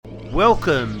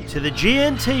Welcome to the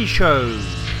G&T Show.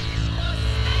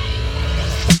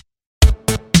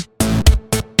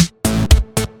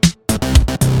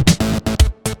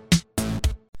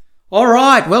 All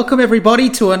right, welcome everybody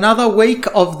to another week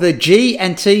of the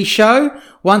G&T Show.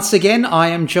 Once again, I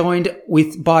am joined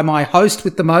by my host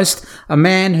with the most, a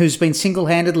man who's been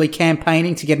single-handedly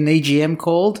campaigning to get an EGM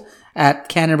called at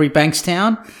Canterbury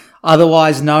Bankstown,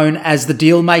 otherwise known as the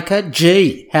deal maker.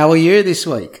 G, how are you this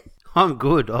week? I'm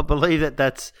good. I believe isn't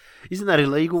that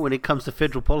illegal when it comes to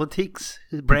federal politics?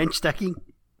 Branch stacking?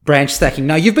 Branch stacking.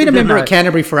 No, you've been a member at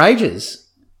Canterbury for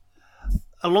ages.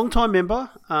 A long-time member,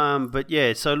 but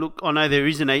yeah, so look, I know there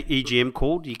is an EGM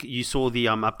called. You saw the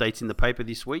updates in the paper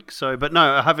this week, but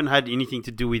no, I haven't had anything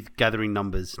to do with gathering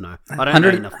numbers, no. I don't know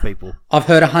enough people. I've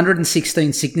heard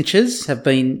 116 signatures have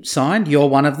been signed. You're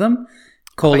one of them,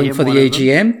 calling for the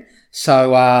EGM.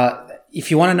 So if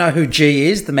you want to know who G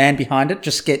is, the man behind it,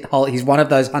 just he's one of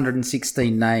those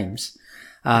 116 names.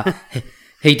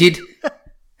 He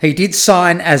did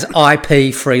sign as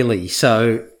IP freely,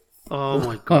 so... Oh,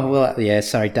 my God. Oh, well, yeah,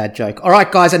 sorry, dad joke. All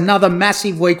right, guys, another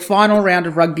massive week, final round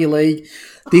of rugby league.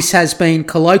 This has been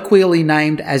colloquially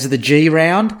named as the G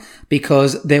round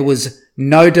because there was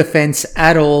no defence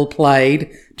at all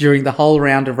played during the whole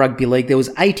round of rugby league. There was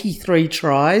 83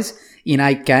 tries in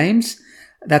 8 games.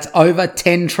 That's over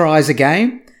 10 tries a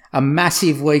game. A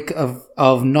massive week of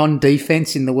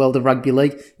non-defence in the world of rugby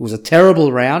league. It was a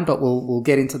terrible round, but we'll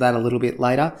get into that a little bit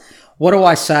later. What do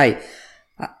I say?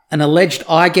 An alleged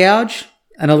eye gouge,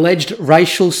 an alleged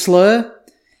racial slur,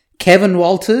 Kevin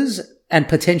Walters and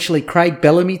potentially Craig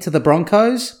Bellamy to the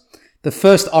Broncos. The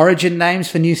first Origin names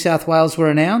for New South Wales were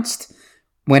announced.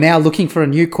 We're now looking for a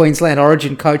new Queensland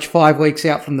Origin coach 5 weeks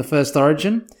out from the first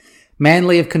Origin.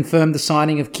 Manly have confirmed the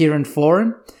signing of Kieran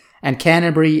Foran, and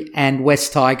Canterbury and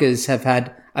West Tigers have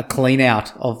had a clean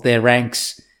out of their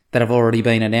ranks that have already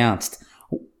been announced.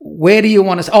 Where do you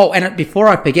want to... Oh, and before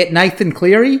I forget, Nathan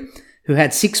Cleary, who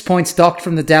had 6 points docked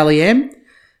from the Dally M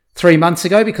 3 months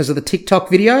ago because of the TikTok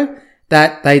video,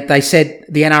 that they said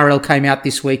the NRL came out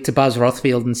this week to Buzz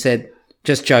Rothfield and said,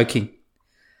 just joking.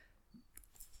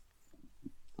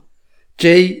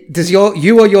 Gee, does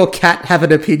you or your cat have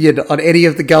an opinion on any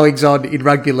of the goings on in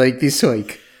rugby league this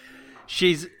week?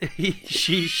 She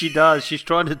does. She's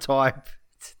trying to type.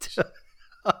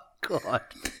 Oh, God.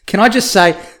 Can I just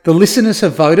say, the listeners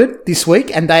have voted this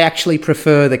week and they actually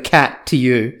prefer the cat to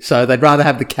you. So they'd rather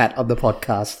have the cat on the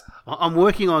podcast. I'm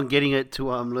working on getting it to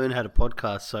learn how to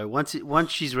podcast. So once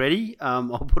she's ready,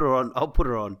 I'll put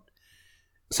her on.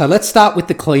 So let's start with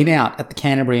the clean out at the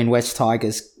Canterbury and West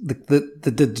Tigers.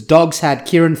 The Dogs had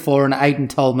Kieran Foran, Aidan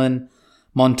Tolman,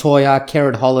 Montoya,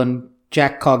 Kerrod Holland,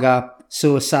 Jack Cogger,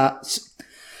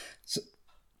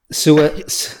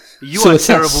 You are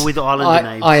terrible with Islander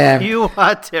names. I am. You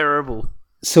are terrible.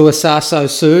 Suasaso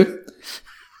Su,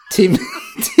 Tim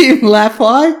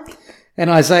Laffey, and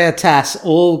Isaiah Tass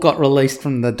all got released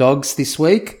from the Dogs this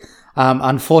week.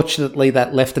 Unfortunately,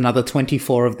 that left another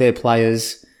 24 of their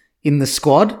players in the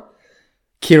squad.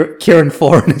 Kieran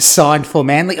Foran is signed for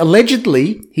Manly.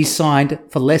 Allegedly, he signed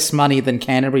for less money than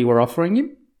Canterbury were offering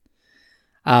him.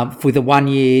 With a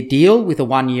 1-year deal, with a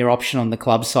 1-year option on the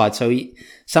club side. So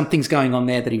something's going on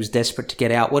there that he was desperate to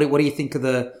get out. What do you think of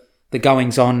the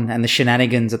goings on and the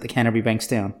shenanigans at the Canterbury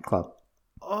Bankstown club?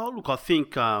 Oh, look, I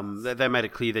think they made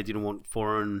it clear they didn't want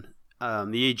foreign.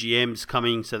 The EGM's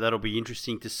coming, so that'll be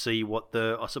interesting to see what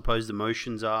the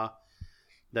motions are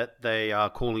that they are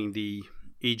calling the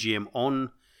EGM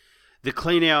on. The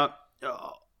clean out...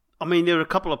 there are a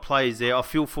couple of players there. I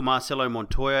feel for Marcelo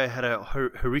Montoya, had a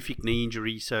horrific knee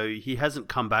injury, so he hasn't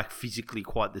come back physically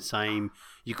quite the same.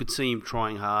 You could see him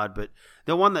trying hard, but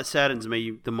the one that saddens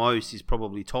me the most is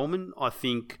probably Tolman. I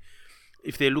think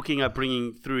if they're looking at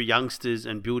bringing through youngsters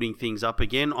and building things up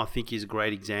again, I think he's a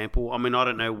great example. I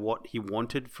don't know what he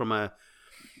wanted from a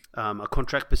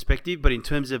contract perspective, but in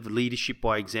terms of leadership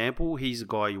by example, he's a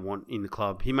guy you want in the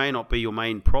club. He may not be your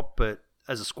main prop, but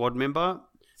as a squad member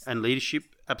and leadership,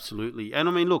 absolutely. And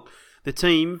look, the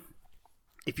team,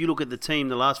 if you look at the team,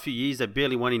 the last few years, they've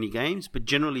barely won any games, but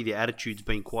generally their attitude's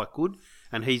been quite good,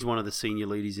 and he's one of the senior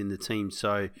leaders in the team.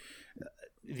 So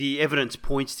the evidence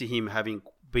points to him having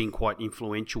been quite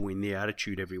influential in their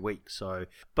attitude every week. So,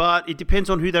 but it depends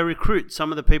on who they recruit.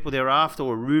 Some of the people they're after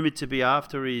or rumoured to be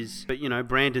after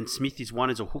Brandon Smith is one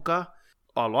as a hooker.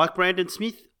 I like Brandon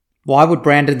Smith. Why would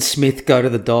Brandon Smith go to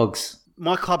the Dogs?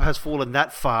 My club has fallen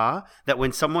that far that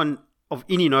when someone of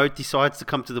any note decides to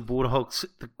come to the Bulldogs,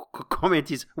 the comment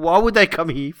is, why would they come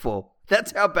here for?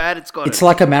 That's how bad it's got. It's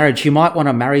like a marriage. You might want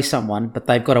to marry someone, but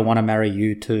they've got to want to marry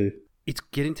you too. It's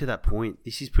getting to that point.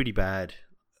 This is pretty bad.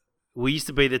 we used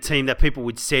to be the team that people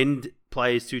would send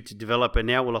players to develop, and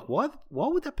now we're like, why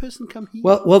would that person come here?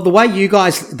 Well, the way you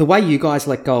guys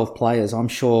let go of players, I'm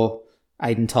sure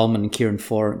Aidan Tolman and Kieran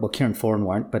Foran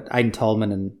won't, but Aidan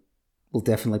Tolman will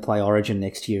definitely play Origin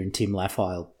next year, and Tim Laffey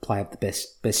will play up the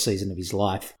best season of his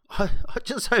life. I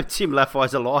just hope Tim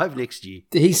Laffey's alive next year.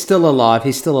 He's still alive.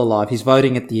 He's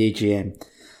voting at the EGM.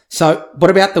 So what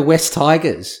about the West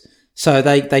Tigers? So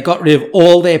they got rid of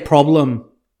all their problem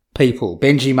people.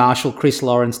 Benji Marshall, Chris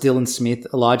Lawrence, Dylan Smith,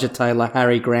 Elijah Taylor,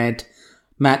 Harry Grant,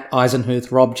 Matt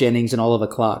Eisenhuth, Rob Jennings and Oliver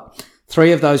Clark.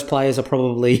 3 of those players are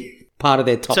probably part of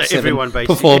their top 7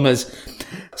 performers.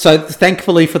 So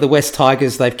thankfully for the West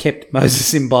Tigers, they've kept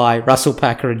Moses Mbai, Russell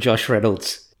Packer and Josh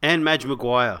Reynolds. And Madge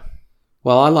Maguire.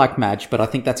 Well, I like Madge, but I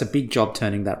think that's a big job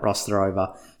turning that roster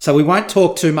over. So we won't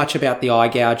talk too much about the eye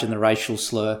gouge and the racial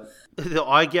slur. The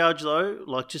eye gouge, though,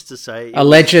 like just to say...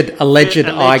 Alleged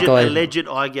eye gouge. Alleged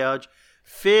eye gouge.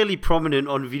 Fairly prominent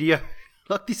on video.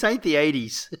 Like, this ain't the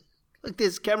 80s. Like,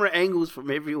 there's camera angles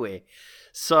from everywhere.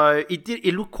 So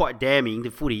it looked quite damning, the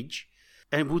footage.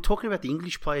 And we were talking about the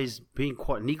English players being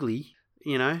quite niggly,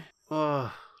 you know.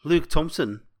 Oh, Luke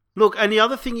Thompson. Look, and the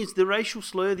other thing is the racial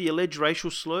slur, the alleged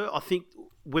racial slur. I think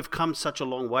we've come such a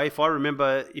long way.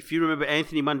 If you remember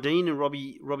Anthony Mundine and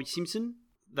Robbie Simpson,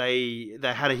 they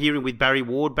had a hearing with Barry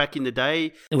Ward back in the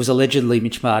day. It was allegedly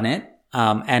Mitch Barnett,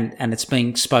 and it's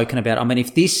being spoken about. I mean,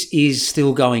 if this is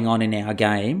still going on in our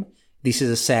game, this is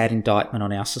a sad indictment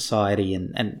on our society,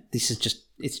 and this is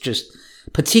just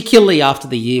particularly after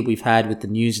the year we've had with the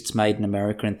news it's made in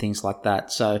America and things like that.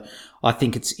 So I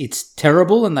think it's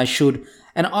terrible, and they should.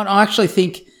 And I actually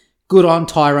think good on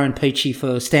Tyrone Peachy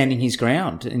for standing his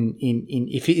ground.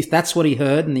 If that's what he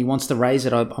heard and he wants to raise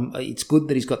it, it's good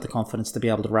that he's got the confidence to be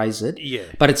able to raise it. Yeah.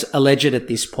 But it's alleged at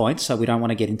this point, so we don't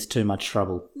want to get into too much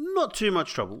trouble. Not too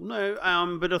much trouble, no.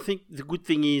 But I think the good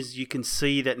thing is you can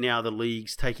see that now the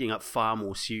league's taking up far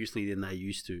more seriously than they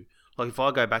used to. Like, if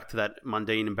I go back to that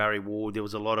Mundine and Barry Ward, there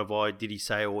was a lot of, did he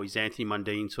say, or is Anthony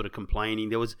Mundine sort of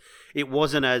complaining? It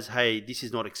wasn't as, hey, this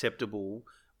is not acceptable,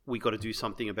 we got to do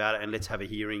something about it and let's have a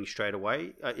hearing straight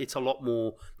away. It's a lot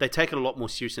more, they take it a lot more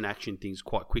serious and action things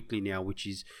quite quickly now, which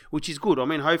is good. I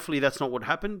mean, hopefully that's not what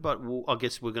happened, but I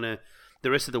guess the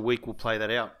rest of the week we'll play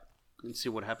that out and see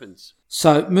what happens.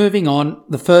 So moving on,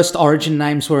 the first Origin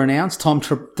names were announced. The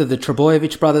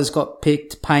Trebojevic brothers got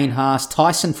picked. Payne Haas,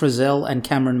 Tyson Frizzell and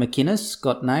Cameron McInnes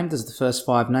got named as the first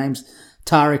 5 names.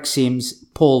 Tarek Sims,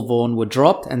 Paul Vaughan were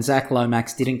dropped, and Zach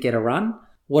Lomax didn't get a run.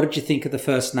 What did you think of the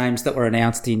first names that were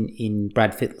announced in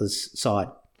Brad Fittler's side?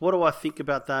 What do I think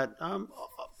about that?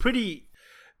 Pretty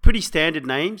standard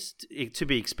names to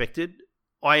be expected.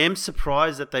 I am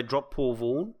surprised that they dropped Paul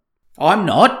Vaughan. I'm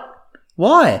not.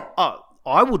 Why?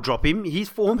 I would drop him. His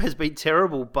form has been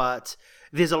terrible, but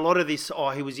there's a lot of this,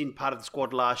 he was in part of the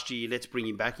squad last year, let's bring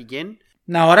him back again.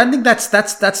 No, I don't think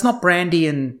that's not Brandy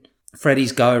and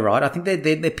Freddie's go, right? I think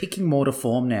they're picking more to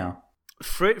form now.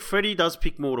 Freddie does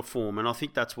pick more to form, and I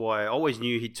think that's why I always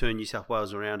knew he'd turn New South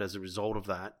Wales around as a result of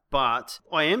that. But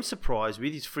I am surprised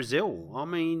with his Frizzell. I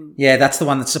mean... Yeah, that's the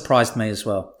one that surprised me as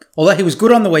well. Although he was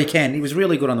good on the weekend. He was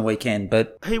really good on the weekend,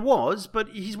 but... He was, but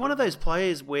he's one of those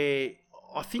players where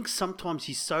I think sometimes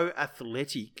he's so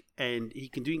athletic and he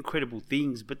can do incredible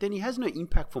things, but then he has no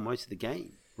impact for most of the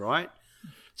game, right?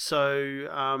 So,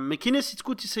 McInnes, it's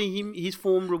good to see his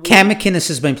form rewarded. Cam McInnes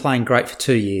has been playing great for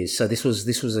 2 years, so this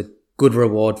was a good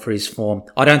reward for his form.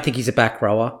 I don't think he's a back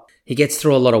rower. He gets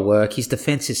through a lot of work. His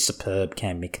defence is superb,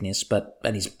 Cam McInnes,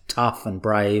 and he's tough and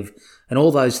brave and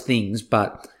all those things.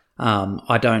 But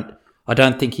I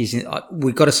don't think he's in.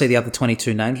 We've got to see the other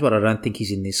 22 names, but I don't think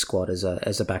he's in this squad as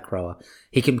a back rower.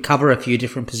 He can cover a few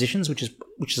different positions, which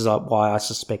is why I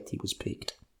suspect he was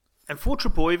picked. And for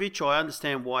Trebojevic, I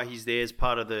understand why he's there as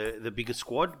part of the bigger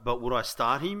squad. But would I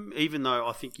start him, even though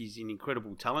I think he's an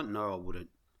incredible talent? No, I wouldn't.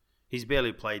 He's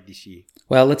barely played this year.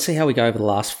 Well, let's see how we go over the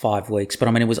last 5 weeks. But,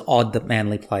 I mean, it was odd that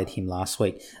Manly played him last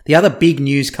week. The other big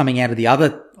news coming out of the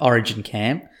other Origin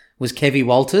camp was Kevy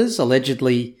Walters,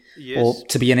 allegedly, or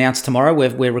to be announced tomorrow.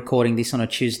 We're recording this on a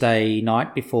Tuesday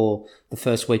night before the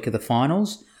first week of the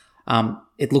finals.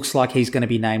 It looks like he's going to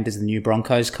be named as the new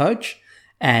Broncos coach.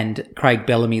 And Craig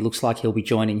Bellamy looks like he'll be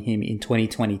joining him in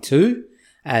 2022.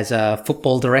 As a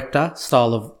football director,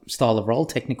 style of role,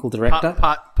 technical director.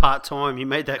 Part-time, he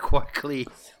made that quite clear.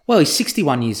 Well, he's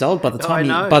 61 years old. By the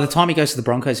time he goes to the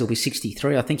Broncos, he'll be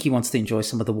 63. I think he wants to enjoy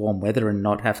some of the warm weather and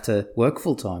not have to work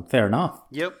full-time. Fair enough.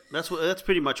 Yep, that's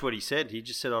pretty much what he said. He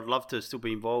just said, I'd love to still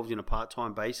be involved in a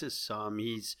part-time basis.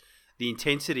 The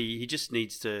intensity, he just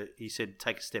needs to, he said,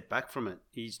 take a step back from it.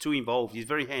 He's too involved. He's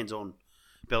very hands-on.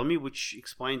 Bellamy, which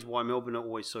explains why Melbourne are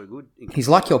always so good. He's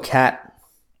like your cat.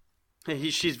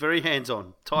 She's very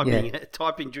hands-on, typing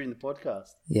during the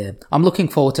podcast. Yeah. I'm looking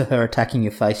forward to her attacking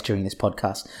your face during this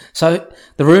podcast. So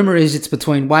the rumour is it's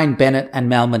between Wayne Bennett and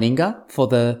Mal Meninga for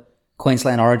the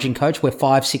Queensland Origin coach. We're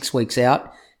 5-6 weeks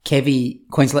out.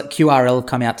 Queensland QRL have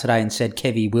come out today and said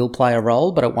Kevy will play a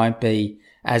role, but it won't be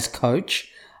as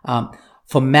coach.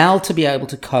 For Mal to be able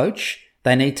to coach,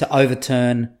 they need to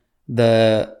overturn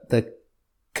the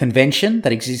convention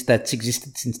that's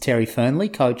existed since Terry Fernley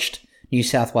coached New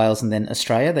South Wales and then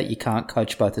Australia, that you can't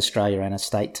coach both Australia and a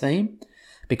state team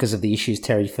because of the issues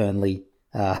Terry Fernley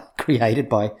created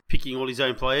by picking all his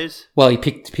own players. Well,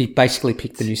 he basically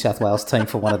picked the New South Wales team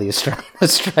for one of the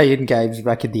Australian games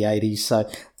back in the 80s. So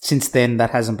since then, that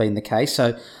hasn't been the case.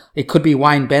 So it could be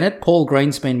Wayne Bennett. Paul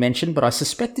Green's been mentioned, but I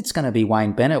suspect it's going to be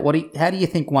Wayne Bennett. How do you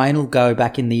think Wayne will go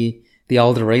back in the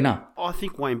old arena? I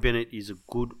think Wayne Bennett is a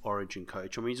good Origin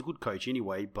coach. I mean, he's a good coach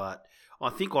anyway, but I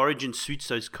think Origin suits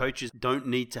those coaches don't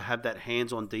need to have that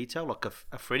hands-on detail like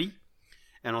a Freddie.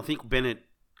 And I think Bennett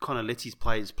kind of lets his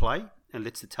players play and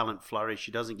lets the talent flourish.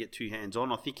 He doesn't get too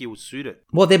hands-on. I think he will suit it.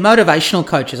 Well, they're motivational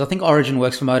coaches. I think Origin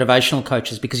works for motivational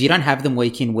coaches because you don't have them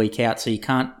week in, week out, so you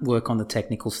can't work on the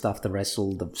technical stuff, the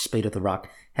wrestle, the speed of the ruck,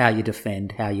 how you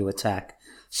defend, how you attack.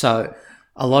 So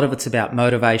a lot of it's about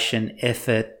motivation,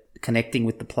 effort, connecting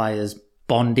with the players,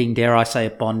 bonding, dare I say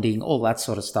it, bonding, all that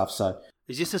sort of stuff. So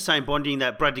is this the same bonding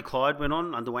that Bradley Clyde went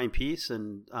on under Wayne Pearce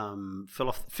and fell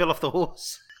off the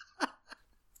horse?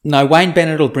 No, Wayne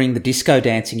Bennett will bring the disco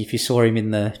dancing if you saw him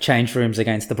in the change rooms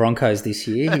against the Broncos this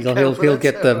year. He'll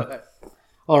get them. Right.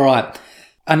 All right.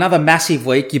 Another massive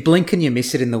week. You blink and you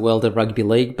miss it in the world of rugby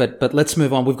league, but let's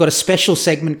move on. We've got a special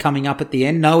segment coming up at the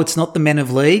end. No, it's not the Men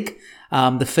of League.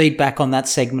 The feedback on that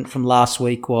segment from last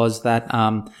week was that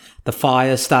the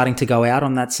fire's starting to go out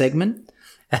on that segment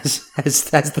as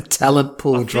the talent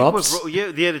pool drops.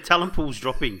 The talent pool's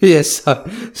dropping. Yes, so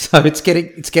it's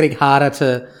getting harder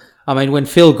to. I mean, when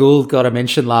Phil Gould got a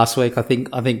mention last week, I think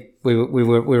we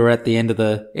were at the end of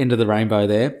the rainbow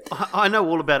there. I know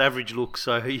all about average looks,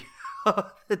 so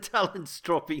the talent's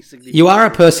dropping significantly. You are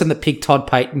a person that picked Todd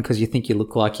Payton because you think you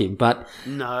look like him, but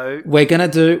no, we're gonna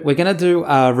do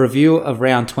a review of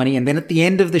round 20, and then at the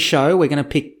end of the show, we're gonna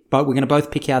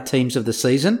both pick our teams of the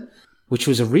season, which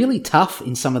was really tough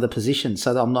in some of the positions.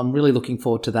 So I'm really looking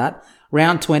forward to that.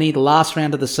 Round 20, the last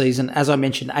round of the season, as I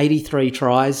mentioned, 83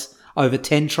 tries. Over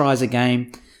 10 tries a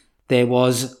game. There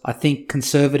was, I think,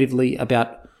 conservatively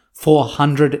about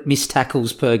 400 missed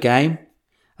tackles per game.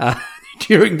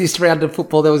 During this round of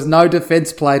football, there was no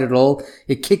defence played at all.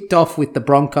 It kicked off with the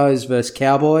Broncos versus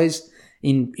Cowboys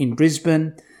in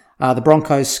Brisbane. The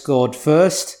Broncos scored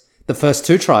the first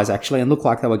two tries actually, and looked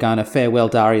like they were going to farewell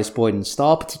Darius Boyden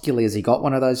style, particularly as he got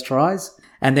one of those tries.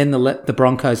 And then the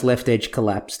Broncos left edge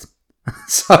collapsed.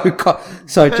 So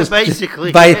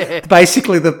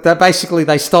basically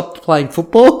they stopped playing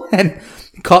football, and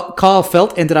Kyle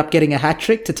Felt ended up getting a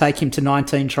hat-trick to take him to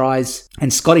 19 tries,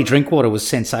 and Scotty Drinkwater was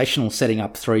sensational, setting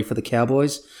up 3 for the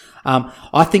Cowboys.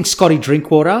 I think Scotty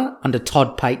Drinkwater under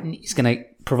Todd Payton is going to,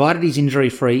 provided he's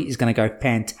injury-free, is going to go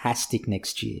fantastic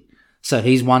next year. So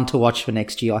he's one to watch for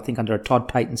next year. I think under a Todd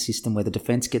Payton system where the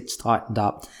defence gets tightened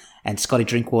up and Scotty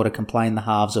Drinkwater can play in the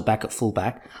halves or back at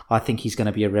fullback, I think he's going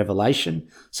to be a revelation.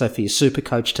 So for your super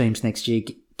coach teams next year,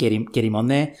 get him on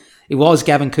there. It was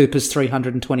Gavin Cooper's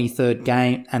 323rd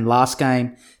game and last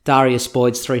game. Darius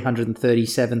Boyd's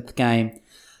 337th game.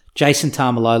 Jason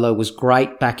Tamalolo was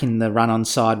great back in the run-on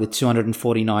side with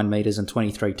 249 metres and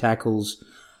 23 tackles.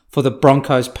 For the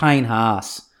Broncos, Payne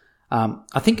Haas.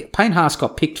 I think Payne Haas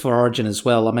got picked for Origin as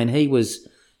well. I mean, he's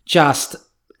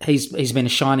been a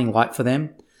shining light for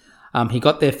them. He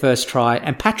got their first try,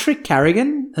 and Patrick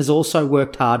Carrigan has also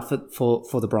worked hard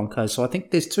for the Broncos. So I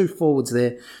think there's 2 forwards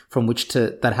there from which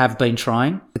that have been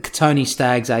trying. The Katoni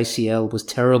Staggs ACL was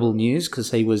terrible news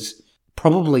because he was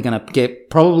probably going to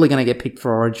get picked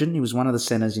for Origin. He was one of the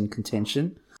centres in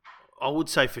contention. I would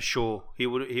say for sure he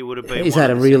would have been. He's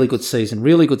had a really good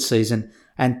season,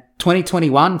 And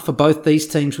 2021 for both these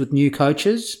teams with new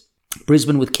coaches: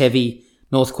 Brisbane with Kevy,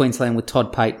 North Queensland with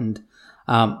Todd Payton.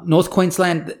 North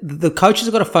Queensland, the coaches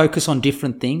have got to focus on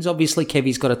different things. Obviously,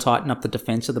 Kevy's got to tighten up the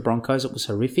defence of the Broncos. It was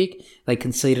horrific. They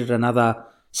conceded another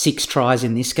 6 tries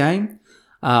in this game.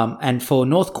 And for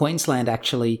North Queensland,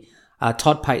 actually,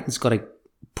 Todd Payton's got to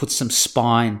put some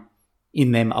spine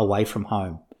in them away from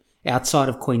home. Outside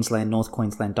of Queensland, North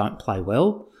Queensland don't play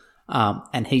well.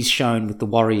 And he's shown with the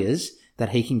Warriors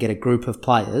that he can get a group of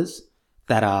players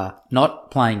that are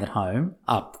not playing at home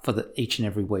up for each and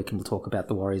every week, and we'll talk about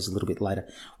the Warriors a little bit later.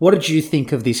 What did you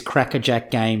think of this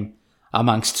crackerjack game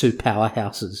amongst two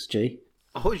powerhouses, G.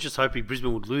 I was just hoping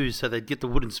Brisbane would lose so they'd get the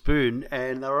wooden spoon,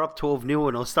 and they were up 12-0,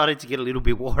 and I was starting to get a little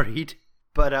bit worried.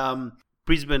 But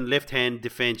Brisbane left-hand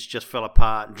defence just fell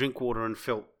apart. Drinkwater and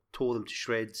Felt tore them to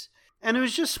shreds. And it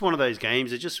was just one of those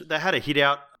games. They had a hit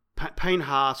out. Payne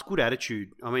Haas, good attitude.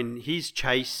 I mean, his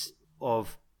chase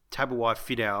of Tabuai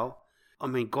Fidel. I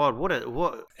mean, God,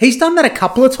 what? He's done that a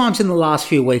couple of times in the last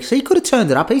few weeks. He could have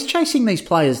turned it up. He's chasing these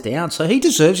players down, so he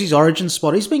deserves his origin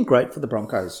spot. He's been great for the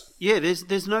Broncos. Yeah,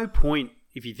 there's no point,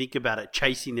 if you think about it,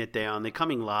 chasing it down. They're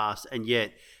coming last, and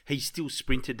yet he still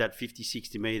sprinted that 50,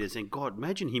 60 metres. And God,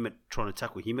 imagine him trying to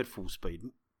tackle him at full speed.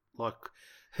 Like,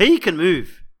 he can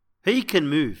move. He can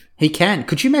move. He can.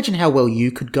 Could you imagine how well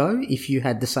you could go if you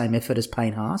had the same effort as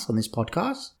Payne Haas on this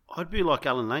podcast? I'd be like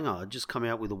Alan Langer. I'd just come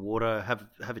out with the water,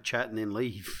 have a chat, and then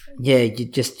leave. Yeah,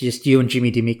 just you and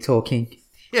Jimmy Dimmick talking.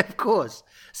 Yeah, of course.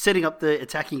 Setting up the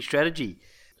attacking strategy.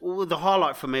 Well, the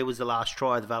highlight for me was the last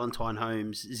try, the Valentine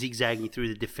Holmes, zigzagging through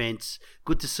the defence.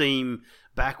 Good to see him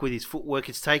back with his footwork.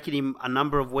 It's taken him a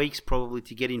number of weeks probably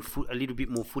to get in a little bit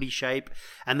more footy shape.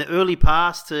 And the early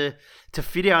pass to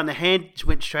Fidel, and the hand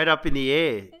went straight up in the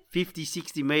air. 50,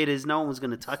 60 metres, no one was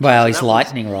going to touch him. Well, he's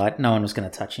lightning, right? No one was going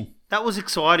to touch him. That was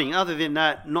exciting. Other than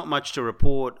that, not much to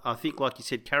report. I think, like you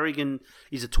said, Carrigan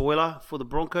is a toiler for the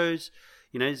Broncos.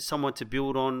 You know, someone to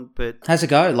build on, but... Has a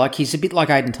go. Like, he's a bit like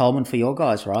Aidan Tolman for your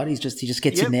guys, right? He just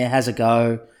gets in there, has a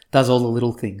go, does all the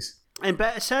little things. And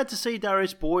sad to see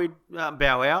Darius Boyd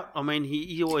bow out. I mean,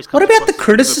 he always comes... What about the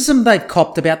criticism they've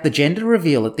copped about the gender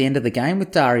reveal at the end of the game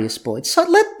with Darius Boyd? So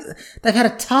they've had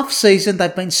a tough season.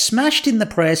 They've been smashed in the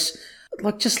press.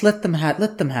 Like, just let them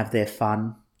have their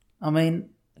fun. I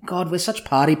mean, God, we're such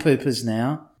party poopers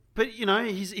now. But, you know,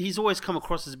 he's always come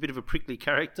across as a bit of a prickly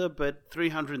character, but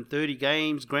 330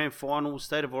 games, grand finals,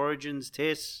 state of origins,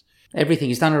 tests... Everything.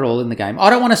 He's done it all in the game. I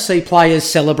don't want to see players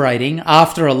celebrating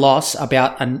after a loss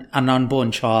about an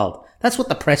unborn child. That's what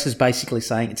the press is basically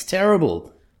saying. It's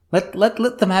terrible. Let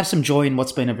them have some joy in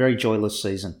what's been a very joyless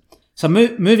season. So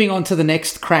moving on to the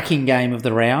next cracking game of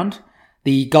the round,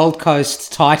 the Gold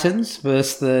Coast Titans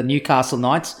versus the Newcastle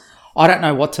Knights. I don't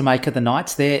know what to make of the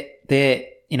Knights. They're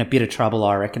in a bit of trouble,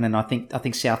 I reckon, and I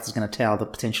think South is going to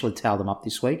potentially towel them up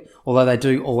this week. Although they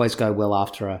do always go well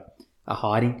after a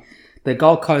hiding. The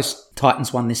Gold Coast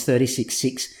Titans won this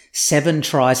 36-6, 7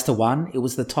 tries to 1. It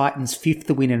was the Titans' 5th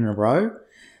win in a row.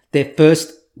 Their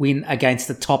first win against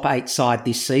the top 8 side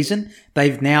this season.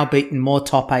 They've now beaten more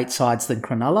top 8 sides than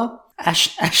Cronulla.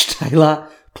 Ash Taylor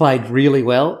played really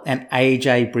well, and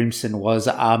AJ Brimson was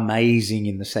amazing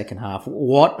in the second half.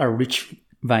 What a rich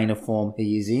vein of form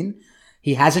he is in.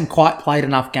 He hasn't quite played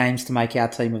enough games to make our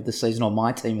team of the season or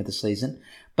my team of the season,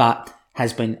 but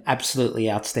has been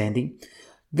absolutely outstanding.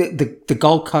 The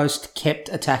Gold Coast kept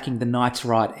attacking the Knights'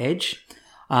 right edge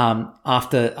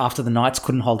after the Knights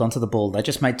couldn't hold onto the ball. They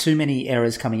just made too many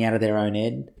errors coming out of their own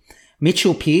end.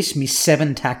 Mitchell Pearce missed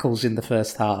 7 tackles in the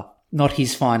first half. Not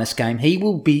his finest game. He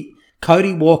will be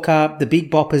Cody Walker, the big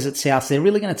boppers at South. They're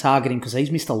really going to target him because he's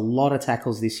missed a lot of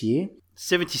tackles this year.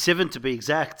 77 to be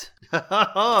exact.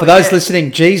 For those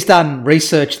listening, G's done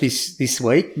research this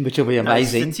week, which will be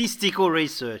amazing. Statistical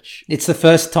research. It's the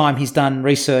first time he's done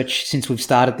research since we've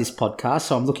started this podcast,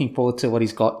 so I'm looking forward to what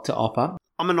he's got to offer.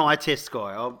 I'm an eye test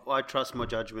guy. I trust my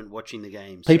judgment watching the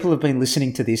games. People have been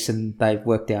listening to this and they've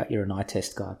worked out you're an eye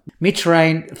test guy. Mitch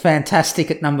Rain,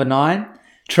 fantastic at number 9.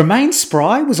 Tremaine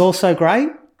Spry was also great.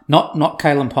 Not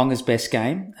Kalen Ponga's best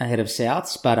game ahead of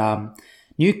South's, but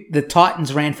the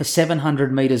Titans ran for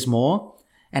 700 metres more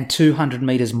and 200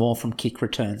 metres more from kick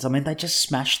returns. I mean, they just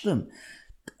smashed them.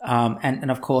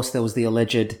 And of course, there was the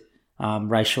alleged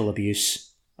racial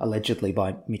abuse, allegedly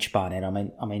by Mitch Barnett. I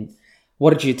mean,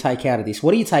 what did you take out of this?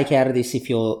 What do you take out of this if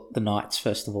you're the Knights,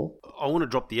 first of all? I want to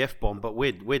drop the F-bomb, but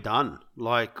we're done.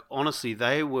 Like, honestly,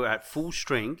 they were at full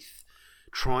strength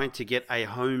trying to get a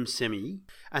home semi,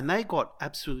 and they got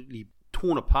absolutely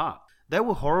torn apart. They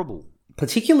were horrible.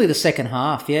 Particularly the second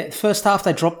half, yeah. The first half,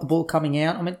 they dropped the ball coming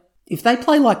out. I mean, if they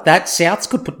play like that, Souths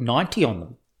could put 90 on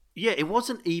them. Yeah, it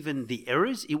wasn't even the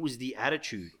errors, it was the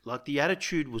attitude. Like, the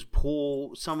attitude was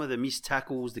poor, some of the missed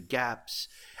tackles, the gaps.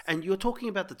 And you're talking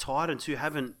about the Titans who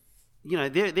haven't, you know,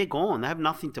 they're gone. They have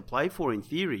nothing to play for in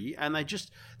theory. And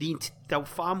they were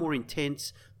far more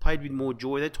intense, played with more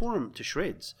joy. They tore them to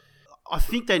shreds. I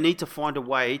think they need to find a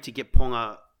way to get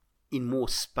Ponga in more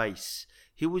space.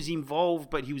 He was involved,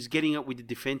 but he was getting it with the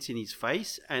defence in his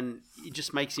face, and it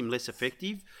just makes him less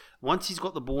effective. Once he's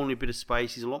got the ball in a bit of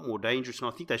space, he's a lot more dangerous, and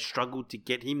I think they struggled to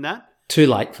get him that. Too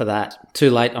late for that. Too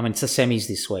late. I mean, it's the semis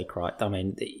this week, right? I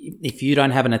mean, if you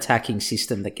don't have an attacking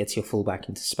system that gets your fullback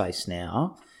into space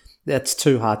now, That's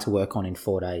too hard to work on in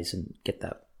 4 days and get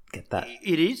that.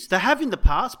 It is. They have in the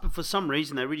past, but for some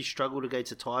reason they really struggled against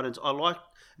the Titans. I like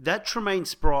that Tremaine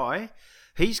Spry.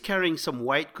 He's carrying some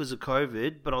weight because of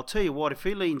COVID, but I'll tell you what, if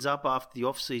he leans up after the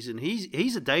off-season,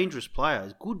 he's a dangerous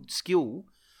player, good skill.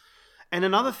 And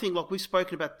another thing, like we've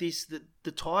spoken about this, that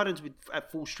the Titans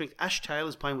at full strength, Ash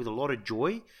Taylor's playing with a lot of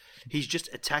joy. He's just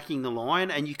attacking the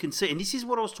line, and you can see, and this is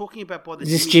what I was talking about by the... Is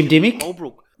this Jim Dimmick?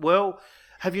 Holbrook. Well,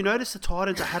 have you noticed the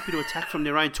Titans are happy to attack from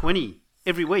their own 20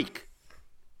 every week?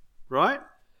 Right?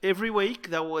 Every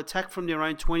week they will attack from their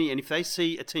own 20, and if they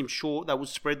see a team short, they will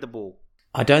spread the ball.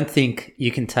 I don't think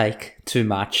you can take too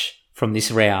much from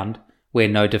this round where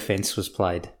no defence was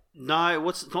played. No,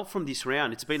 it's not from this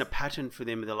round. It's been a pattern for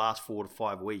them in the last 4 to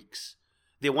 5 weeks.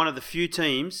 They're one of the few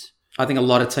teams... I think a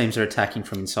lot of teams are attacking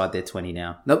from inside their 20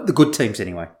 now. No, the good teams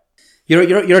anyway.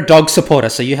 You're a dog supporter,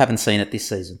 so you haven't seen it this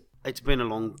season. It's been a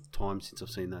long time since I've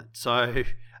seen that. So...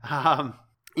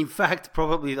 in fact,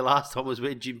 probably the last time was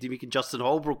when Jim Dimmick and Justin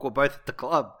Holbrook were both at the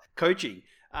club coaching.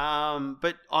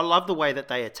 But I love the way that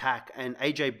they attack. And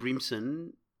AJ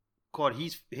Brimson, God,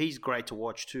 he's great to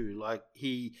watch too. Like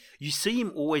you see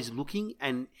him always looking,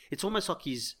 and it's almost like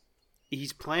he's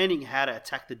planning how to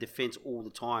attack the defense all the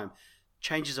time.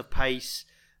 Changes of pace,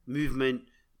 movement,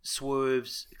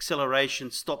 swerves, acceleration,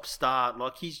 stop, start.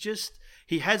 Like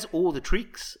he has all the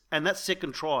tricks. And that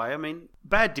second try, I mean,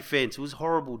 bad defense. It was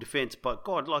horrible defense, but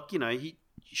God, he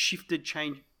shifted,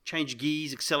 changed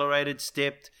gears, accelerated,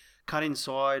 stepped, cut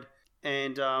inside,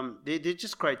 and they're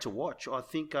just great to watch. I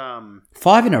think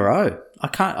 5 in a row.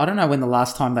 I don't know when the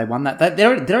last time they won that.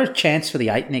 They're a chance for the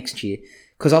 8 next year.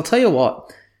 Because I'll tell you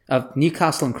what,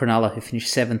 Newcastle and Cronulla who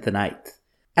finished 7th and 8th.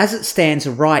 As it stands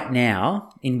right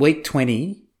now, in week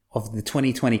 20 of the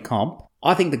 2020 comp,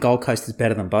 I think the Gold Coast is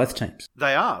better than both teams.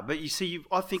 They are, but you see,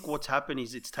 I think what's happened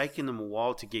is it's taken them a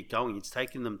while to get going. It's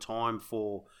taken them time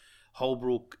for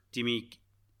Holbrook, Dimmick,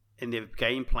 and their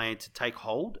game plan to take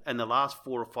hold. And the last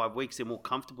 4 or 5 weeks, they're more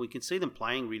comfortable. You can see them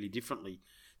playing really differently.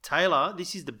 Taylor,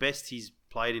 this is the best he's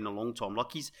played in a long time.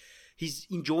 Like he's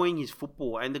enjoying his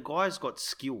football, and the guy's got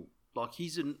skill. Like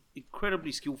he's an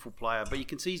incredibly skillful player, but you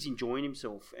can see he's enjoying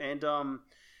himself. And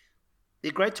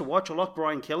they're great to watch. I like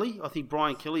Brian Kelly. I think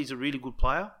Brian Kelly is a really good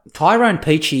player. Tyrone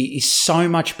Peachey is so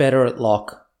much better at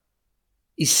lock.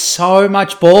 He's so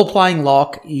much ball-playing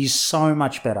lock. He's so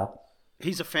much better.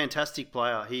 He's a fantastic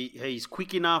player. He's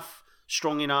quick enough,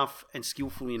 strong enough, and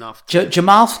skillful enough.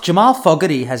 Jamal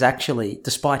Fogarty has actually,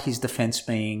 despite his defence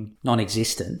being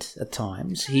non-existent at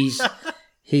times, he's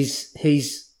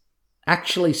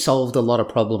actually solved a lot of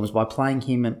problems by playing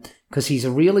him, because he's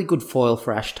a really good foil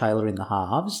for Ash Taylor in the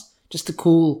halves. Just a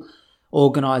cool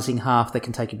organising half that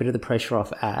can take a bit of the pressure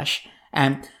off Ash.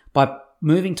 And by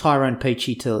moving Tyrone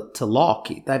Peachey to lock,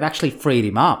 they've actually freed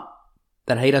him up,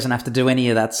 that he doesn't have to do any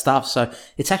of that stuff. So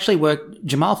it's actually worked.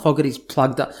 Jamal Fogarty's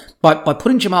plugged up. By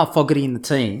putting Jamal Fogarty in the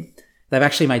team, they've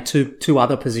actually made two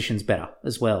other positions better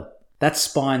as well. That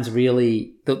spine's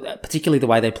really, particularly the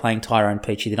way they're playing Tyrone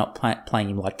Peachey, they're not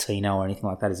playing him like Tino or anything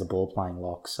like that as a ball-playing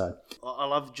lock. So I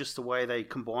love just the way they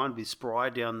combined with Spry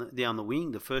down the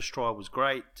wing. The first try was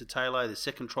great to Taylor. The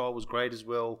second try was great as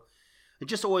well. And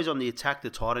just always on the attack, the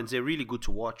Titans, they're really good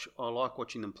to watch. I like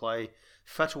watching them play.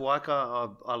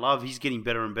 Fatuaika, I love. He's getting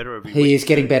better and better every week. He is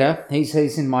getting better. He's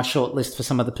in my short list for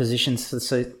some of the positions for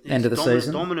the end of the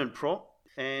season. Dominant prop.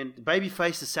 And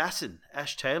babyface assassin,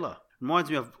 Ash Taylor.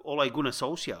 Reminds me of Ole Gunnar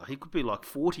Solskjaer. He could be like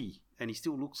 40 and he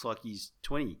still looks like he's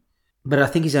 20. But I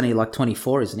think he's only like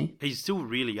 24, isn't he? He's still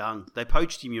really young. They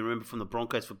poached him, you remember, from the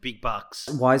Broncos for big bucks.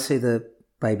 Why is he the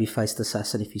baby-faced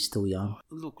assassin if he's still young?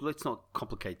 Look, let's not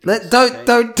complicate things.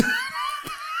 Don't.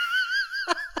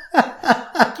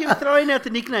 You're throwing out the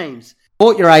nicknames.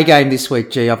 Bought your A game this week,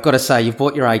 G. I've got to say, you've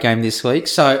bought your A game this week.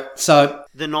 So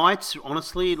the Knights,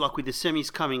 honestly, like with the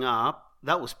semis coming up,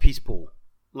 that was piss poor.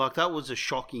 Like, that was a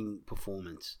shocking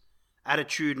performance.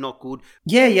 Attitude, not good.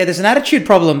 Yeah, there's an attitude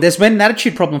problem. There's been an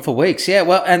attitude problem for weeks. Yeah,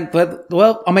 but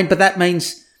that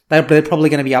means they're probably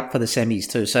going to be up for the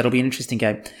semis too, so it'll be an interesting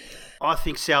game. I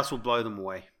think South will blow them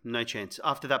away. No chance.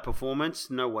 After that performance,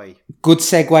 no way. Good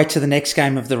segue to the next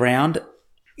game of the round.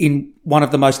 In one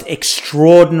of the most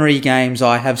extraordinary games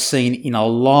I have seen in a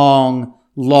long,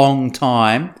 long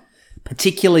time,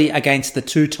 particularly against the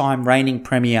two-time reigning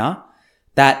premier,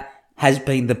 that has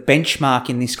been the benchmark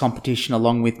in this competition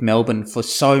along with Melbourne for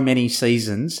so many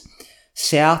seasons.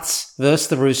 Souths versus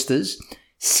the Roosters,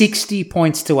 60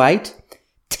 points to 8,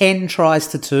 10 tries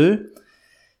to 2.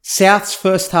 South's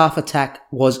first half attack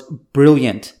was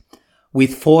brilliant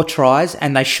with 4 tries,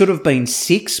 and they should have been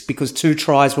 6 because 2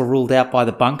 tries were ruled out by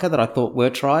the bunker that I thought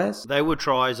were tries. They were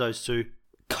tries, those two.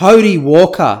 Cody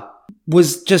Walker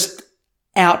was just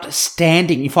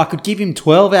outstanding. If I could give him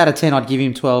 12 out of 10, I'd give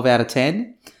him 12 out of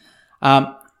 10.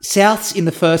 Souths in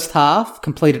the first half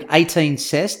completed 18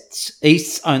 sets,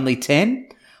 Easts only 10.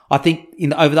 I think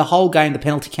over the whole game, the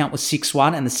penalty count was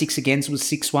 6-1 and the 6 against was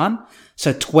 6-1.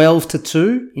 So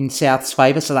 12-2 in South's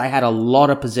favour. So they had a lot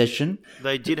of possession.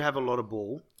 They did have a lot of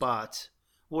ball, but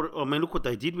look what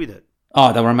they did with it.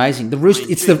 Oh, they were amazing.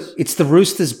 It's the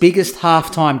Roosters' biggest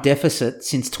halftime deficit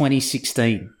since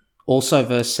 2016. Also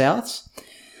versus Souths.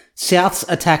 Souths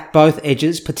attacked both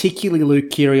edges, particularly Luke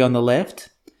Keary on the left.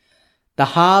 The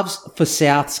halves for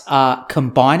Souths are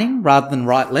combining rather than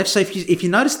right-left. So if you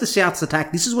notice the Souths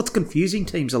attack, this is what's confusing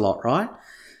teams a lot, right?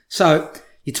 So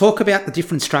you talk about the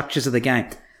different structures of the game.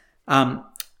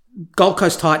 Gold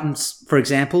Coast Titans, for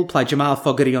example, play Jamal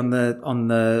Fogarty on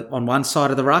one side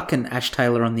of the ruck and Ash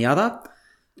Taylor on the other.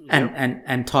 Yep.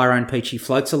 And Tyrone Peachy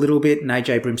floats a little bit and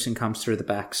AJ Brimson comes through the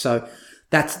back. So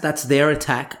that's their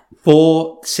attack.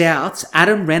 For Souths,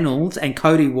 Adam Reynolds and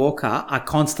Cody Walker are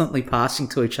constantly passing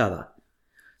to each other.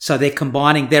 So they're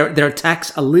combining their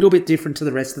attacks a little bit different to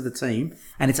the rest of the team,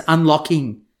 and it's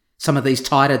unlocking some of these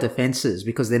tighter defences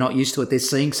because they're not used to it. They're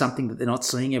seeing something that they're not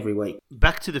seeing every week.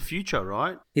 Back to the future,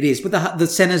 right? It is, but the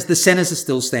centres are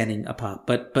still standing apart.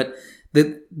 But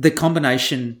the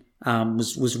combination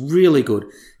was really good.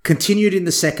 Continued in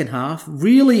the second half,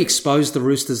 really exposed the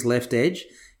Roosters' left edge.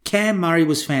 Cam Murray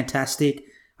was fantastic.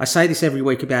 I say this every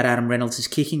week about Adam Reynolds. His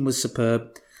kicking was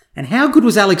superb. And how good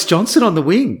was Alex Johnson on the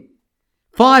wing?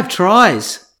 5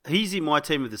 tries. He's in my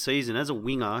team of the season. As a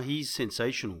winger, he's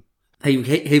sensational.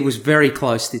 He was very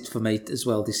close for me as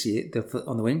well this year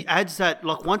on the wing. He adds that,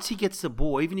 once he gets the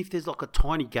ball, even if there's a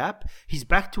tiny gap, he's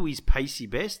back to his pacey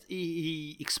best.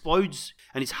 He explodes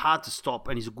and it's hard to stop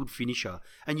and he's a good finisher.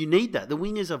 And you need that. The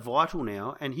wingers are vital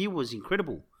now and he was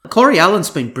incredible. Corey Allen's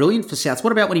been brilliant for Souths.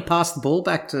 What about when he passed the ball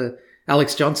back to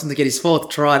Alex Johnson to get his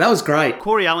 4th try? That was great.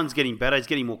 Corey Allen's getting better. He's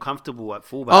getting more comfortable at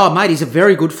fullback. Oh, mate, he's a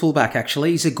very good fullback,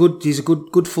 actually. He's a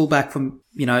good fullback from,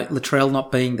 Latrell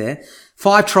not being there.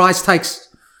 5 tries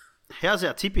takes... How's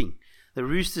our tipping? The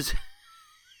Roosters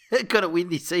are going to win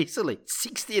this easily.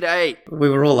 60-8. We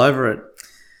were all over it.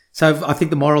 So I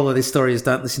think the moral of this story is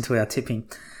don't listen to our tipping.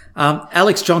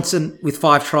 Alex Johnson with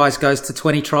 5 tries goes to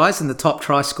 20 tries in the top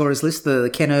try scorers list, the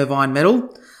Ken Irvine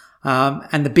medal.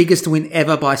 And the biggest win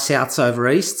ever by Souths over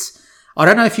Easts. I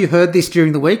don't know if you heard this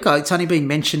during the week. It's only been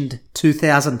mentioned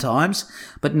 2,000 times,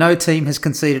 but no team has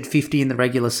conceded 50 in the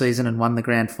regular season and won the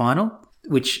grand final,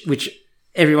 which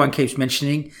everyone keeps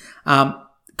mentioning.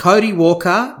 Cody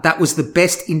Walker, that was the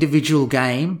best individual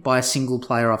game by a single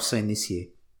player I've seen this year.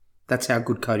 That's how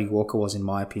good Cody Walker was, in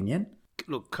my opinion.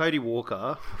 Look, Cody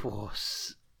Walker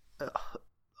was...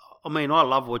 I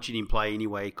love watching him play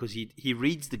anyway because he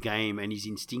reads the game and he's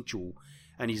instinctual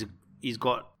and he's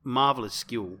got marvellous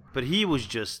skill. But he was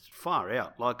just far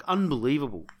out,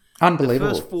 unbelievable. Unbelievable.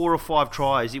 The first 4 or 5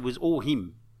 tries, it was all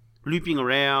him. Looping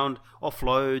around,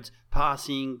 offloads,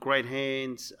 passing, great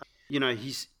hands.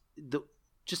 His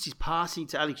passing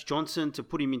to Alex Johnson to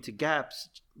put him into gaps,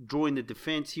 drawing the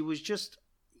defence. He was just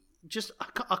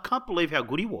I can't believe how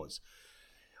good he was.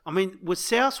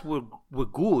 Souths were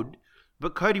good,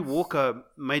 but Cody Walker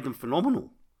made them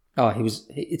phenomenal. Oh,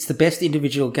 it's the best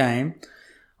individual game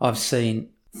I've seen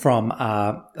from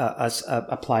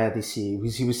a player this year.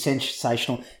 He was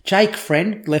sensational. Jake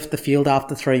Friend left the field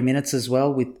after 3 minutes as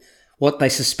well with what they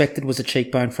suspected was a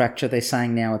cheekbone fracture. They're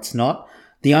saying now it's not.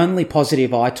 The only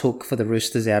positive I took for the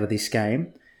Roosters out of this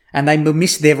game, and they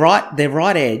missed their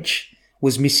right edge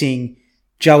was missing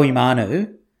Joey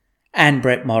Manu and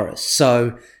Brett Morris.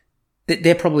 So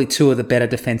they're probably 2 of the better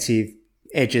defensive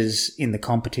edges in the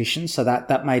competition, so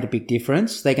that made a big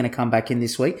difference. They're going to come back in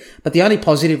this week. But the only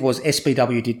positive was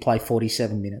SBW did play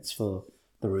 47 minutes for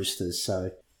the Roosters.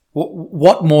 So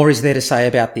what more is there to say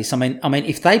about this?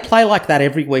 If they play like that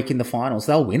every week in the finals,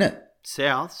 they'll win it.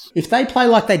 Souths. If they play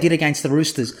like they did against the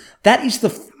Roosters, that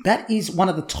is one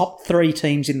of the top 3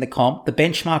 teams in the comp. The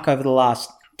benchmark over the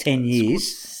last 10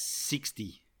 years.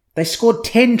 60. They scored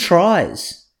 10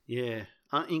 tries. Yeah,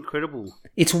 incredible.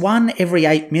 It's 1 every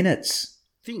 8 minutes.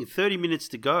 30 minutes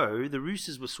to go, the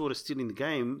Roosters were sort of still in the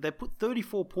game. They put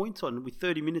 34 points on with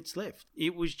 30 minutes left.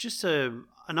 It was just an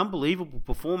unbelievable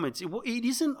performance. It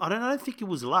isn't, I don't think it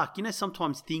was luck.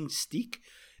 Sometimes things stick.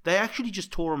 They actually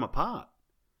just tore them apart.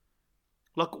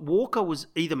 Walker was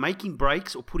either making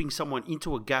breaks or putting someone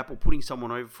into a gap or putting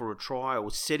someone over for a try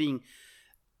or setting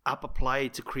up a play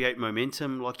to create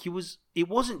momentum. It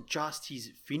wasn't just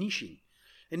his finishing.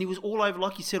 And he was all over,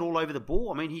 like you said, all over the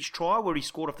ball. His try where he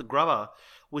scored off the grubber,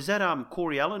 was that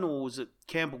Corey Allen or was it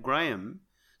Campbell Graham?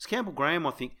 It's Campbell Graham,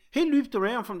 I think. He looped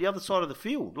around from the other side of the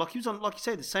field. Like he was on, like you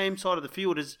say, the same side of the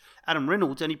field as Adam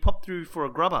Reynolds, and he popped through for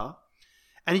a grubber.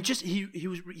 And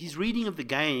his reading of the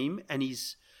game and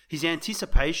his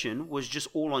anticipation was just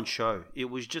all on show. It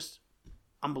was just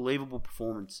unbelievable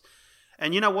performance.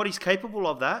 And you know what? He's capable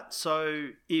of that. So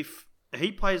if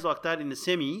he plays like that in the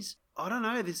semis, I don't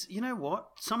know. You know what?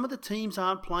 Some of the teams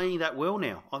aren't playing that well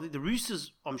now. I think the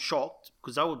Roosters, I'm shocked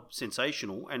because they were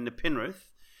sensational, and the Penrith.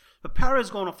 But Para's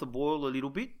gone off the boil a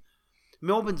little bit.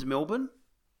 Melbourne's Melbourne,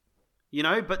 you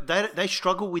know, but they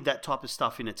struggle with that type of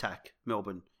stuff in attack,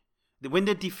 Melbourne. When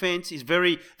their defense is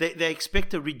they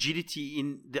expect a rigidity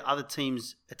in the other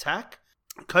team's attack.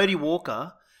 Cody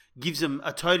Walker gives them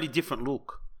a totally different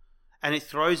look, and it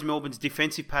throws Melbourne's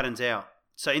defensive patterns out.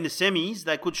 So in the semis,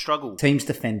 they could struggle. Teams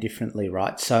defend differently,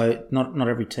 right? So not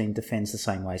every team defends the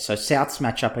same way. So South's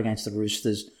match up against the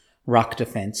Roosters' ruck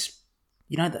defence,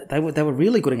 you know, they were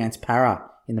really good against Para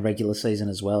in the regular season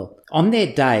as well. On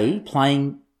their day,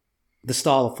 playing the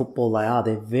style of football they are,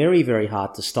 they're very, very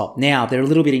hard to stop. Now, they're a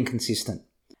little bit inconsistent,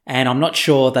 and I'm not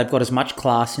sure they've got as much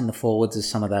class in the forwards as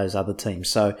some of those other teams.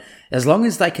 So as long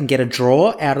as they can get a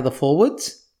draw out of the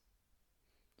forwards,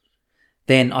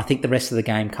 then I think the rest of the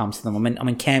game comes to them. I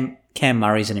mean, Cam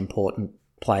Murray's an important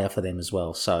player for them as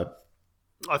well. So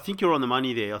I think you're on the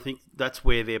money there. I think that's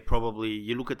where they're probably,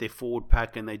 you look at their forward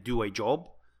pack and they do a job,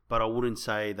 but I wouldn't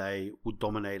say they would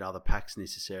dominate other packs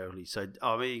necessarily. So,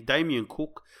 I mean, Damien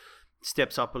Cook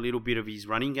steps up a little bit of his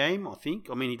running game, I think.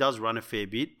 I mean, he does run a fair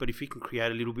bit, but if he can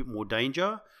create a little bit more danger,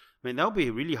 I mean, they'll be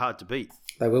really hard to beat.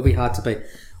 They will be hard to beat.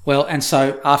 Well, and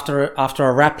so after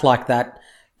a wrap like that,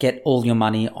 get all your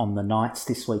money on the Knights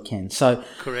this weekend. So,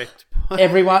 correct.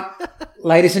 Everyone,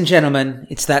 ladies and gentlemen,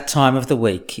 it's that time of the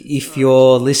week. If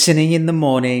you're listening in the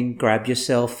morning, grab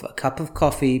yourself a cup of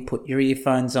coffee, put your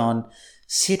earphones on,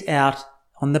 sit out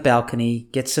on the balcony,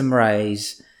 get some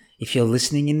rays. If you're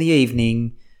listening in the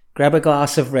evening, grab a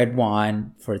glass of red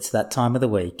wine, for it's that time of the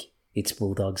week. It's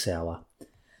Bulldogs Hour.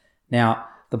 Now,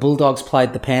 the Bulldogs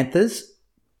played the Panthers,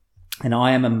 and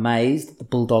I am amazed that the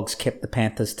Bulldogs kept the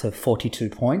Panthers to 42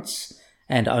 points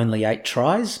and only 8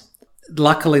 tries.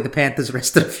 Luckily, the Panthers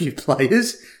rested a few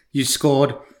players. You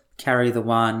scored, carry the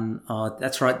one. Oh,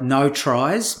 that's right, no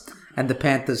tries. And the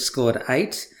Panthers scored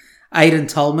 8.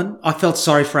 Aiden Tolman. I felt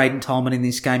sorry for Aiden Tolman in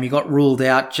this game. He got ruled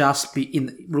out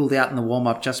in the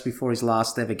warm-up just before his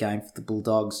last ever game for the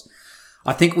Bulldogs.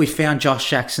 I think we found Josh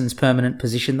Jackson's permanent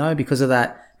position, though, because of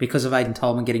that. Because of Aiden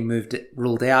Tolman getting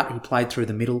ruled out, he played through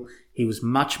the middle. He was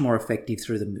much more effective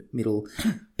through the middle.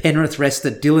 Penrith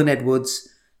rested Dylan Edwards,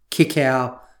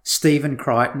 Kickow, Stephen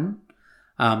Crichton.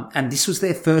 And this was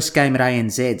their first game at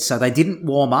ANZ, so they didn't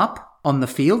warm up on the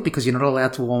field because you're not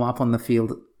allowed to warm up on the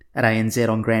field at ANZ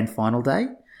on grand final day.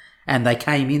 And they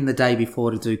came in the day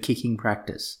before to do kicking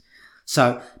practice.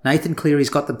 So Nathan Cleary's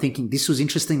got them thinking this was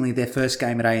interestingly their first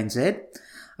game at ANZ.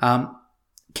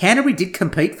 Canterbury did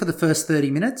compete for the first 30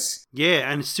 minutes.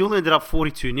 Yeah, and still ended up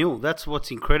 42-0. That's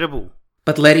what's incredible.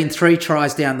 But let in 3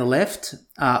 tries down the left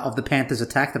of the Panthers'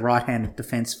 attack, the right-hand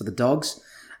defence for the Dogs.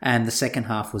 And the second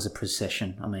half was a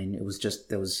procession. I mean, it was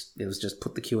just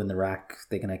put the cue in the rack.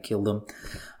 They're going to kill them.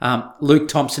 Luke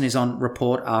Thompson is on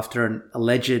report after an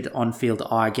alleged on-field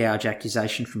eye gouge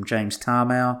accusation from James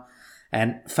Tarmow.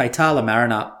 And Faitala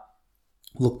Mariner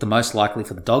looked the most likely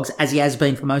for the Dogs, as he has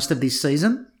been for most of this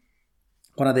season.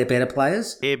 One of their better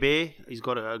players. Hair Bear, he's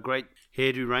got a great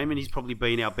hairdo, Raymond. He's probably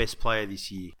been our best player this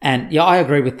year. And yeah, I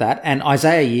agree with that. And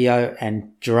Isaiah Yeo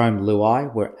and Jerome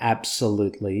Luai were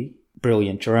absolutely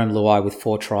brilliant. Jerome Luai with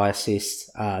 4 try assists.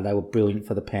 They were brilliant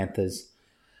for the Panthers.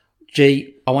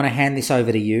 G, I want to hand this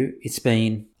over to you. It's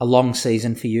been a long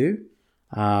season for you.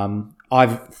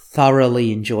 I've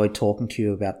thoroughly enjoyed talking to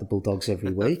you about the Bulldogs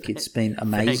every week. It's been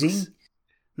amazing. Thanks.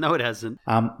 No, it hasn't.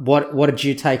 What did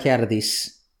you take out of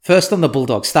this? First on the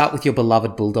Bulldogs. Start with your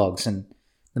beloved Bulldogs and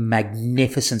the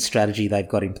magnificent strategy they've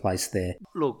got in place there.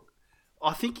 Look,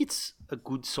 I think it's a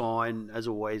good sign, as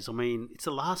always. I mean, it's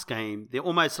the last game. They're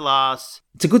almost last.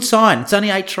 It's a good sign. It's only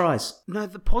 8 tries. No,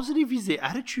 the positive is their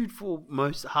attitude for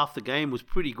half the game was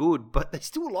pretty good, but they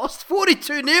still lost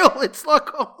 42-0. It's like,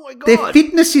 oh my God. Their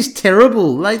fitness is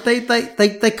terrible.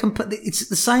 It's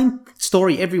the same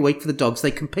story every week for the Dogs.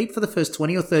 They compete for the first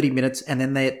 20 or 30 minutes, and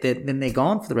then they're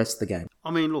gone for the rest of the game.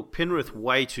 I mean, look, Penrith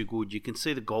way too good. You can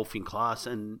see the golfing class,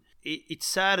 and it's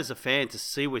sad as a fan to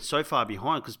see we're so far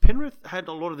behind because Penrith had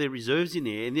a lot of their reserves in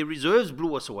there and their reserves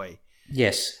blew us away.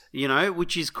 Yes. You know,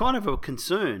 which is kind of a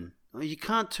concern. You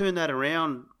can't turn that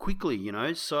around quickly, you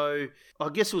know. So I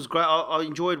guess it was great. I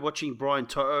enjoyed watching Brian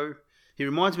To'o. He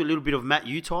reminds me a little bit of Matt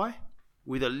Utai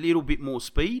with a little bit more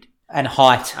speed. And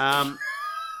height.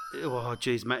 Oh,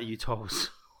 geez, Matt Utah was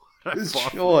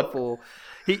short.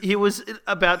 He was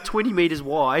about 20 metres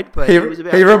wide, but He was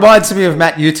about reminds me of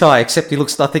Matt Utah, except he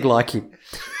looks nothing like him.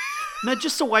 No,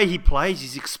 just the way he plays,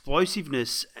 his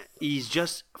explosiveness is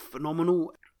just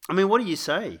phenomenal. I mean, what do you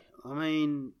say? I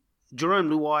mean, Jerome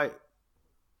Luai,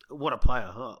 what a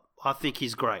player. I think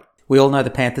he's great. We all know the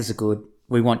Panthers are good.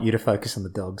 We want you to focus on the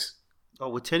Dogs. Oh,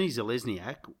 with Tenny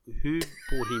Zalesniak, who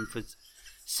bought him for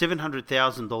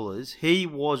 $700,000, he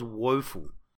was woeful.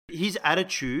 His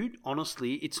attitude,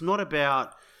 honestly, it's not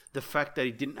about the fact that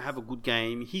he didn't have a good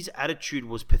game. His attitude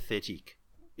was pathetic.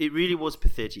 It really was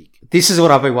pathetic. This is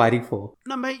what I've been waiting for.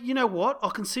 No, mate, you know what? I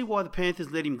can see why the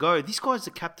Panthers let him go. This guy's was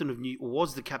the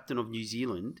captain of New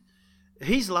Zealand.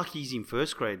 He's lucky he's in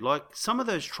first grade. Like, some of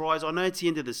those tries, I know it's the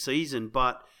end of the season,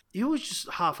 but he was just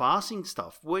half-arsing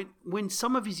stuff. When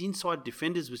some of his inside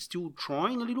defenders were still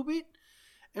trying a little bit,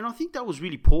 and I think that was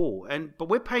really poor. But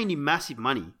we're paying him massive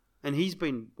money, and he's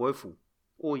been woeful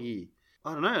all year.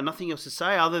 I don't know, nothing else to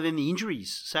say other than the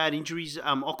injuries. Sad injuries.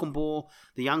 Ockenbaugh,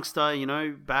 the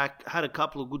youngster, back, had a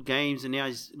couple of good games, and now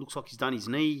looks like he's done his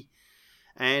knee.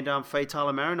 And Faye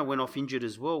Mariner went off injured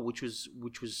as well, which was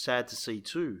sad to see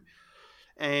too.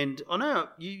 And I know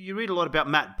you read a lot about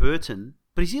Matt Burton,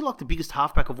 but is he like the biggest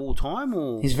halfback of all time?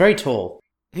 Or he's very tall.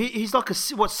 He's like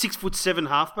 6'7"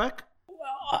 halfback.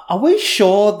 Are we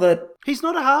sure that he's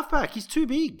not a halfback? He's too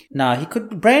big. No, he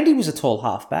could. Brandy was a tall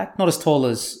halfback, not as tall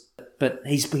as, but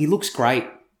he looks great.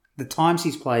 The times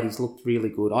he's played, he's looked really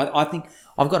good. I think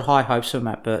I've got high hopes for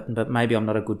Matt Burton, but maybe I'm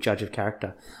not a good judge of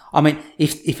character. I mean,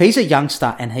 if he's a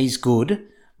youngster and he's good,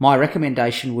 my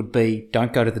recommendation would be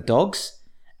don't go to the Dogs.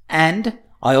 And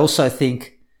I also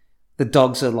think the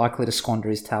Dogs are likely to squander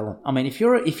his talent. I mean, if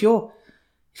you're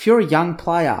a young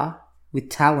player with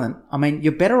talent, I mean,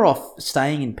 you're better off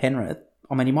staying in Penrith.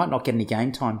 I mean, you might not get any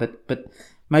game time, but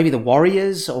maybe the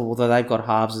Warriors, although they've got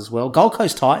halves as well. Gold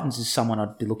Coast Titans is someone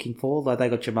I'd be looking for, although they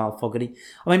got Jamal Fogarty.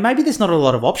 I mean, maybe there's not a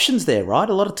lot of options there, right?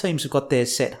 A lot of teams have got their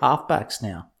set halfbacks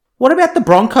now. What about the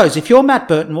Broncos? If you're Matt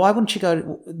Burton, why wouldn't you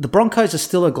go? The Broncos are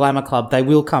still a glamour club. They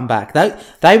will come back.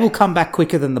 They will come back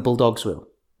quicker than the Bulldogs will,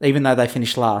 even though they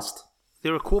finished last.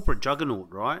 They're a corporate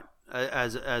juggernaut, right?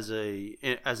 As an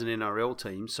NRL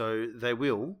team, so they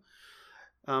will.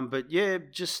 But yeah,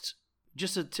 just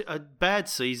a bad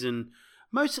season.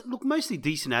 Mostly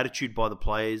decent attitude by the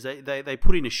players. They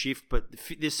put in a shift, but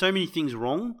there's so many things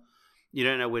wrong. You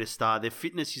don't know where to start. Their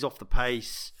fitness is off the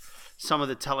pace. Some of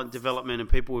the talent development and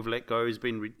people we've let go has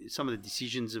been. Some of the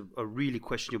decisions are really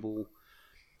questionable.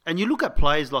 And you look at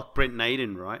players like Brent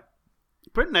Naden, right?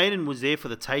 Brent Naden was there for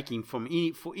the taking for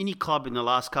any club in the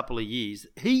last couple of years.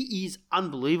 He is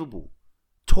unbelievable.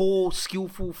 Tall,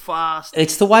 skillful, fast.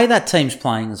 It's the way that team's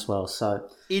playing as well. So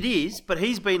it is, but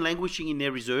he's been languishing in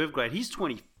their reserve grade. He's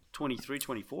 23,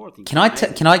 24, I think.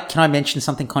 Can I mention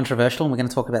something controversial? And we're going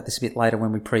to talk about this a bit later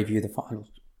when we preview the finals.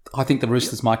 I think the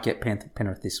Roosters might get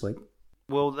Penrith this week.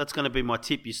 Well, that's going to be my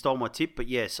tip. You stole my tip, but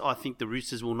yes, I think the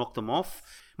Roosters will knock them off.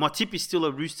 My tip is still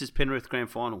a Roosters-Penrith grand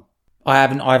final. I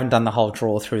haven't done the whole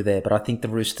draw through there, but I think the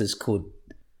Roosters could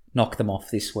knock them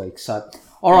off this week. So,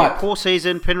 all right. Poor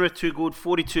season, Penrith too good,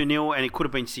 42-0, and it could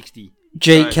have been 60.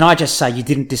 Gee, can I just say you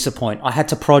didn't disappoint. I had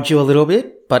to prod you a little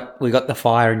bit, but we got the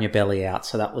fire in your belly out,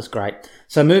 so that was great.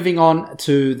 So moving on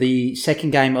to the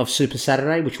second game of Super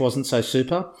Saturday, which wasn't so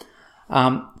super.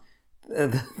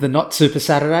 The not Super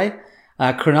Saturday.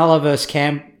 Cronulla versus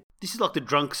Cam. This is like the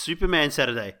drunk Superman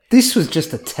Saturday. This was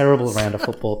just a terrible round of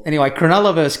football. Anyway,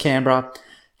 Cronulla versus Canberra.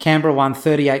 Canberra won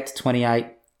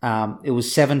 38-28. It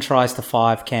was 7 tries to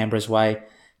 5 Canberra's way.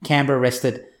 Canberra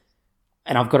rested,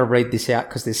 and I've got to read this out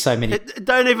because there's so many.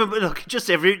 Don't even look. Just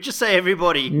say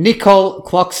everybody. Nicole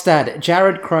Klokstad,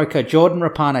 Jared Croker, Jordan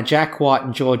Rapana, Jack White,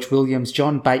 and George Williams,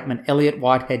 John Bateman, Elliot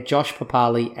Whitehead, Josh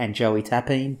Papali, and Joey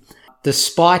Tapine.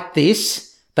 Despite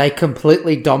this, they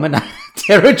completely dominated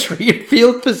territory and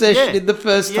field possession in the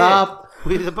first half.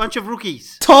 With a bunch of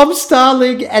rookies. Tom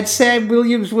Starling and Sam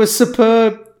Williams were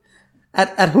superb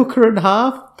at hooker and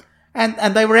half.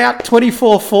 And they were out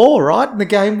 24-4, right? And the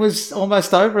game was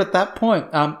almost over at that point.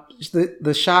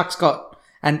 The Sharks got,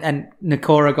 and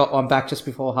Nakora got one back just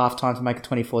before halftime to make it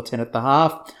 24-10 at the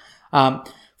half.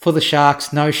 For the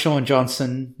Sharks, no Sean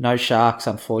Johnson, no Sharks,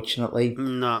 unfortunately.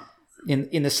 No.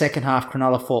 In the second half,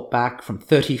 Cronulla fought back from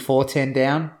 34-10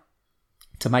 down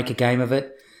to make a game of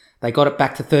it. They got it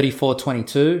back to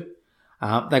 34-22.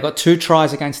 They got 2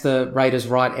 tries against the Raiders'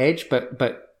 right edge, but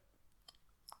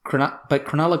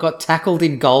Cronulla got tackled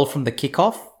in goal from the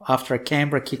kickoff after a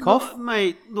Canberra kickoff.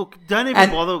 Mate, look, don't even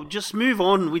bother. Just move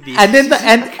on with this. And then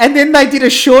and then they did a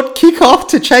short kickoff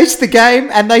to chase the game,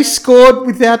 and they scored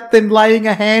without them laying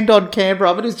a hand on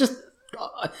Canberra. But it was just,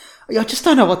 I just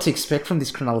don't know what to expect from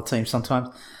this Cronulla team sometimes.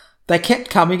 They kept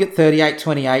coming at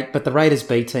 38-28, but the Raiders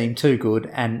B team too good.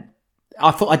 And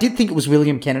I did think it was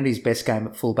William Kennedy's best game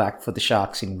at fullback for the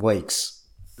Sharks in weeks.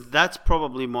 That's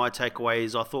probably my takeaway.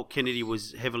 Is I thought Kennedy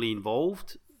was heavily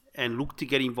involved and looked to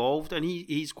get involved, and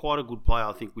he's quite a good player.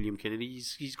 I think William Kennedy.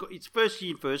 He's got it's first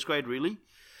year in first grade really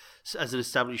as an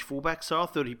established fullback, so I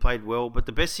thought he played well. But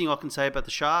the best thing I can say about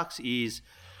the Sharks is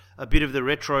a bit of the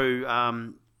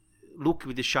retro look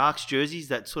with the Sharks jerseys,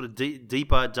 that sort of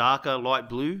deeper, darker, light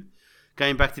blue,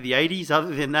 going back to the 80s.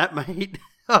 Other than that, mate,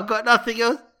 I've got nothing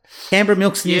else. Canberra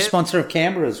Milk's the new sponsor of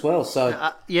Canberra as well.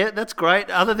 So yeah, that's great.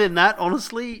 Other than that,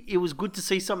 honestly, it was good to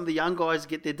see some of the young guys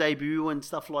get their debut and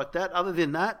stuff like that. Other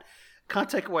than that, can't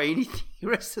take away anything. The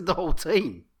rest of the whole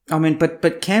team. I mean,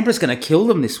 but Canberra's going to kill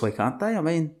them this week, aren't they? I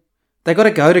mean, they got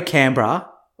to go to Canberra.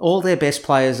 All their best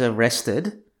players are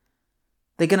rested.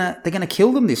 They're gonna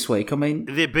kill them this week. I mean,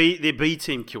 their B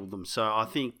team killed them. So I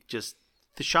think just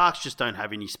the Sharks just don't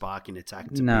have any spark in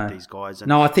attack to beat these guys.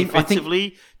 And I think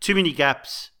defensively, too many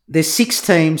gaps. There's 6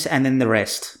 teams and then the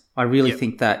rest. I really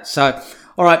think that. So,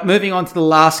 all right, moving on to the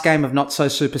last game of Not So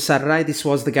Super Saturday. This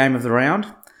was the game of the round.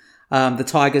 The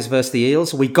Tigers versus the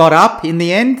Eels. We got up in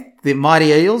the end. The mighty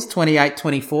Eels,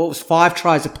 28-24. It was 5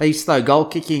 tries apiece, though. Goal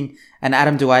kicking and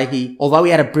Adam Duahi, although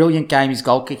he had a brilliant game, his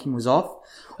goal kicking was off.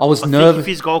 I was nervous. If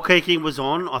his goal kicking was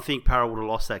on, I think Para would have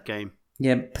lost that game.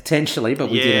 Yeah, potentially,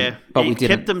 but we didn't. But we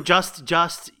didn't. Kept them just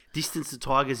distance the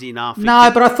Tigers enough.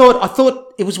 No, but I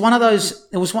thought it was one of those.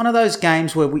 It was one of those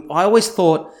games where I always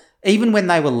thought, even when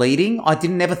they were leading, I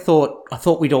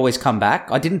thought we'd always come back.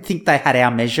 I didn't think they had our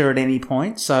measure at any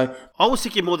point. So I was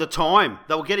thinking more the time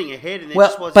they were getting ahead, and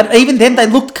but even then they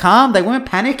looked calm. They weren't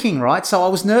panicking, right? So I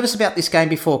was nervous about this game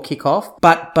before kickoff,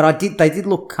 but they did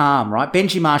look calm, right?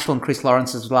 Benji Marshall and Chris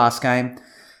Lawrence's last game.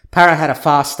 Para had a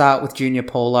fast start with Junior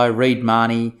Paulo, Reed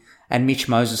Marnie, and Mitch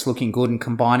Moses looking good and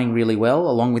combining really well,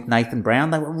 along with Nathan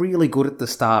Brown. They were really good at the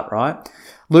start, right?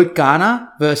 Luke Garner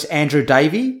versus Andrew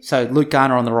Davey. So Luke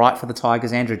Garner on the right for the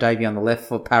Tigers, Andrew Davey on the left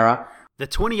for Para. The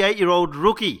 28-year-old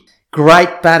rookie.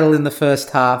 Great battle in the first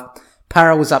half.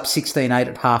 Para was up 16-8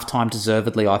 at halftime,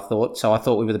 deservedly, I thought. So I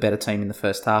thought we were the better team in the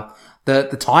first half.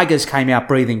 The Tigers came out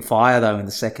breathing fire, though, in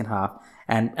the second half.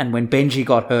 And when Benji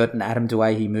got hurt and Adam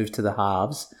Duahi moved to the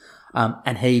halves,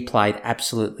 and he played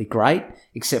absolutely great,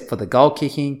 except for the goal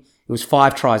kicking. It was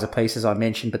 5 tries apiece, as I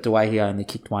mentioned, but Duahi only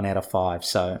kicked 1 out of 5.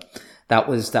 So that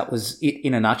was it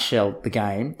in a nutshell, the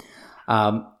game.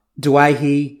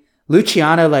 Duahi,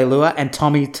 Luciano Leilua and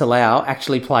Tommy Talau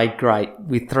actually played great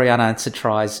with 3 unanswered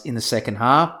tries in the second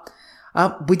half.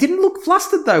 We didn't look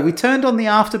flustered, though. We turned on the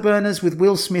afterburners with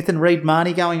Will Smith and Reed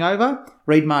Marnie going over.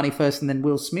 Reed Marnie first and then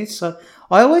Will Smith. So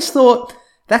I always thought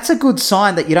that's a good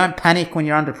sign that you don't panic when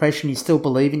you're under pressure and you still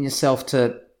believe in yourself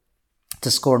to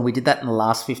score. And we did that in the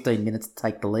last 15 minutes to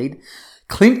take the lead.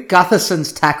 Clint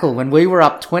Gutherson's tackle when we were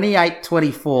up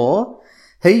 28-24,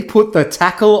 he put the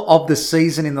tackle of the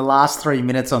season in the last 3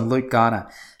 minutes on Luke Garner.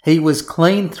 He was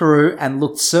clean through and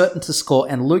looked certain to score.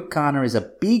 And Luke Garner is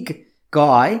a big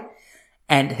guy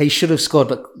and he should have scored.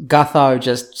 But Gutho,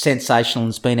 just sensational,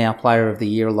 has been our player of the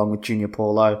year along with Junior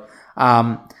Paulo.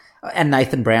 And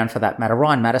Nathan Brown for that matter.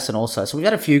 Ryan Madison also. So we've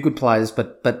had a few good players,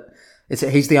 but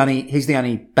he's the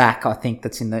only back I think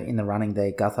that's in the running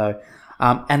there, Gutho.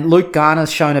 And Luke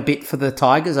Garner's shown a bit for the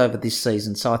Tigers over this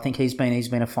season, so I think he's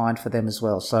been a find for them as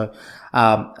well. So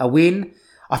a win.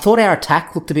 I thought our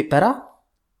attack looked a bit better,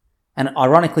 and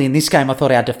ironically in this game I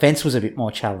thought our defence was a bit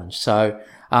more challenged. So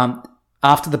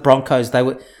after the Broncos,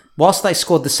 whilst they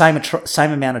scored the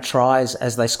same amount of tries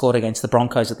as they scored against the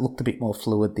Broncos, it looked a bit more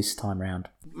fluid this time round.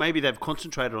 Maybe they've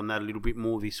concentrated on that a little bit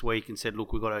more this week and said,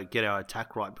 look, we've got to get our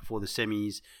attack right before the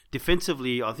semis.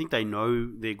 Defensively, I think they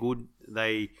know they're good.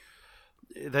 They've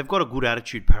got a good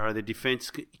attitude, Para. Their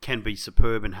defence can be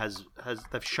superb and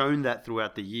they've shown that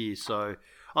throughout the year. So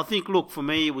I think, look, for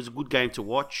me, it was a good game to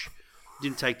watch.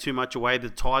 Didn't take too much away. The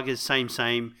Tigers, same.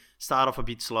 Start off a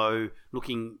bit slow,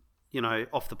 looking,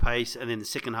 off the pace. And then the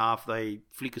second half, they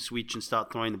flick a switch and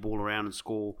start throwing the ball around and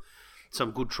score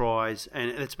some good tries. And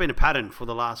it's been a pattern for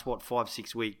the last,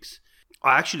 5-6 weeks.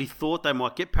 I actually thought they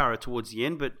might get Para towards the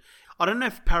end, but I don't know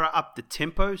if Para upped the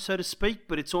tempo, so to speak,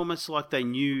 but it's almost like they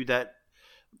knew that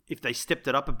if they stepped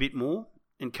it up a bit more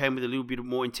and came with a little bit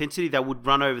more intensity, they would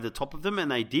run over the top of them, and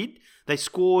they did. They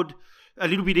scored a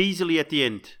little bit easily at the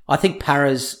end. I think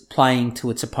Para's playing to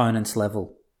its opponent's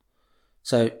level.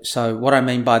 So what I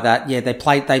mean by that, yeah, they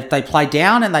play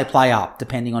down and they play up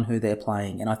depending on who they're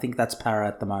playing, and I think that's Para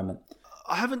at the moment.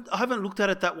 I haven't looked at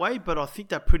it that way, but I think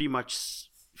that pretty much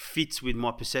fits with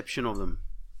my perception of them.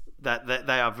 That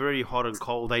they are very hot and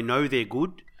cold. They know they're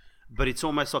good, but it's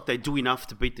almost like they do enough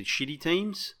to beat the shitty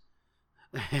teams,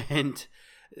 and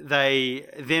they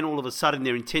then all of a sudden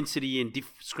their intensity and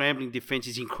scrambling defense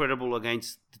is incredible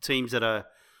against the teams that are,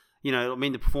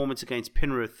 the performance against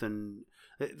Penrith and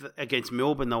against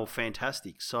Melbourne, they were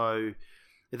fantastic. So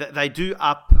they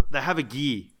have a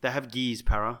gear. They have gears,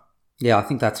 Para. Yeah, I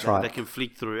think that's right. They can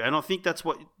flick through. And I think that's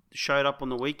what showed up on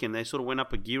the weekend. They sort of went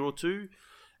up a gear or two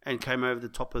and came over the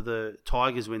top of the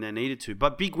Tigers when they needed to.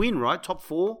 But big win, right? Top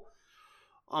 4.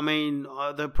 I mean,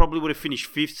 they probably would have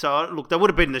finished 5th. So, look, they would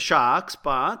have beaten the Sharks.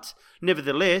 But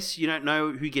nevertheless, you don't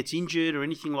know who gets injured or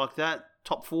anything like that.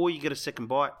 Top 4, you get a second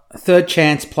bite. Third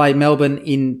chance play Melbourne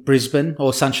in Brisbane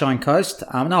or Sunshine Coast.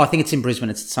 No, I think it's in Brisbane.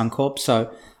 It's at Suncorp.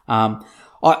 So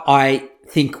I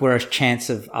think we're a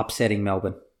chance of upsetting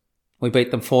Melbourne. We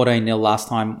beat them 14-0 last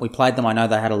time we played them. I know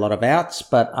they had a lot of outs,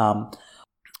 but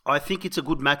I think it's a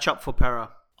good matchup for Para.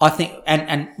 I think,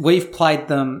 and we've played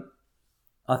them,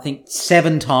 I think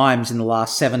 7 times in the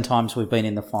last 7 times we've been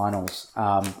in the finals,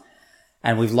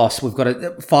 and we've lost. We've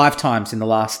got 5 times in the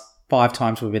last 5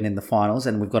 times we've been in the finals,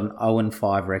 and we've got an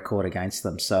 0-5 record against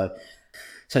them. So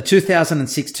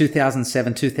 2006,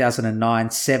 2007,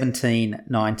 2009, 17,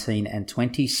 19, and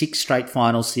 20, 6 straight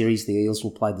final series. The Eels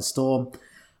will play the Storm.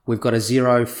 We've got a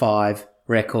 0-5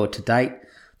 record to date.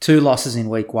 2 losses in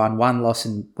week 1, 1 loss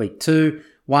in week 2,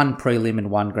 1 prelim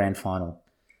and 1 grand final.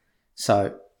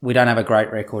 So we don't have a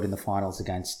great record in the finals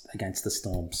against the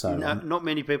Storm. So no, not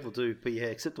many people do, but yeah,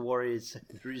 except the Warriors and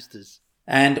the Roosters.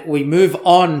 And we move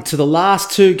on to the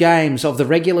last 2 games of the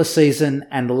regular season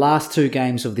and the last 2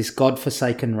 games of this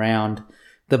godforsaken round.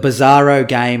 The bizarro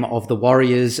game of the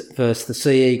Warriors versus the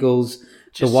Sea Eagles.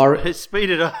 Speed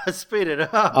it up.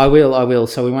 I will.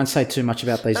 So we won't say too much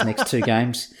about these next 2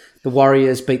 games. The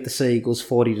Warriors beat the Sea Eagles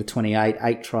 40-28,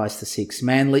 8 tries to 6.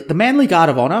 The Manly Guard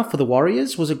of Honour for the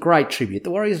Warriors was a great tribute.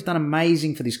 The Warriors have done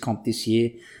amazing for this comp this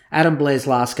year. Adam Blair's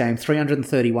last game,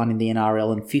 331 in the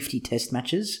NRL and 50 test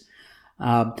matches.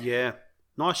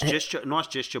 Nice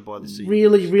gesture by the Sea Eagles.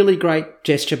 Really, really great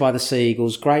gesture by the Sea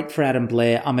Eagles. Great for Adam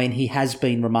Blair. I mean, he has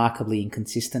been remarkably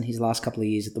inconsistent. His last couple of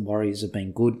years at the Warriors have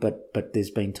been good, but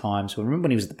there's been times. Remember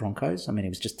when he was at the Broncos? I mean, he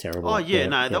was just terrible. Oh, yeah,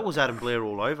 that was Adam Blair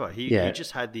all over. He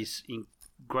just had this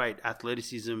great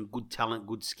athleticism, good talent,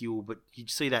 good skill, but you'd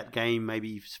see that game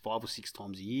maybe 5 or 6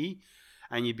 times a year,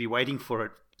 and you'd be waiting for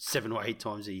it 7 or 8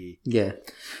 times a year. Yeah.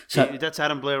 So that's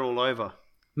Adam Blair all over.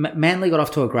 Manly got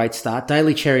off to a great start.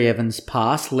 Daly Cherry Evans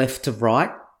pass, left to right,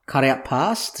 cut-out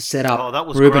pass to set up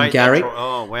Ruben Garrick.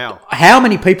 Oh, wow. How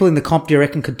many people in the comp do you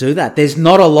reckon could do that? There's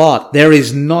not a lot. There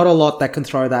is not a lot that can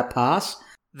throw that pass.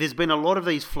 There's been a lot of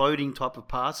these floating type of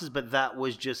passes, but that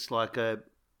was just like a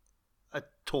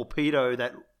torpedo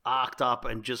that arced up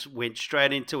and just went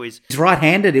straight into his... He's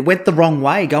right-handed. It went the wrong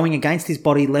way, going against his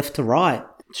body left to right.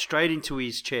 Straight into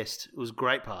his chest. It was a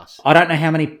great pass. I don't know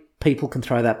how many people can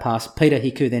throw that pass. Peter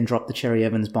Hiku then dropped the Cherry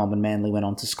Evans bomb and Manly went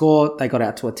on to score. They got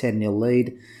out to a 10-0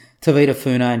 lead. Tavita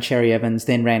Funa and Cherry Evans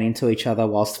then ran into each other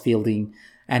whilst fielding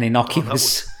an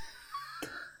innocuous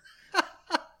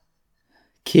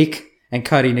kick, and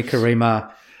Cody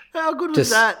Nikarima how good was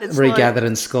that? It's regathered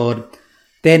and scored.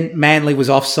 Then Manly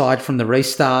was offside from the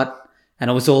restart,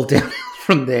 and it was all down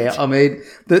from there. I mean,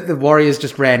 the Warriors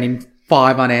just ran in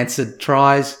 5 unanswered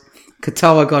tries.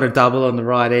 Katoa got a double on the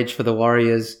right edge for the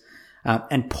Warriors.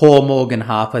 And poor Morgan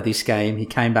Harper this game. He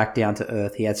came back down to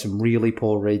earth. He had some really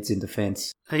poor reads in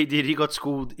defence. He did. He got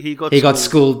schooled. He got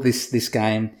schooled this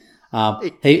game.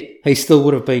 He still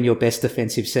would have been your best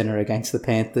defensive centre against the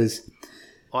Panthers.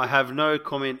 I have no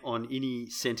comment on any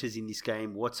centres in this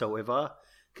game whatsoever,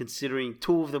 considering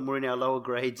 2 of them were in our lower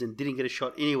grades and didn't get a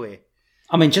shot anywhere.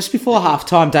 I mean, just before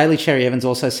half-time, Daly Cherry Evans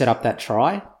also set up that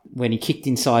try when he kicked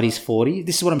inside his 40.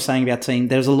 This is what I'm saying about team.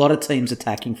 There's a lot of teams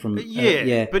attacking from... But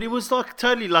it was like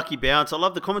totally lucky bounce. I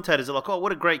love the commentators are like, oh,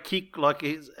 what a great kick.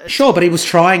 Sure, but he was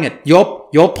trying it.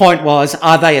 Your point was,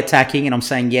 are they attacking? And I'm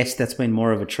saying, yes, that's been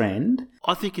more of a trend.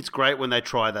 I think it's great when they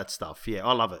try that stuff. Yeah,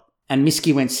 I love it. And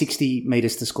Miski went 60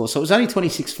 metres to score. So it was only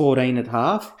 26-14 at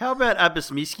half. How about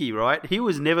Abbas Miski, right? He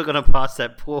was never going to pass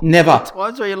that ball. Never.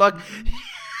 Times where you're like...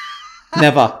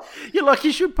 Never. You're like,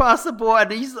 you should pass the ball. And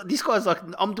this guy's like,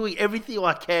 I'm doing everything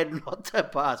I can not to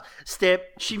pass.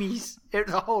 Step, shimmies,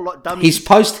 the whole lot. Dummies. His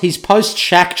post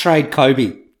Shaq trade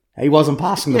Kobe. He wasn't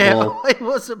passing the ball. He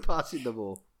wasn't passing the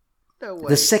ball. No way.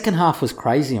 The second half was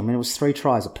crazy. I mean, it was 3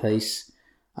 tries apiece.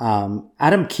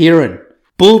 Adam Kieran,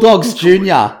 Bulldogs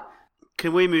Jr.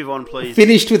 Can we move on, please?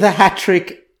 Finished with a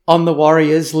hat-trick on the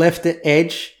Warriors, left at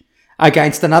edge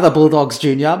against another Bulldogs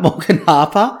junior, Morgan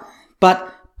Harper.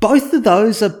 But both of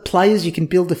those are players you can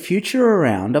build a future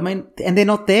around. I mean, and they're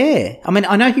not there. I mean,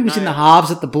 I know he was in the halves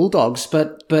at the Bulldogs,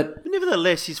 but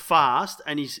nevertheless, he's fast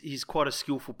and he's quite a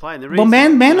skillful player. And well,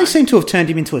 Manly seem to have turned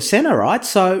him into a centre, right?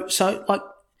 So like,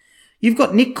 you've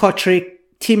got Nick Kotrick,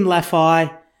 Tim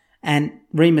Laffey, and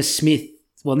Remus Smith.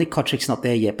 Well, Nick Kotrick's not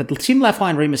there yet, but Tim Laffey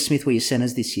and Remus Smith were your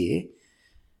centres this year.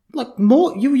 Like,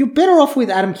 you're better off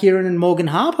with Adam Kieran and Morgan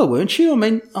Harper, weren't you? I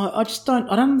mean, I don't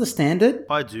understand it.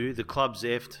 I do. The club's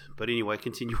effed. But anyway,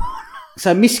 continue on.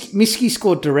 So Miski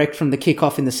scored direct from the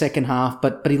kickoff in the second half,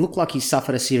 but he looked like he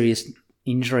suffered a serious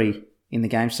injury in the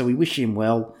game, so we wish him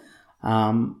well.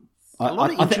 A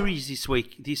lot of injuries this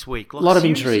week. A lot of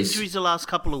injuries. Injuries the last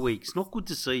couple of weeks. Not good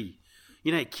to see.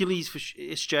 You know, Achilles for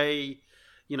SJ,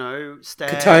 you know,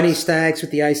 Stags. Katoni Stags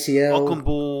with the ACL.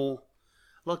 Ockenball.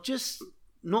 Like, just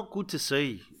not good to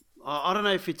see. I don't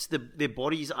know if it's their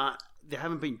bodies they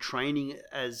haven't been training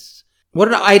as... What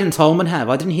did Aiden Tolman have?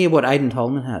 I didn't hear what Aiden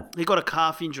Tolman had. He got a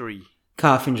calf injury.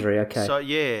 Calf injury, okay. So,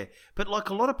 yeah. But, like,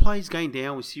 a lot of players going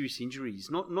down with serious injuries.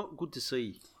 Not good to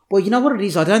see. Well, you know what it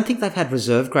is? I don't think they've had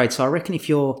reserve grade, so I reckon if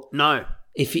you're... No.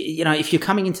 If you're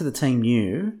coming into the team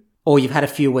new, or you've had a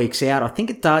few weeks out, I think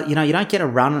it does... You know, you don't get a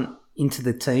run into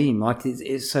the team. Like,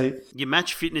 so... Your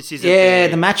match fitness isn't there. Yeah,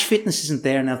 the match fitness isn't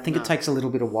there, and I think it takes a little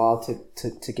bit of while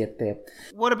to get there.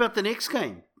 What about the next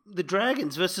game? The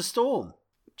Dragons versus Storm.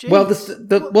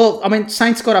 Jeez. Well, I mean,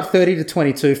 Saints got up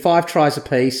 30-22, 5 tries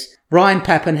apiece. Ryan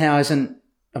Pappenhausen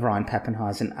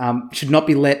should not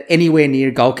be let anywhere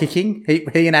near goal kicking.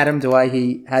 He and Adam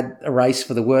Doueihi had a race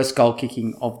for the worst goal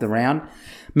kicking of the round.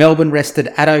 Melbourne rested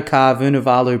Adokar,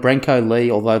 Vunivalu, Brenko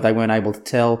Lee, although they weren't able to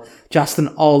tell. Justin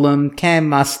Olam, Cam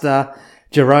Muster,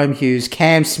 Jerome Hughes,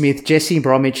 Cam Smith, Jesse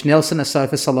Bromwich, Nelson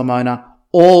Asofa Solomona,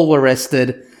 all were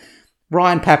rested.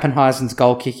 Ryan Pappenhausen's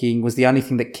goal kicking was the only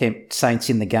thing that kept Saints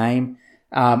in the game.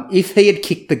 If he had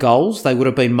kicked the goals, they would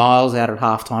have been miles out at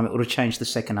halftime. It would have changed the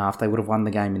second half. They would have won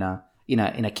the game in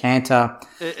a canter.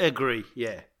 Agree,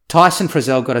 yeah. Tyson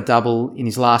Frizzell got a double in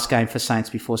his last game for Saints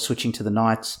before switching to the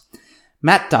Knights.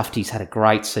 Matt Duffy's had a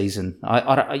great season.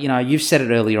 You've said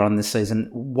it earlier on this season.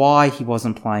 Why he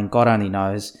wasn't playing, God only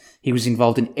knows. He was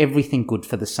involved in everything good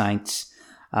for the Saints.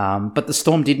 But the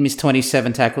Storm did miss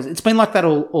 27 tackles. It's been like that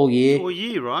all year. All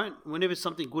year, right? Whenever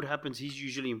something good happens, he's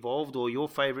usually involved, or your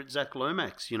favourite, Zach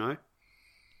Lomax, you know?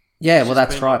 Yeah, well,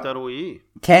 that's right. Like that all year.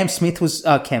 Cam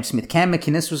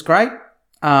McInnes was great.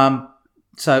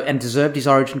 And deserved his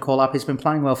Origin call-up. He's been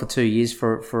playing well for 2 years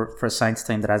for a Saints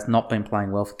team that has not been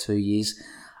playing well for 2 years.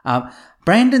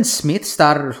 Brandon Smith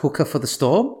started at hooker for the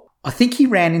Storm. I think he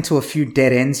ran into a few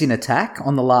dead ends in attack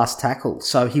on the last tackle,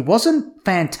 so he wasn't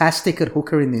fantastic at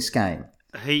hooker in this game.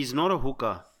 He's not a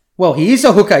hooker. Well, he is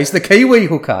a hooker. He's the Kiwi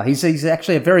hooker. He's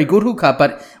actually a very good hooker,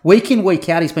 but week in, week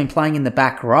out, he's been playing in the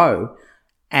back row,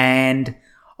 and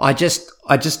I just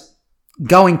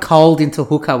going cold into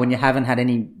hooker when you haven't had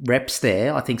any reps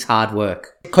there, I think is hard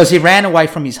work. Because he ran away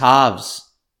from his halves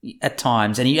at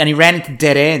times, and he ran into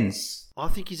dead ends. I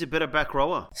think he's a better back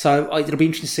rower. So it'll be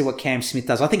interesting to see what Cam Smith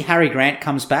does. I think Harry Grant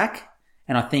comes back,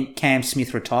 and I think Cam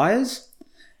Smith retires,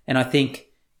 and I think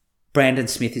Brandon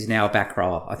Smith is now a back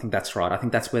rower. I think that's right. I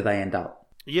think that's where they end up.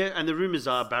 Yeah, and the rumours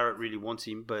are Barrett really wants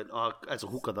him, but as a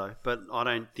hooker though. But I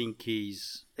don't think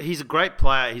he's a great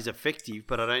player. He's effective,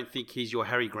 but I don't think he's your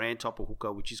Harry Grant type of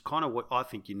hooker, which is kind of what I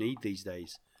think you need these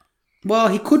days. Well,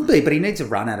 he could be, but he needs a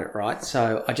run at it, right?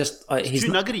 So he's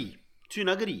too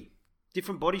nuggety.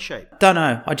 Different body shape. Don't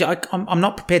know. I'm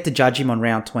not prepared to judge him on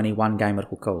round 21 game at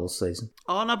hooker all season.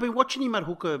 Oh, and I've been watching him at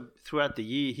hooker throughout the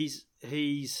year. He's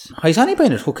only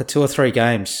been at hooker 2 or 3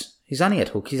 games. He's only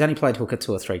played hooker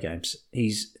 2 or 3 games.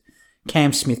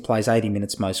 Cam Smith plays 80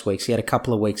 minutes most weeks. He had a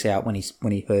couple of weeks out when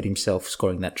he hurt himself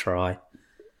scoring that try.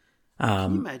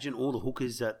 Can you imagine all the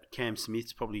hookers that Cam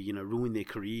Smith's probably, ruined their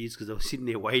careers because they were sitting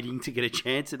there waiting to get a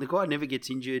chance, and the guy never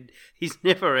gets injured. He's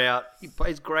never out. He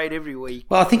plays great every week.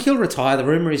 Well, I think he'll retire. The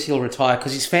rumour is he'll retire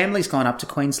because his family's gone up to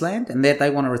Queensland, and they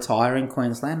want to retire in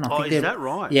Queensland. Is that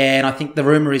right? Yeah, and I think the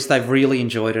rumour is they've really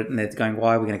enjoyed it, and they're going,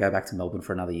 why are we going to go back to Melbourne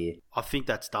for another year? I think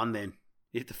that's done then.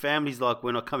 If the family's like,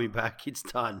 we're not coming back, it's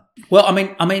done. Well,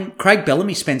 I mean, Craig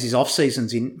Bellamy spends his off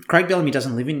seasons in. Craig Bellamy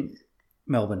doesn't live in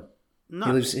Melbourne. No.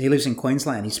 He lives in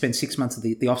Queensland. He spends 6 months of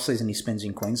the off season he spends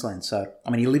in Queensland. So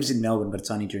he lives in Melbourne, but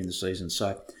it's only during the season.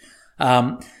 So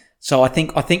I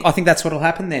think that's what'll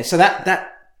happen there. So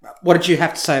that what did you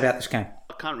have to say about this game?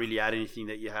 I can't really add anything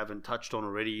that you haven't touched on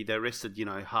already. They rested,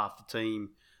 half the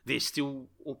team. They're still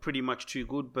all pretty much too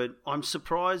good, but I'm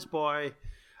surprised by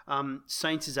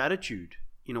Saints' attitude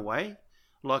in a way.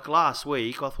 Like last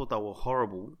week, I thought they were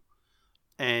horrible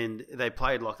and they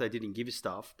played like they didn't give a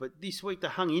stuff. But this week they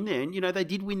hung in there and, they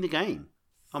did win the game.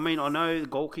 I mean, I know the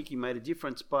goal kicking made a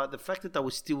difference, but the fact that they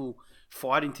were still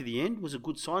fighting to the end was a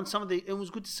good sign. It was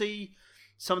good to see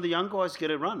some of the young guys get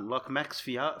a run, like Max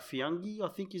Fiangi, I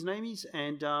think his name is,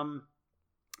 and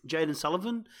Jaden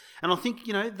Sullivan. And I think,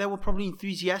 they were probably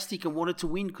enthusiastic and wanted to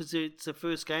win because it's their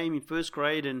first game in first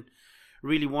grade and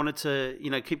really wanted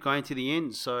to, keep going to the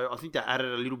end. So I think that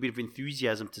added a little bit of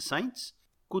enthusiasm to Saints.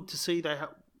 Good to see they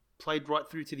played right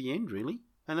through to the end, really.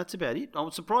 And that's about it. I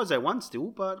was surprised they won still,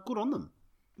 but good on them.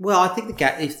 Well, I think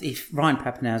if Ryan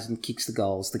Papenhuyzen kicks the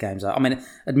goals, the game's over. I mean,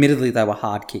 admittedly, they were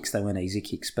hard kicks. They weren't easy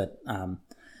kicks. But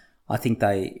I think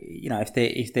they,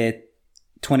 if they're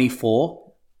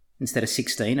 24 instead of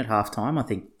 16 at halftime, I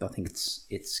think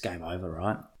it's game over,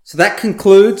 right? So that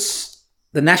concludes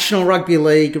the National Rugby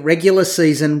League regular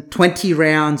season, 20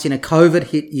 rounds in a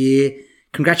COVID-hit year.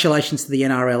 Congratulations to the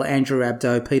NRL, Andrew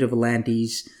Abdo, Peter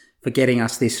Volandis, for getting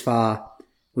us this far.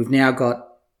 We've now got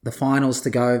the finals to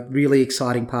go, really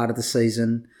exciting part of the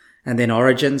season, and then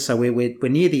Origin. So we're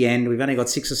near the end. We've only got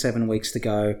 6 or 7 weeks to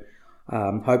go.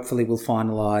 Hopefully we'll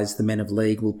finalise the Men of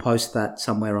League. We'll post that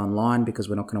somewhere online because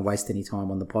we're not going to waste any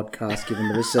time on the podcast given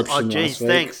the reception last week.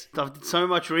 Thanks. I've done so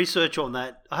much research on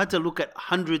that. I had to look at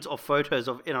hundreds of photos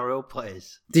of NRL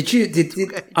players.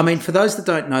 I mean, for those that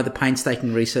don't know the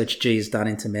painstaking research G has done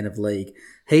into Men of League,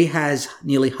 he has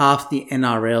nearly half the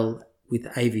NRL with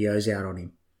AVOs out on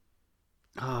him.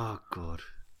 Oh, God.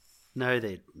 No,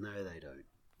 they don't.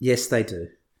 Yes, they do.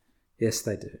 Yes,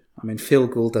 they do. I mean, Phil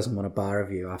Gould doesn't want a bar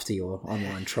review after your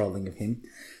online trolling of him.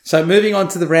 So moving on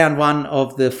to the round one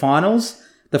of the finals.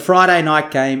 The Friday night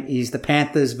game is the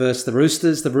Panthers versus the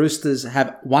Roosters. The Roosters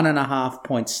have 1.5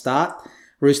 points start.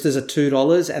 Roosters are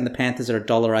 $2 and the Panthers are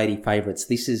 $1.80 favourites.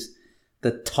 This is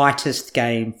the tightest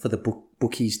game for the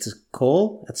bookies to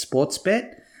call at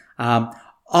Sportsbet.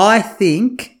 I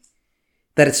think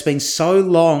that it's been so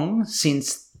long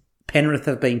since Penrith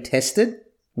have been tested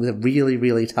with a really,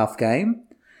 really tough game.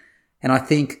 And I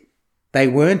think they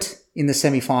weren't in the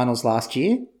semi-finals last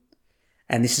year.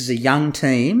 And this is a young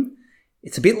team.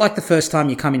 It's a bit like the first time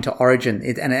you come into Origin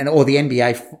or the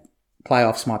NBA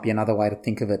playoffs might be another way to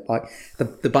think of it. Like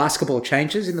the basketball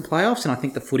changes in the playoffs and I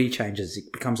think the footy changes.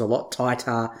 It becomes a lot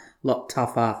tighter, a lot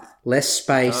tougher, less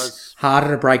space,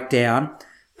 harder to break down.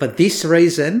 For this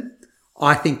reason,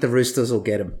 I think the Roosters will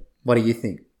get them. What do you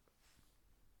think?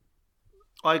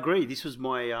 I agree. This was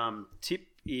my tip.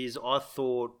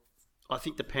 I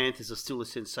think the Panthers are still a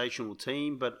sensational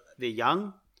team, but they're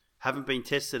young, haven't been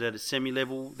tested at a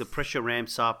semi-level. The pressure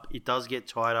ramps up. It does get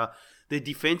tighter. The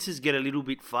defenses get a little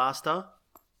bit faster.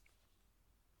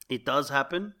 It does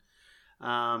happen.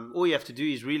 All you have to do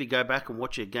is really go back and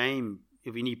watch a game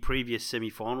of any previous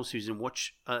semi-final season,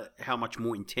 watch how much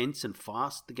more intense and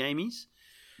fast the game is.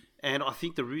 And I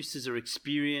think the Roosters are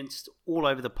experienced all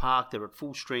over the park. They're at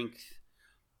full strength.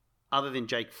 Other than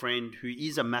Jake Friend, who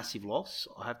is a massive loss,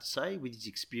 I have to say, with his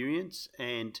experience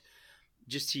and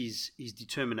just his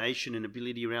determination and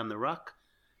ability around the ruck.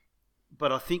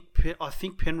 But I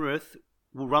think Penrith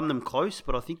will run them close,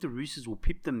 but I think the Roosters will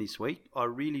pip them this week. I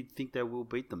really think they will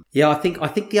beat them. Yeah, I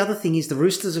think the other thing is the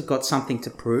Roosters have got something to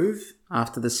prove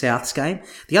after the Souths game.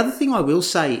 The other thing I will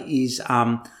say is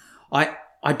I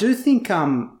do think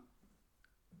the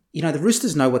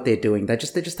Roosters know what they're doing. They're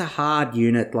just a hard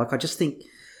unit. Like I just think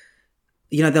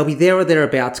they'll be there or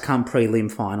thereabouts come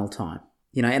prelim final time.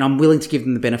 And I'm willing to give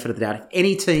them the benefit of the doubt. If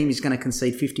any team is going to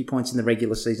concede 50 points in the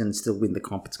regular season and still win the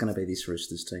comp, it's going to be this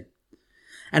Roosters team.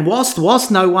 And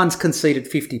whilst no one's conceded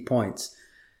 50 points,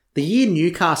 the year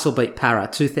Newcastle beat Para,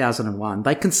 2001,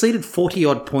 they conceded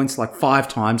 40-odd points like 5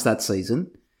 times that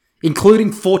season,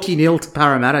 including 40-0 to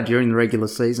Parramatta during the regular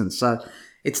season. So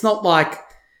it's not like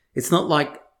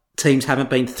teams haven't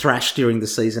been thrashed during the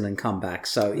season and come back.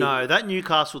 So no, that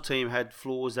Newcastle team had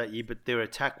flaws that year, but their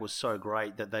attack was so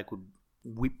great that they could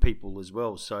whip people as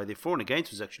well. So their for and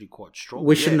against was actually quite strong.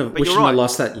 We shouldn't have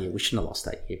lost that year.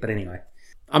 But anyway,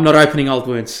 I'm not opening old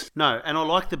wounds. No, and I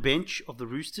like the bench of the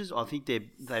Roosters. I think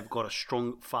they've got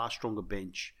a far stronger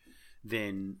bench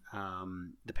than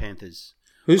the Panthers.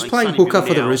 Who's playing hooker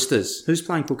for the Roosters?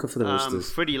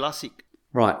 Freddie Lussick.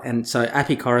 Right, and so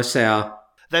Api Coruscant.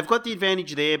 They've got the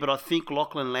advantage there, but I think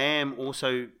Lachlan Lamb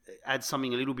also adds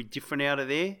something a little bit different out of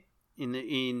there,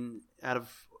 out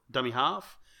of dummy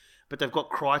half. But they've got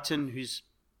Crichton, who's,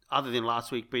 other than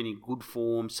last week, been in good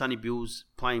form. Sonny Bill's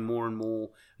playing more and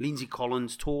more. Lindsay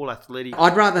Collins, tall, athletic.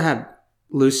 I'd rather have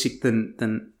Lusick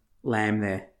than Lamb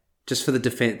there. Just for the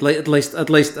defense, at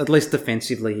least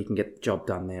defensively, he can get the job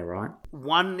done there, right?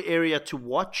 One area to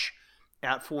watch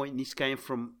out for in this game,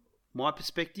 from my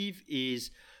perspective,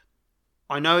 is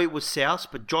I know it was South,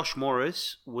 but Josh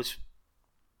Morris was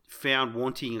found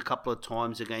wanting a couple of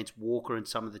times against Walker and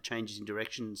some of the changes in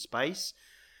direction and space,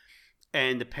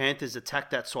 and the Panthers attacked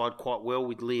that side quite well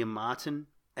with Liam Martin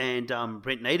and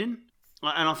Brent Naden.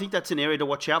 And I think that's an area to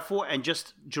watch out for. And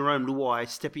just Jerome Luai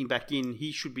stepping back in,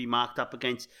 he should be marked up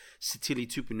against Sitili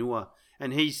Tupanua.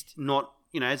 And he's not,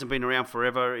 hasn't been around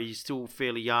forever. He's still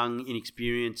fairly young,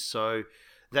 inexperienced. So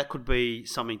that could be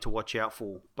something to watch out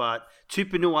for. But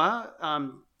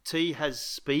Tupanua, T has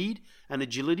speed and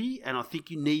agility. And I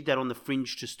think you need that on the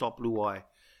fringe to stop Luai.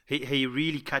 He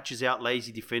really catches out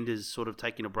lazy defenders sort of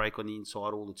taking a break on the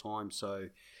inside all the time. So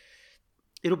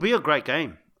it'll be a great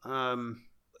game.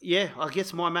 Yeah, I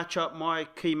guess my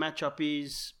key matchup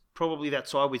is probably that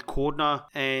side with Cordner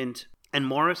and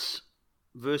Morris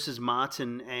versus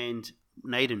Martin and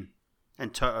Naden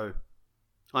and Toto.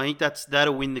 I think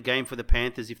that'll win the game for the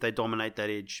Panthers if they dominate that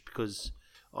edge, because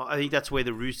I think that's where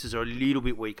the Roosters are a little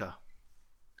bit weaker.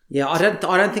 Yeah, I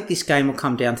don't think this game will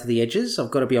come down to the edges.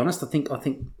 I've got to be honest. I think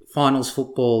finals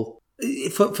football,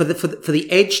 for the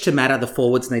edge to matter, the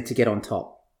forwards need to get on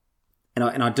top,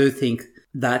 and I do think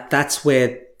that's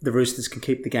where the Roosters can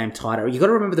keep the game tighter. You've got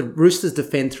to remember the Roosters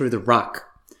defend through the ruck.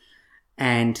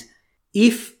 And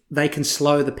if they can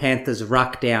slow the Panthers'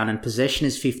 ruck down and possession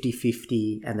is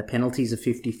 50-50 and the penalties are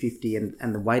 50-50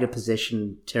 and the weight of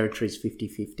possession territory is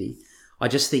 50-50, I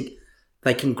just think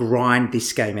they can grind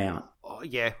this game out. Oh,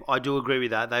 yeah, I do agree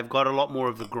with that. They've got a lot more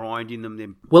of the grind in them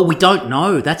than... Well, we don't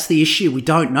know. That's the issue. We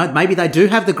don't know. Maybe they do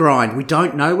have the grind. We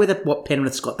don't know what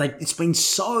Penrith's got. It's been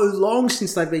so long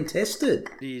since they've been tested.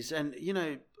 It is. And,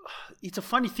 it's a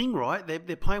funny thing, right?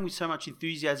 They're playing with so much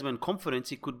enthusiasm and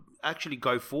confidence, it could actually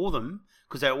go for them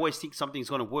because they always think something's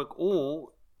going to work.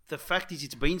 Or the fact is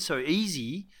it's been so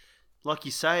easy, like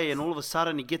you say, and all of a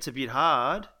sudden it gets a bit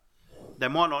hard, they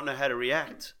might not know how to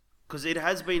react because it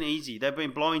has been easy. They've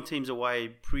been blowing teams away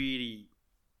pretty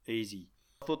easy.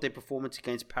 I thought their performance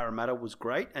against Parramatta was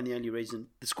great, and the only reason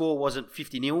the score wasn't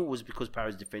 50-0 was because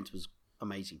Parra's defence was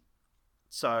amazing.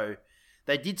 So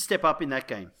they did step up in that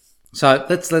game. So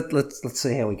let's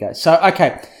see how we go. So,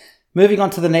 okay, moving on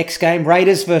to the next game,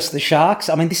 Raiders versus the Sharks.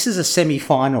 I mean, this is a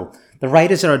semi-final. The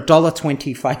Raiders are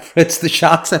 $1.20 favourites. The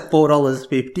Sharks are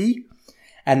 $4.50,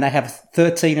 and they have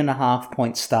 13.5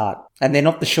 point start. And they're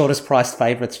not the shortest priced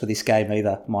favourites for this game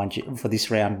either, mind you, for this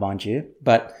round, mind you.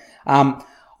 But I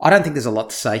don't think there's a lot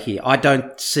to say here. I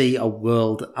don't see a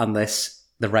world unless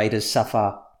the Raiders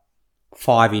suffer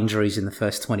 5 injuries in the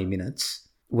first 20 minutes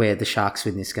where the Sharks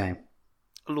win this game.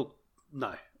 Look,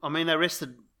 no. I mean, they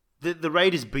rested... The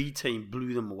Raiders B team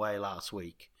blew them away last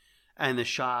week. And the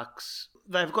Sharks,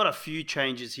 they've got a few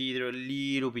changes here. They're a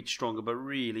little bit stronger, but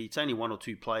really, it's only 1 or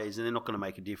 2 players and they're not going to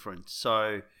make a difference.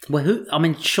 So... Well,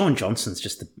 Sean Johnson's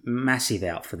just a massive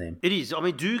out for them. It is. I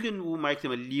mean, Dugan will make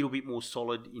them a little bit more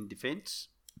solid in defence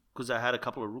because they had a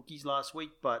couple of rookies last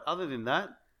week. But other than that,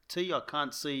 I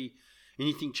can't see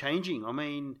anything changing. I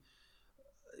mean,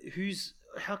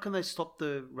 how can they stop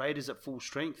the Raiders at full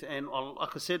strength? And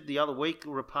like I said the other week,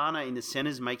 Rapana in the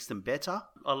centres makes them better.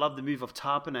 I love the move of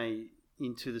Tarpanay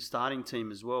into the starting team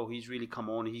as well. He's really come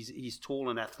on. He's tall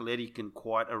and athletic and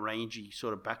quite a rangy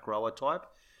sort of back rower type.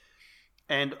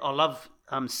 And I love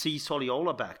C.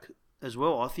 Soliola back as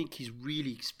well. I think he's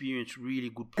really experienced, really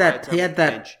good player. He had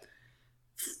that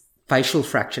facial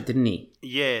fracture, didn't he?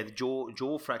 Yeah, the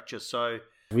jaw fracture. So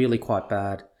really quite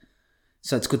bad.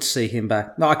 So it's good to see him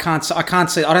back. No, I can't see.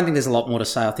 I don't think there's a lot more to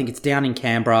say. I think it's down in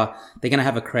Canberra. They're going to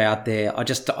have a crowd there. I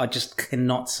just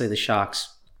cannot see the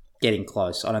Sharks getting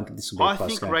close. I don't think this will be a close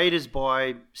game. I think Raiders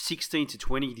by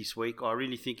 16-20 this week. I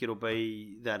really think it'll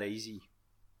be that easy.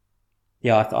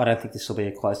 Yeah, I don't think this will be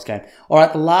a close game. All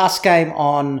right, the last game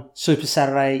on Super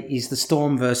Saturday is the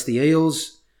Storm versus the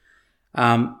Eels.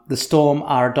 The Storm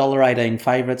are $1.18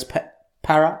 favourites.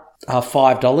 Para are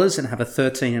 $5 and have a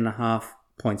 13.5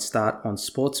 point start on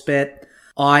Sportsbet.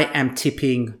 I am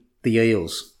tipping the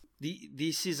Eels.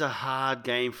 This is a hard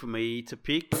game for me to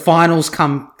pick. The finals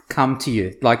come to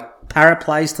you. Like, Para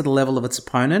plays to the level of its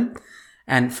opponent,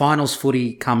 and finals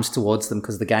footy comes towards them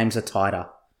because the games are tighter.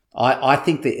 I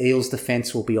think the Eels'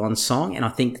 defence will be on song, and I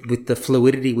think with the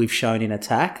fluidity we've shown in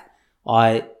attack,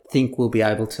 I think we'll be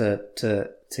able to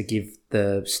give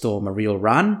the Storm a real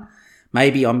run.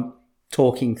 Maybe I'm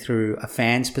talking through a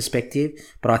fan's perspective,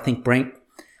 but I think Brenko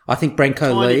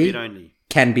Lee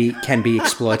can be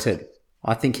exploited.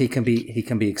 I think he can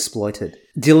be exploited.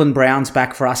 Dylan Brown's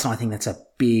back for us, and I think that's a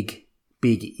big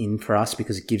in for us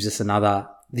because it gives us another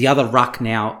the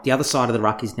other side of the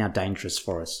ruck is now dangerous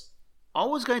for us. I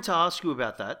was going to ask you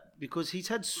about that because he's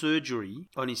had surgery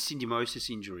on his syndesmosis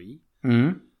injury.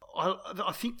 Mm-hmm.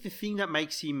 I think the thing that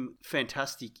makes him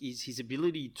fantastic is his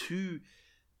ability to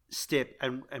step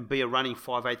and be a running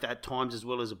 5'8" at times as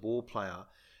well as a ball player.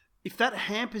 If that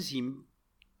hampers him,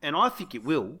 and I think it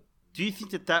will, do you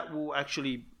think that will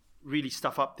actually really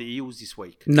stuff up the Eels this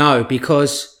week? No,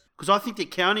 because I think they're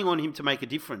counting on him to make a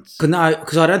difference. No,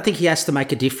 because I don't think he has to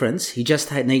make a difference. He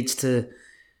just needs to,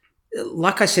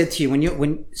 like I said to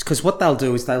you, because what they'll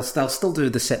do is they'll still do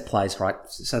the set plays, right?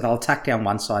 So they'll attack down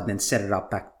one side and then set it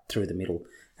up back through the middle,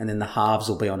 and then the halves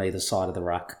will be on either side of the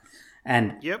ruck.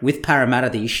 And with Parramatta,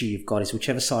 the issue you've got is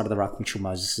whichever side of the ruck Mitchell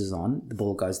Moses is on, the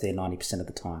ball goes there 90% of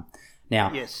the time.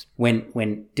 Now, when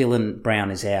Dylan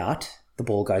Brown is out, the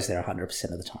ball goes there 100%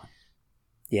 of the time.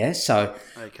 Yeah, so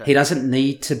he doesn't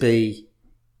need to be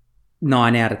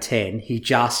 9 out of 10. He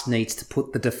just needs to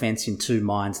put the defence in two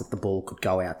minds that the ball could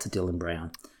go out to Dylan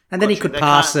Brown. And then he could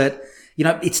pass it.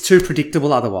 It's too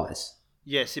predictable otherwise.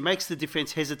 Yes, it makes the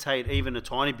defence hesitate even a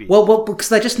tiny bit. Well, because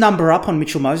they just number up on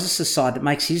Mitchell Moses' side, that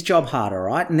makes his job harder,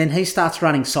 right? And then he starts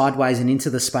running sideways and into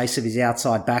the space of his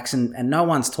outside backs and no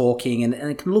one's talking and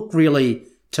it can look really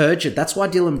turgid. That's why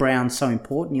Dylan Brown's so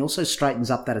important. He also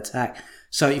straightens up that attack.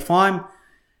 So if I'm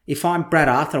Brad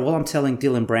Arthur, all I'm telling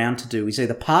Dylan Brown to do is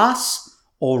either pass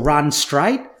or run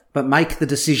straight, but make the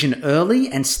decision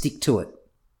early and stick to it.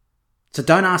 So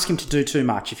don't ask him to do too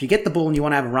much. If you get the ball and you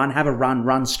want to have a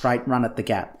run straight, run at the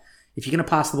gap. If you're going to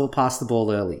pass the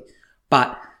ball early.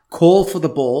 But call for the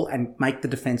ball and make the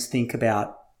defence think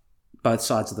about both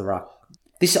sides of the ruck.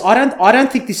 I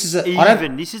don't think this is a...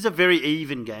 This is a very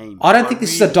even game. I don't think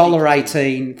this is a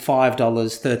 $1.18, $5,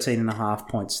 13.5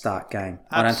 point start game.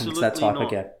 I don't think it's that type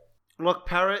of game. Look,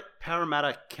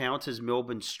 Parramatta counters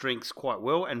Melbourne's strengths quite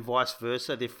well and vice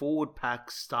versa. Their forward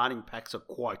packs, starting packs are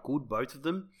quite good, both of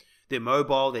them. They're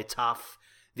mobile, they're tough,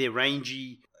 they're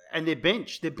rangy, and their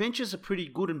bench. Their benches are pretty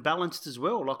good and balanced as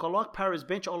well. Like, I like Parra's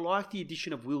bench. I like the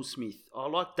addition of Will Smith. I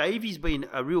like Davies being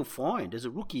a real find as a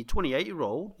rookie,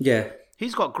 28-year-old. Yeah.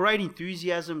 He's got great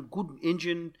enthusiasm, good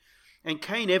engine. And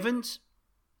Kane Evans,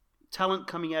 talent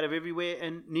coming out of everywhere.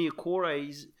 And Niokore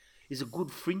is a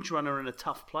good fringe runner and a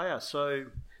tough player. So,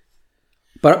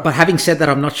 But having said that,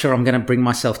 I'm not sure I'm going to bring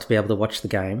myself to be able to watch the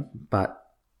game. But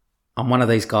I'm one of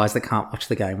these guys that can't watch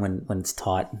the game when it's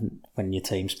tight and when your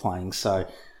team's playing. So,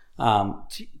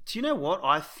 do you know what?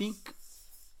 I think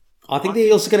the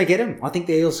Eels are going to get him. I think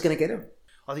the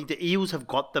Eels have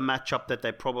got the matchup that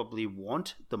they probably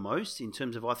want the most in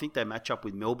terms of, I think they match up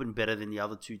with Melbourne better than the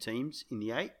other two teams in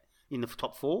the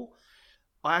top four.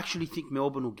 I actually think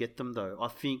Melbourne will get them though. I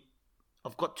think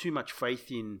I've got too much faith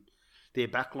in their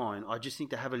backline. I just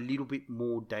think they have a little bit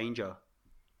more danger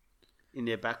in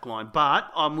their backline.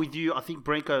 But I'm with you. I think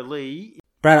Branko Lee...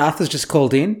 Brad Arthur's just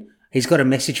called in. He's got a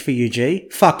message for you, G.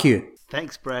 Fuck you.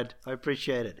 Thanks, Brad. I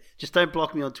appreciate it. Just don't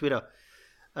block me on Twitter.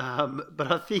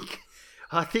 But I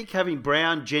think having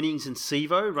Brown, Jennings and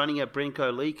Sevo running at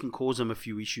Branko Lee can cause them a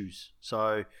few issues.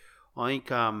 So I think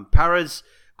Para's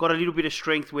got a little bit of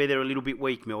strength where they're a little bit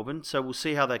weak, Melbourne. So we'll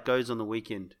see how that goes on the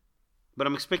weekend. But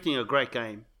I'm expecting a great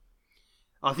game.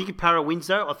 I think if Para wins,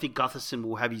 though, I think Gutherson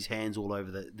will have his hands all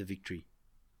over the victory.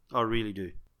 I really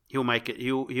do. He'll make it.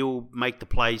 He'll make the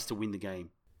plays to win the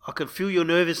game. I can feel your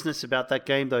nervousness about that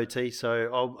game, though, T.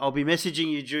 So I'll be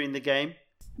messaging you during the game.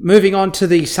 Moving on to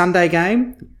the Sunday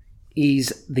game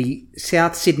is the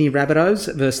South Sydney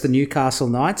Rabbitohs versus the Newcastle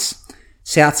Knights.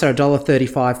 Souths are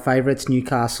 $1.35 favourites.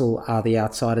 Newcastle are the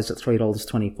outsiders at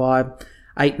 $3.25.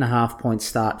 8.5 point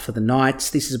start for the Knights.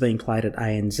 This is being played at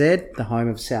ANZ, the home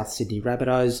of South Sydney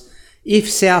Rabbitohs. If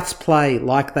Souths play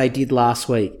like they did last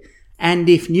week, and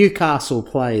if Newcastle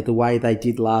play the way they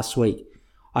did last week,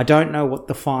 I don't know what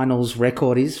the finals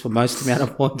record is for most amount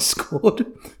of points scored,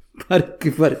 but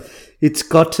it's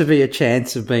got to be a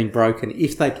chance of being broken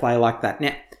if they play like that.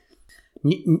 Now,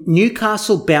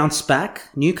 Newcastle bounce back.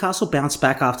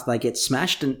 After they get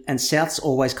smashed, and Souths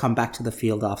always come back to the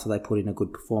field after they put in a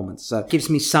good performance. So it gives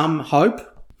me some hope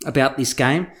about this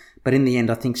game. But in the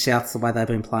end, I think Souths, the way they've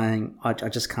been playing, I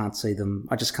just can't see them.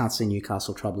 I just can't see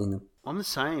Newcastle troubling them. I'm the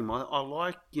same. I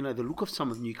like, the look of some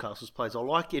of Newcastle's players. I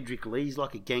like Edric Lee. He's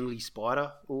like a gangly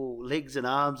spider, all legs and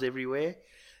arms everywhere.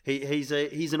 He's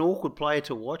an awkward player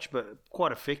to watch, but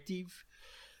quite effective.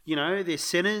 Their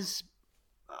centres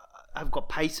have got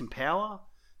pace and power,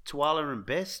 Tuala and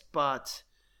Best, but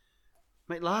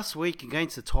mate, last week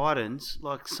against the Titans,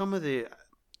 like some of their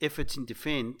efforts in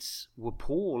defence were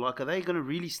poor. Like, are they going to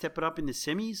really step it up in the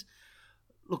semis?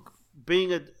 Look,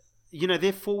 being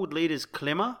their forward leader's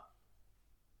Clemmer.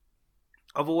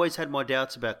 I've always had my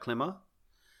doubts about Clemmer.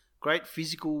 Great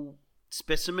physical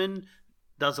specimen,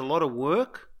 does a lot of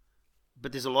work,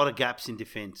 but there's a lot of gaps in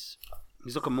defence.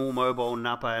 He's like a more mobile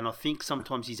nupper, and I think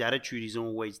sometimes his attitude isn't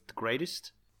always the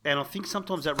greatest. And I think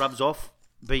sometimes that rubs off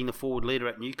being the forward leader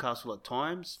at Newcastle at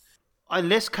times.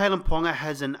 Unless Kalen Ponga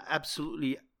has an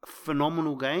absolutely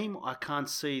phenomenal game, I can't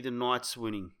see the Knights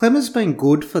winning. Clemmer's been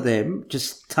good for them,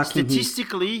 just tucking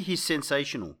Statistically, he's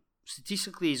sensational.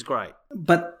 Statistically, he's great.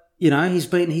 But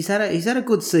he's had a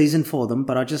good season for them.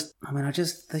 But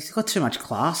he's got too much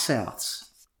class, Souths.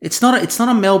 It's not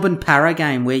a Melbourne Para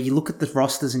game where you look at the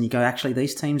rosters and you go, actually,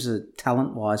 these teams are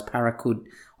talent-wise. Para could.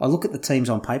 I look at the teams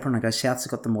on paper and I go, Souths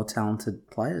have got the more talented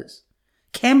players.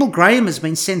 Campbell Graham has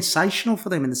been sensational for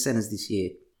them in the centres this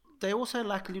year. They also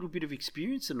lack a little bit of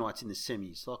experience, the Knights, in the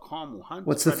semis, like Heimel Hunt.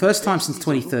 Well, it's the first time since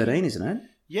 2013, isn't it?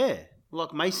 Yeah,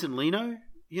 like Mason Lino.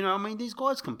 These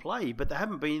guys can play, but they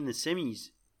haven't been in the semis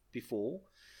before,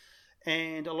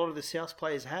 and a lot of the South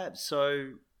players have.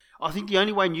 So I think the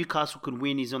only way Newcastle can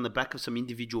win is on the back of some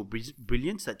individual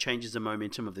brilliance that changes the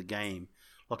momentum of the game.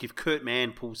 Like if Kurt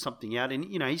Mann pulls something out, and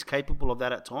he's capable of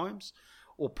that at times,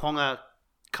 or Ponga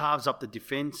carves up the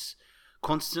defence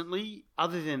constantly.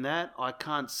 Other than that, I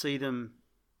can't see them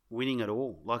winning at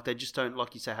all. Like they just don't,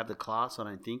 like you say, have the class, I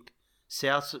don't think.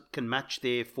 South can match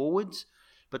their forwards,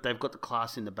 but they've got the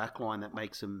class in the back line that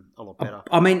makes them a lot better.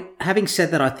 I mean, having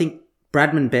said that, I think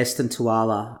Bradman Best and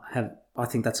Tuala I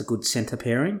think that's a good centre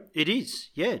pairing. It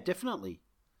is, yeah, definitely.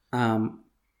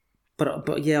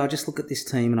 But yeah, I just look at this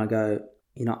team and I go,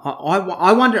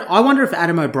 I wonder if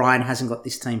Adam O'Brien hasn't got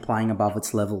this team playing above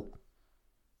its level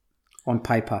on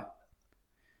paper.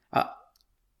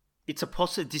 It's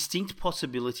a distinct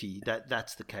possibility that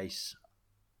that's the case.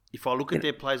 If I look at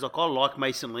their players, like I like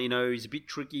Mason Lino, he's a bit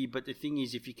tricky, but the thing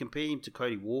is, if you compare him to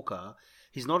Cody Walker,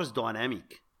 he's not as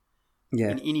dynamic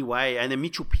in any way. And then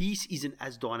Mitchell Pearce isn't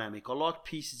as dynamic. I like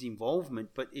Pearce's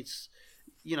involvement, but it's,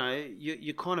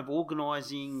 you're kind of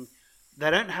organising.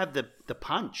 They don't have the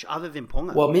punch other than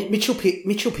Ponga. Well, Mitchell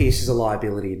Pearce is a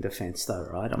liability in defence, though,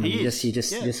 right? I mean, you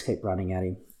just keep running at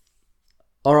him.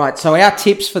 All right, so our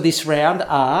tips for this round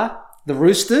are the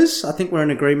Roosters. I think we're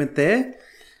in agreement there.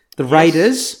 The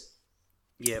Raiders.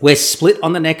 Yeah. We're split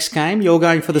on the next game. You're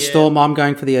going for the Storm. I'm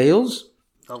going for the Eels.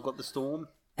 I've got the Storm.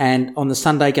 And on the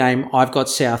Sunday game, I've got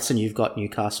Souths and you've got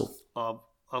Newcastle. I've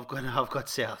got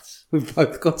Souths. We've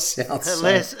both got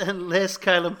Souths. Unless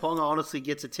Kalen Ponga honestly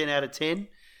gets a 10 out of 10,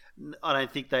 I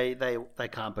don't think they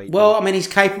can't beat them. Well, I mean, he's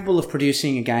capable of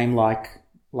producing a game like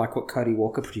what Cody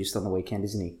Walker produced on the weekend,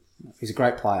 isn't he? He's a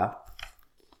great player.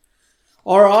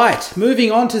 All right,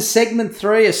 moving on to segment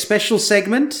 3, a special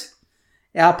segment.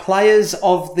 Our players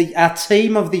of our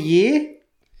team of the year.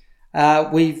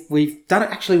 We've done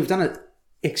an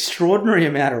extraordinary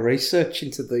amount of research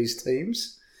into these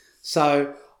teams.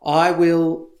 So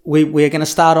we're going to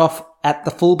start off at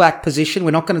the fullback position. We're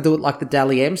not going to do it like the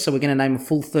Dally M, so we're going to name a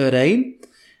full 13.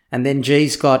 And then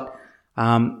G's got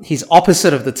his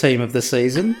opposite of the team of the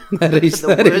season. That is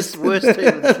worst team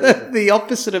of the season. The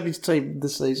opposite of his team of the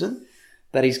season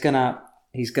that he's gonna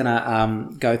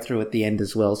go through at the end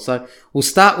as well. So we'll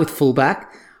start with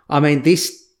fullback. I mean,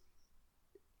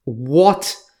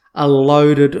 what a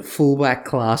loaded fullback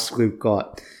class we've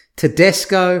got.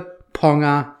 Tedesco,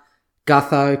 Ponga,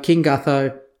 King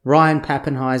Gutho, Ryan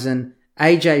Pappenheisen,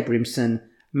 AJ Brimson,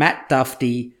 Matt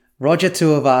Duffy, Roger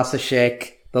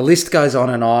Tuivasa-Sheck. The list goes on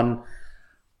and on.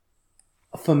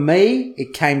 For me,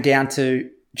 it came down to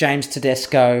James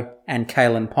Tedesco and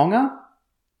Kalen Ponga.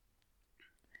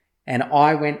 And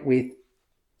I went with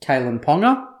Kalen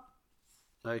Ponga.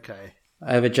 Okay.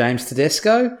 Over James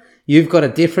Tedesco. You've got a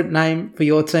different name for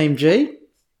your team, G?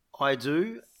 I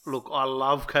do. Look, I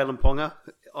love Kalen Ponga.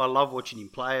 I love watching him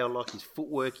play. I like his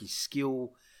footwork, his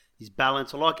skill, his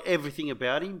balance. I like everything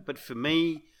about him. But for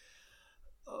me,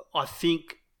 I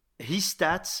think his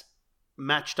stats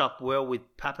matched up well with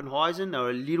Pappenheisen. They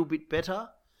were a little bit better.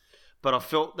 But I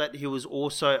felt that he was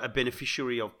also a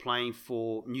beneficiary of playing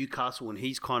for Newcastle, and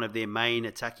he's kind of their main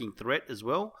attacking threat as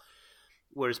well.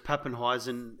 Whereas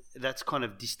Pappenheisen, that's kind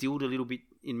of distilled a little bit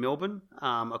in Melbourne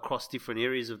across different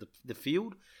areas of the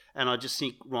field. And I just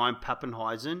think Ryan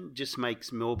Pappenheisen just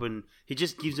makes Melbourne, he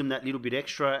just gives them that little bit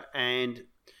extra. And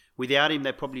without him,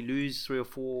 they probably lose 3 or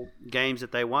 4 games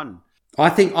that they won. I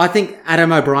think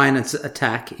Adam O'Brien's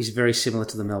attack is very similar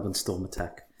to the Melbourne Storm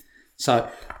attack. So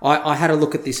I had a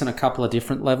look at this on a couple of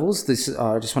different levels.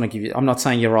 I just want to give you, I'm not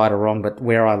saying you're right or wrong, but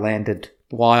why I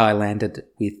landed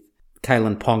with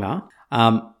Kalen Ponga.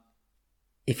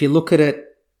 If you look at it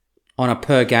on a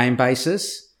per game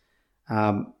basis,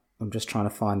 I'm just trying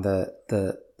to find the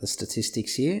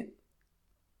statistics here.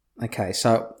 Okay,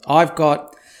 so I've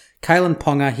got Kalen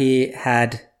Ponga here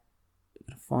had...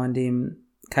 Find him.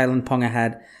 Kalen Ponga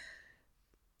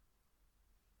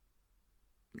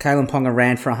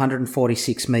ran for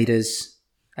 146 metres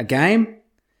a game.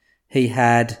 He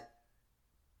had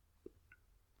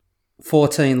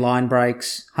 14 line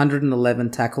breaks,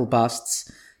 111 tackle busts.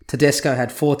 Tedesco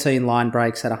had 14 line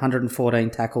breaks, had 114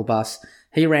 tackle busts.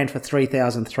 He ran for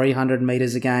 3,300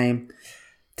 metres a game.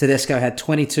 Tedesco had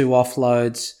 22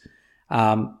 offloads.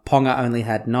 Ponga only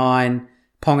had 9.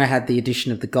 Ponga had the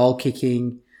addition of the goal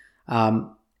kicking.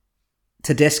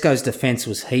 Tedesco's defence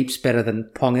was heaps better than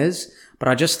Ponga's, but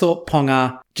I just thought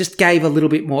Ponga just gave a little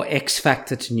bit more X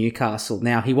factor to Newcastle.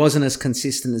 Now, he wasn't as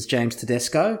consistent as James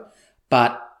Tedesco,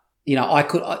 but you know, I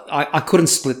couldn't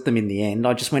split them in the end.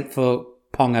 I just went for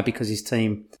Ponga because his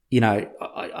team, you know,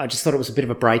 I just thought it was a bit of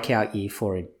a breakout year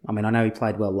for him. I mean, I know he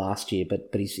played well last year, but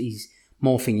he's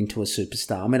morphing into a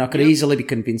superstar. I mean, I could easily be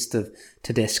convinced of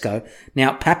Tedesco.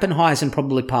 Now, Pappenheisen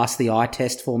probably passed the eye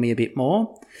test for me a bit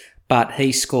more, but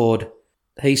he scored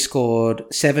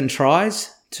 7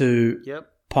 tries to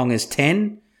Ponga's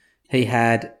 10. He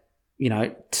had, you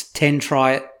know, 10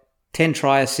 try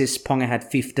assists. Ponga had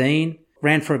 15.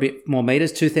 Ran for a bit more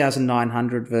metres,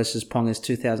 2,900 versus Ponga's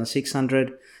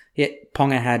 2,600. Yet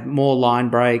Ponga had more line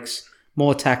breaks,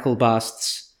 more tackle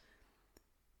busts,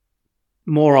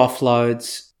 more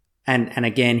offloads, and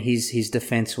again his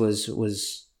defence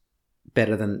was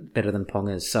better than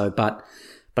Ponga's. So, but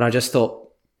I just thought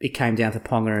it came down to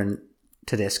Ponga and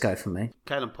Tedesco for me.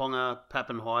 Kalen Ponga,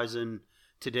 Pappenheisen,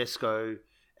 Tedesco,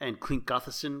 and Clint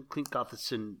Gutherson. Clint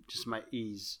Gutherson just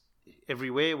is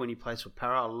everywhere when he plays for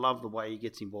Para. I love the way he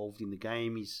gets involved in the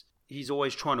game. He's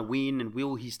always trying to win and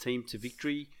will his team to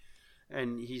victory,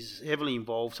 and he's heavily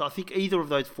involved. So I think either of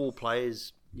those 4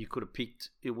 players you could have picked,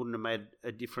 it wouldn't have made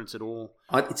a difference at all.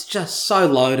 It's just so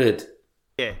loaded.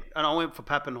 Yeah, and I went for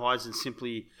Pappenheisen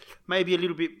simply maybe a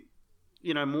little bit,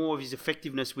 you know, more of his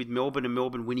effectiveness with Melbourne and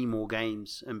Melbourne winning more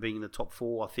games and being in the top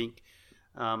 4, I think.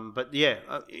 But yeah,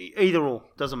 either or,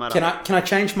 doesn't matter. Can I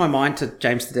change my mind to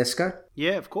James Tedesco?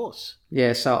 Yeah, of course.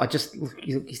 Yeah, so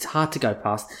it's hard to go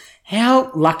past.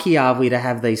 How lucky are we to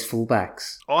have these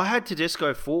fullbacks? I had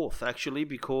Tedesco 4th actually,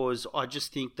 because I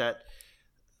just think that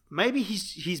maybe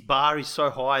his bar is so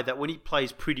high that when he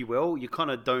plays pretty well, you kind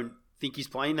of don't think he's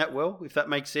playing that well, if that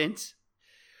makes sense.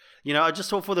 You know, I just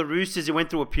thought for the Roosters, he went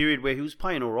through a period where he was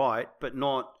playing all right, but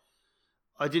not...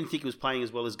 I didn't think he was playing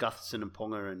as well as Gutherson and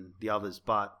Ponga and the others,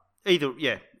 but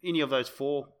any of those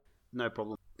 4, no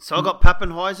problem. So I got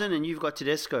Pappenheisen and you've got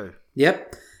Tedesco.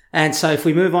 Yep. And so if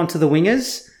we move on to the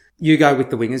wingers, you go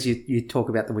with the wingers. You talk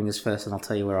about the wingers first and I'll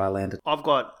tell you where I landed. I've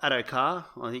got Addo-Carr.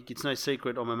 I think it's no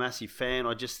secret I'm a massive fan.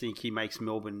 I just think he makes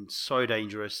Melbourne so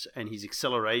dangerous, and his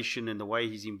acceleration and the way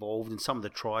he's involved in some of the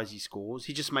tries he scores,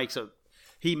 he just makes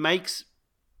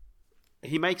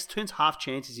turns half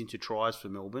chances into tries for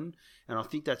Melbourne, and I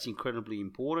think that's incredibly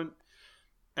important.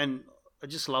 And I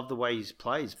just love the way he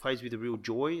plays with a real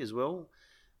joy as well.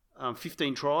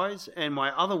 15 tries, and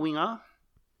my other winger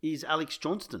is Alex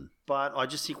Johnston, but I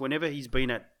just think whenever he's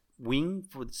been at wing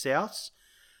for the Souths,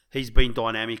 he's been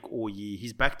dynamic all year.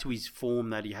 He's back to his form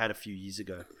that he had a few years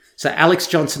ago. So Alex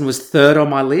Johnston was 3rd on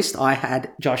my list. I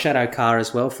had Josh Addo-Carr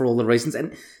as well for all the reasons.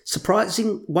 And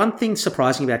one thing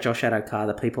surprising about Josh Addo-Carr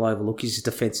that people overlook is his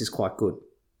defence is quite good.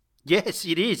 Yes,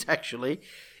 it is actually.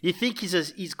 You think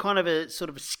he's kind of a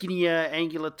sort of a skinnier,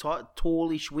 angular,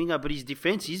 tallish winger, but his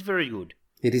defence is very good.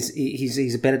 It is.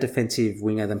 He's a better defensive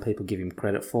winger than people give him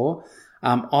credit for.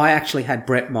 I actually had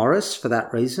Brett Morris for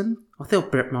that reason. I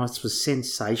thought Brett Morris was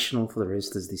sensational for the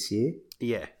Roosters this year.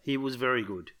 Yeah, he was very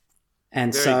good.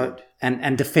 And very so, good.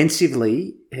 and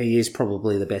defensively, he is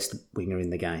probably the best winger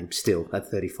in the game still at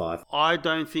 35. I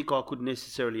don't think I could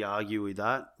necessarily argue with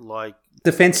that.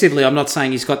 Defensively, I'm not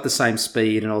saying he's got the same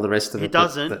speed and all the rest of it. He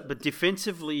doesn't, but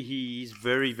defensively, he is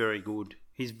very, very good.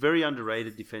 He's very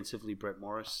underrated defensively, Brett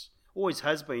Morris. Always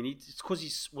has been. It's because he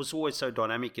was always so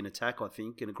dynamic in attack, I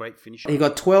think, and a great finisher. He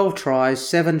got 12 tries,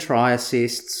 7 try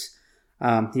assists.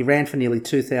 He ran for nearly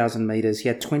 2,000 metres. He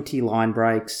had 20 line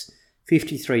breaks,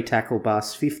 53 tackle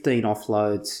busts, 15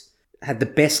 offloads. Had the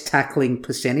best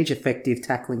effective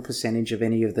tackling percentage of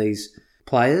any of these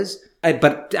players.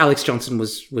 But Alex Johnston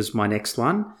was my next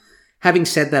one. Having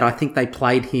said that, I think they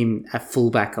played him at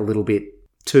fullback a little bit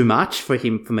too much for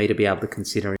me to be able to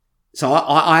consider him. So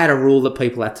I had a rule that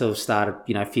people had to have started,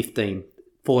 15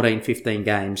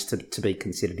 games to be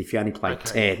considered. If you only played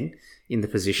 10 in the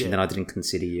position, then I didn't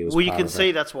consider you as well, you can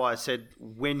see that's why I said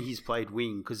when he's played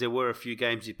wing, because there were a few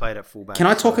games he played at fullback. Can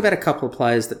I talk about a couple of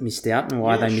players that missed out and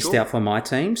why they missed out for my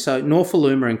team? So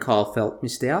Norfoluma and Kyle Felt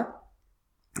missed out.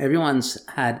 Everyone's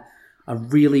had a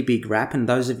really big rap, and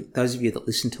those of you that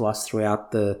listen to us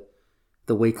throughout the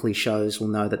weekly shows will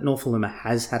know that Norfoluma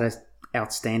has had an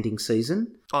outstanding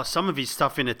season. Oh, some of his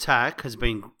stuff in attack has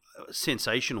been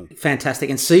sensational. Fantastic.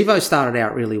 And Sivo started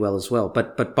out really well as well,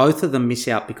 but both of them miss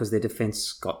out because their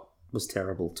defence was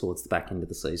terrible towards the back end of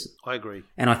the season. I agree.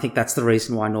 And I think that's the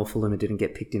reason why Norfoluma didn't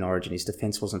get picked in Origin. His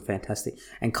defence wasn't fantastic.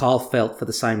 And Kyle Felt, for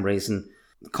the same reason.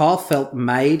 Kyle Felt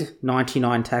made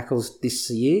 99 tackles this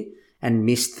year and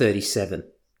missed 37.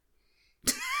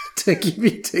 to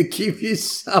give you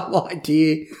some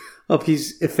idea of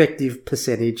his effective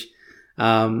percentage.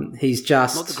 He's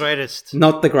just not the greatest.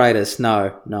 Not the greatest.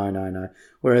 No.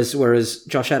 Whereas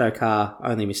Josh Adokar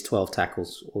only missed 12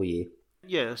 tackles all year.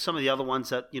 Yeah, some of the other ones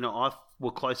that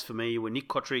were close for me were Nick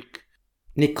Kotrick.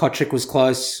 Nick Kotrick was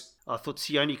close. I thought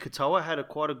Sione Katoa had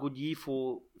quite a good year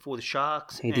for the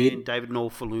Sharks. He did. And David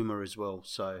Norfoluma as well.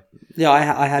 So yeah,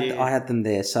 I had them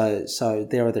there. So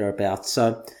there or thereabouts.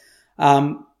 So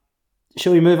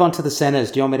shall we move on to the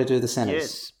centres? Do you want me to do the centres?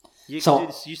 Yes. You can do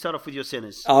this. You start off with your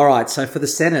centres. All right. So for the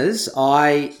centres,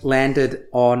 I landed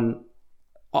on.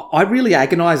 I really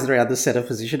agonised around the centre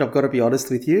position. I've got to be honest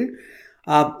with you.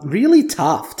 Really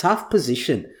tough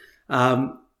position.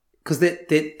 Because they're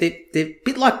a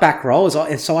bit like back rowers.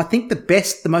 So I think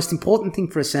the most important thing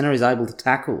for a centre is able to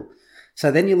tackle. So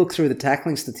then you look through the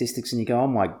tackling statistics and you go, oh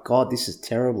my God, this is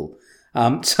terrible.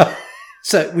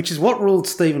 So which is what ruled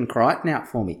Stephen Crichton out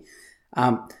for me.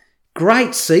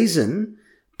 Great season,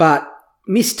 but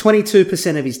missed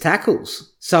 22% of his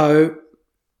tackles. So,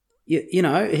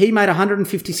 he made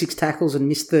 156 tackles and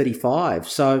missed 35.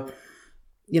 So,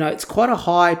 it's quite a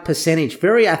high percentage.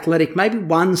 Very athletic. Maybe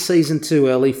one season too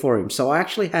early for him. So I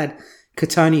actually had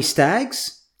Katoni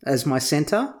Staggs as my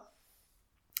centre.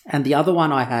 And the other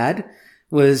one I had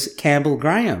was Campbell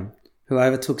Graham, who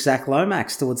overtook Zach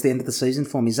Lomax towards the end of the season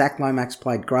for me. Zach Lomax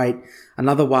played great.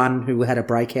 Another one who had a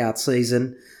breakout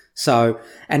season. So,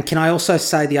 and can I also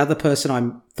say the other person I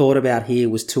thought about here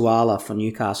was Tuala for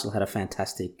Newcastle, had a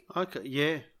fantastic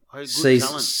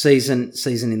season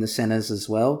in the centres as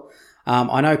well.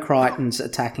 I know Crichton's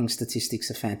attacking statistics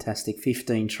are fantastic.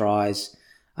 15 tries,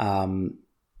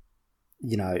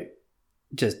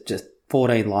 just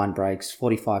 14 line breaks,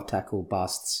 45 tackle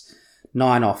busts,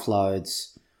 9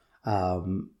 offloads.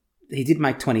 He did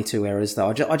make 22 errors though.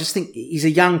 I just think he's a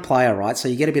young player, right? So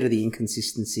you get a bit of the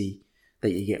inconsistency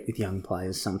that you get with young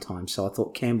players sometimes. So I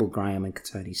thought Campbell Graham and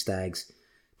Katoni Staggs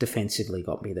defensively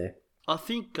got me there. I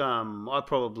think I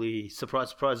probably,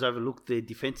 surprise, overlooked the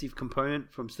defensive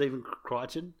component from Stephen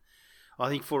Crichton. I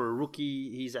think for a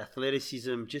rookie, his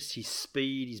athleticism, just his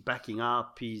speed, his backing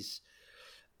up, his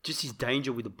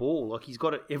danger with the ball. Like, he's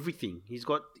got everything. He's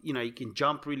got, he can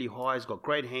jump really high. He's got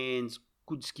great hands,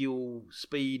 good skill,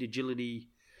 speed, agility,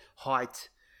 height.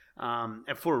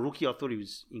 And for a rookie, I thought he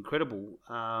was incredible.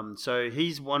 So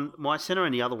he's my centre,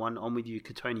 and the other one, I'm with you,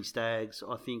 Katoni Staggs.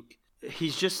 I think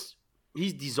his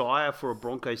desire for a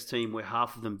Broncos team where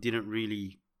half of them didn't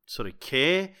really sort of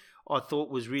care, I thought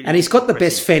was really... And he's got the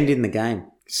best fend in the game.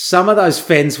 Some of those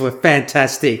fends were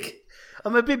fantastic.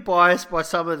 I'm a bit biased by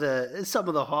some of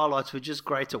the highlights were just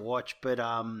great to watch, but...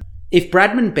 If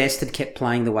Bradman Best had kept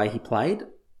playing the way he played,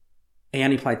 he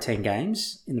only played 10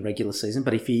 games in the regular season,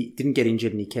 but if he didn't get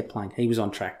injured and he kept playing, he was on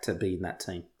track to be in that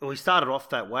team. Well, he started off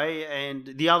that way,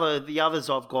 and the others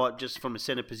I've got just from a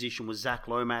centre position was Zach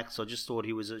Lomax. I just thought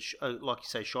he was, like you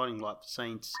say, shining light for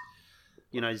Saints.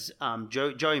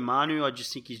 Joey Manu, I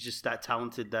just think he's just that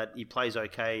talented that he plays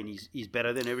okay and he's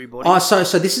better than everybody. Oh,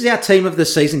 so this is our team of the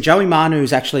season. Joey Manu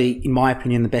is actually, in my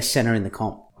opinion, the best centre in the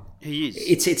comp. He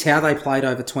is. It's how they played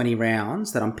over 20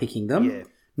 rounds that I'm picking them. Yeah.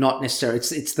 Not necessarily.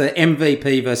 It's the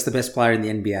MVP versus the best player in the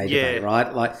NBA debate,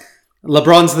 right? Like,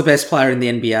 LeBron's the best player in the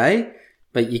NBA,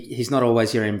 but he's not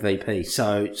always your MVP.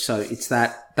 So it's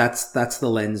that's the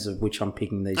lens of which I'm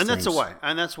picking these. And teams.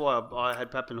 That's why I had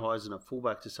Pappenheisen at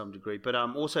fullback to some degree. But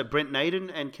also Brent Naden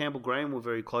and Campbell Graham were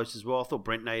very close as well. I thought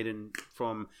Brent Naden,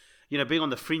 from being on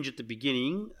the fringe at the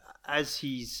beginning, as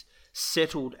he's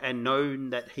settled and known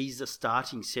that he's the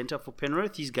starting centre for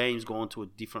Penrith, his game's gone to a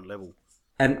different level.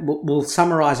 And we'll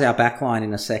summarise our backline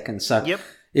in a second. So yep.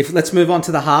 Let's move on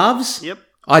to the halves. Yep.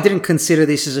 I didn't consider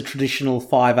this as a traditional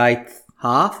 5/8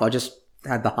 half. I just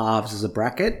had the halves as a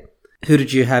bracket. Who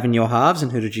did you have in your halves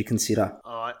and who did you consider?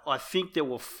 I think there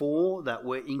were 4 that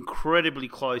were incredibly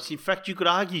close. In fact, you could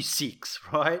argue 6,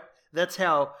 right? That's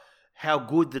how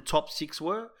good the top 6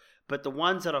 were. But the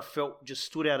ones that I felt just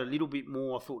stood out a little bit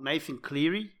more, I thought Nathan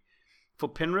Cleary for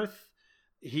Penrith.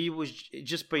 He was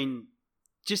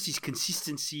just his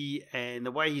consistency and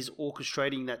the way he's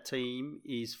orchestrating that team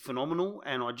is phenomenal.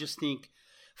 And I just think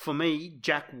for me,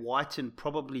 Jack Whiten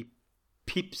probably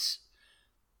pips,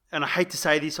 and I hate to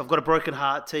say this, I've got a broken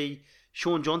heart,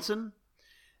 Sean Johnson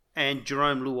and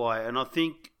Jerome Luai. And I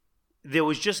think there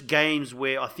was just games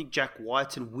where I think Jack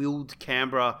Whiten willed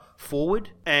Canberra forward,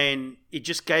 and it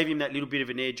just gave him that little bit of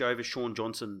an edge over Sean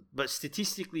Johnson. But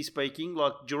statistically speaking,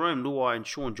 like Jerome Luai and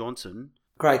Sean Johnson...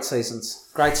 Great seasons.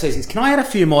 Can I add a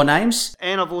few more names?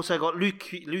 And I've also got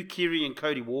Luke Keary and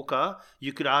Cody Walker.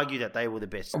 You could argue that they were the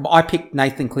best. I picked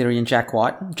Nathan Cleary and Jack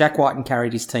Whiten. Jack Whiten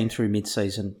carried his team through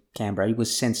mid-season Canberra. He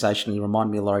was sensational. He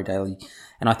reminded me of Laurie Daly.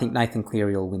 And I think Nathan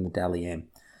Cleary will win the Dally M.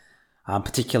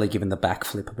 Particularly given the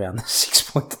backflip around the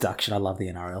 6-point deduction. I love the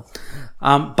NRL.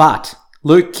 But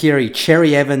Luke Keary,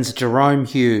 Cherry Evans, Jerome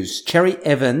Hughes. Cherry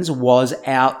Evans was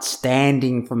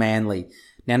outstanding for Manly.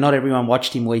 Now, not everyone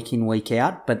watched him week in, week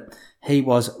out, but he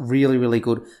was really, really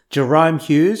good. Jerome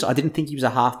Hughes, I didn't think he was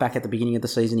a halfback at the beginning of the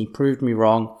season. He proved me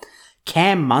wrong.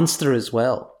 Cam Munster as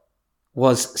well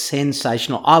was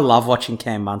sensational. I love watching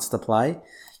Cam Munster play.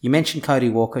 You mentioned Cody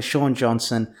Walker, Sean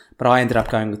Johnson, but I ended up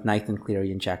going with Nathan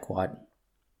Cleary and Jack Whiten.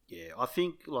 Yeah, I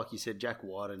think, like you said, Jack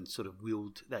Whiten sort of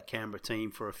willed that Canberra team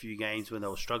for a few games when they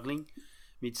were struggling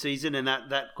mid-season, and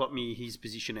that got me his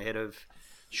position ahead of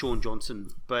Sean Johnson.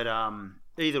 But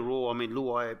either or, I mean,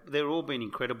 Luai, they've all been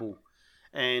incredible.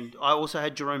 And I also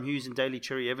had Jerome Hughes and Daly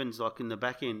Cherry Evans like in the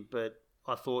back end, but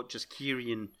I thought just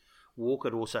Keary and Walker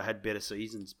had also had better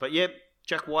seasons. But yeah,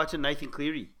 Jack Whiten, Nathan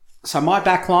Cleary. So my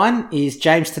back line is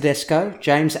James Tedesco,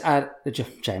 James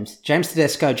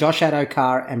Tedesco, Josh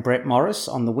Adokar and Brett Morris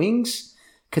on the wings,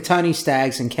 Katoni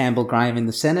Staggs and Campbell Graham in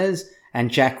the centres, and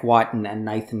Jack Whiten and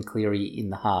Nathan Cleary in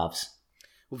the halves.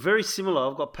 Well, very similar.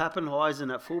 I've got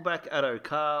Pappenheisen at fullback,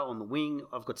 Adokar on the wing.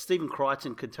 I've got Stephen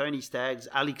Crichton, Katoni Staggs,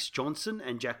 Alex Johnson,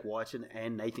 and Jack Whiten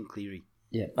and Nathan Cleary.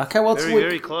 Yeah. Okay. Well,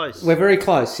 very close. We're very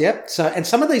close. Yep. So, and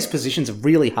some of these positions are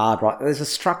really hard, right? There's a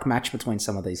struck match between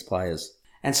some of these players.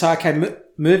 And so, okay,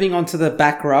 moving on to the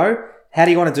back row. How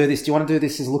do you want to do this? Do you want to do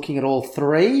this as looking at all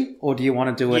three, or do you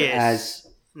want to do it as...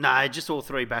 No, just all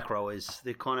three back rowers.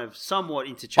 They're kind of somewhat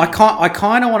interchangeable. I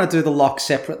kind of want to do the lock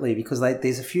separately because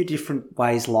there's a few different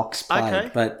ways locks play.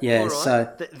 Okay. But yeah, right.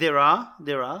 So... There are.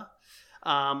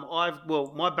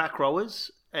 My back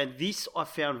rowers, and this I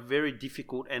found very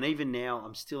difficult, and even now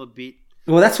I'm still a bit...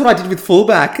 Well, that's what I did with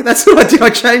fullback. That's what I did.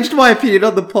 I changed my opinion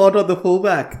on the pod on the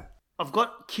fullback. I've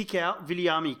got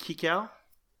Viliami Kikau,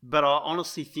 but I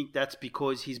honestly think that's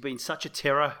because he's been such a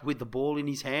terror with the ball in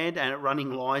his hand and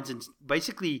running lines and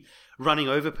basically running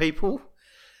over people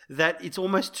that it's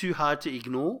almost too hard to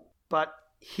ignore. But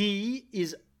he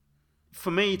is, for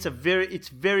me, it's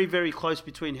very, very close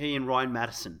between he and Ryan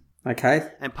Madison. Okay.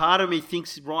 And part of me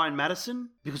thinks Ryan Madison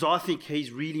because I think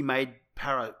he's really made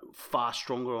Para far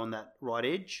stronger on that right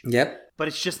edge. Yep. But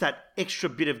it's just that extra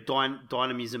bit of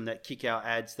dynamism that Kikau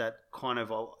adds that kind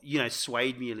of,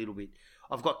 swayed me a little bit.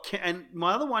 And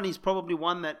my other one is probably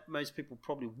one that most people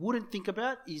probably wouldn't think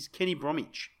about is Kenny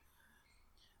Bromwich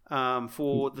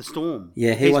for the Storm.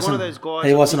 Yeah, he's one of those guys.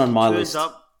 He wasn't on my list.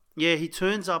 He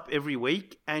turns up every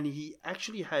week and he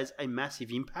actually has a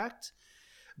massive impact,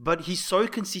 but he's so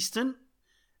consistent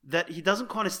that he doesn't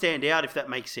kind of stand out, if that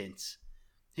makes sense.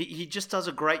 He just does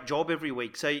a great job every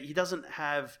week. So he doesn't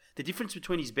have the difference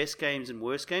between his best games and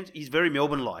worst games. He's very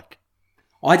Melbourne-like.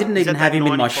 I didn't even have him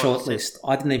in my shortlist.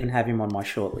 I didn't even have him on my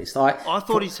shortlist. I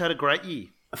thought he's had a great year.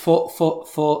 For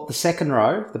the second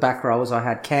row, the back rowers, I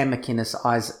had Cam McInnes,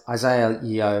 Isaiah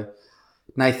Yeo,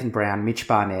 Nathan Brown, Mitch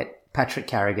Barnett, Patrick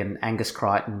Carrigan, Angus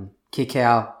Crichton,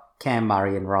 Kikau, Cam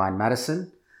Murray and Ryan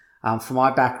Madison. For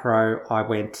my back row, I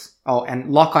went... Oh,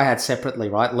 and lock I had separately,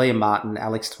 right? Liam Martin,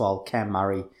 Alex Twal, Cam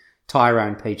Murray,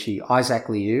 Tyrone Peachy, Isaac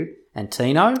Liu, and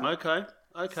Tino.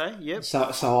 Okay, yep.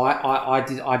 So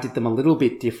I did them a little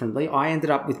bit differently. I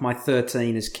ended up with my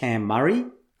 13 as Cam Murray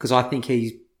because I think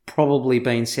he's probably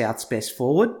been South's best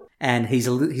forward, and he's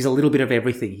a little bit of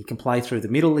everything. He can play through the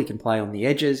middle, he can play on the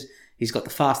edges. He's got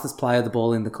the fastest player of the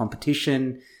ball in the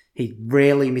competition. He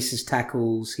rarely misses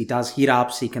tackles. He does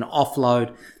hit-ups. He can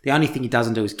offload. The only thing he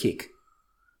doesn't do is kick.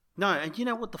 No, and you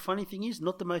know what the funny thing is?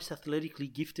 Not the most athletically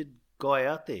gifted guy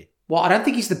out there. Well, I don't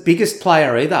think he's the biggest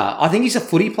player either. I think he's a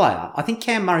footy player. I think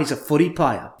Cam Murray's a footy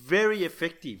player. Very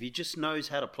effective. He just knows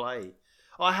how to play.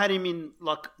 I had him in,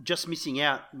 just missing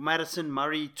out. Madison,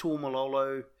 Murray,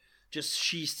 Tuamalolo, just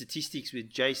sheer statistics with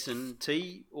Jason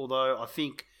T, although I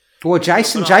think... Well,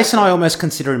 Jason, I almost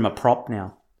consider him a prop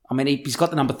now. I mean, he's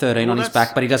got the number 13 on his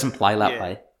back, but he doesn't play that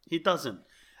way. He doesn't.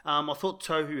 I thought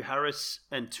Tohu Harris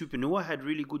and Tupanua had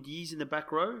really good years in the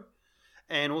back row,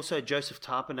 and also Joseph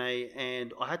Tarpanay,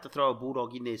 and I had to throw a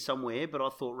Bulldog in there somewhere, but I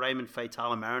thought Raymond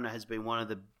Faitala Mariner has been one of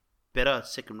the better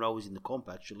second rowers in the comp,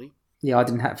 actually. Yeah, I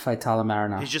didn't have Fatala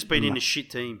Mariner. He's just been in a shit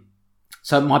team.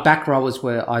 So my back rowers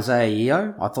were Isaiah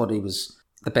Yeo. I thought he was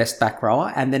the best back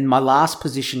rower. And then my last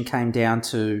position came down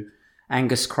to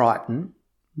Angus Crichton,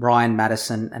 Ryan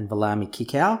Madison, and Valami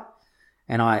Kikau.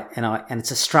 And it's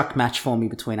a struck match for me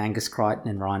between Angus Crichton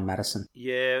and Ryan Madison.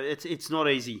 Yeah, it's not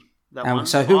easy, that one.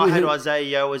 So I had Isaiah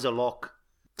Yeo as a lock.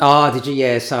 Oh, did you?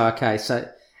 Yeah, so okay.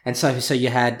 So you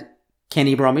had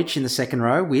Kenny Bromwich in the second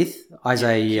row with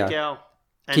Isaiah Yeo. Kikau.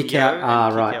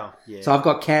 Right. Kikau, yeah. So I've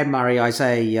got Cam Murray,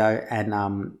 Isaiah Yeo, and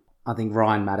I think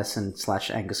Ryan Madison /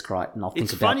 Angus Crichton. I'll think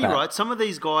it's about funny, that. right? Some of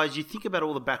these guys, you think about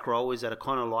all the back rowers that are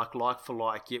kind of like for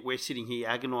like, yet we're sitting here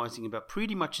agonising about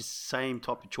pretty much the same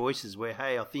type of choices where,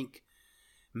 hey, I think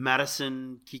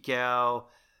Madison, Kikau,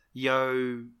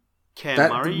 Yeo,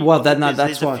 Murray. Well, that's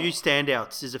there's why. A few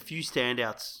standouts. There's a few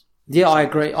standouts. Yeah, I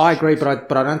agree,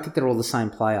 but I don't think they're all the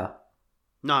same player.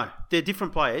 No, they're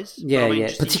different players. Yeah,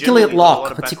 particularly at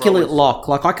lock.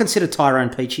 Like I consider Tyrone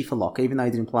Peachy for lock, even though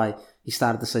he didn't play. He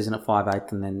started the season at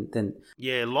 5'8", and then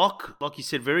yeah, lock. Like you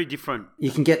said, very different. You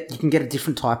can get a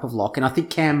different type of lock, and I think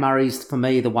Cam Murray's for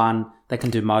me the one that can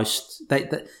do most.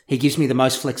 He gives me the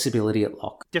most flexibility at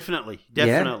lock. Definitely.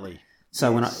 Yeah?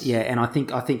 So yes. I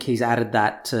think he's added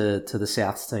that to the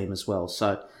Souths team as well.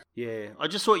 So. Yeah, I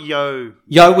just thought Yeo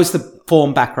was the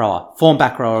form back rower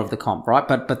of the comp, right?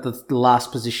 But the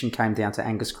last position came down to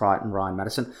Angus Crichton and Ryan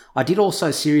Madison. I did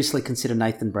also seriously consider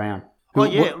Nathan Brown.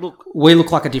 We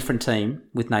look like a different team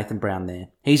with Nathan Brown there.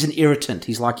 He's an irritant.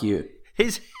 He's like you.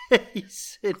 He's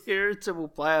an irritable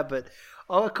player, but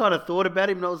I kind of thought about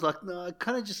him and I was like, no,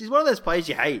 he's one of those players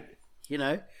you hate,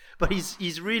 but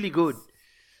he's really good.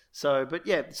 So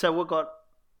we've got.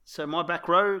 So my back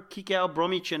row, Kikau,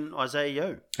 Bromwich and Isaiah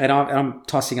Yeo. And I'm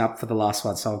tossing up for the last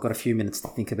one, so I've got a few minutes to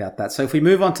think about that. So if we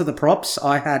move on to the props,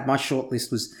 I had my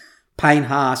shortlist was Payne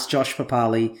Haas, Josh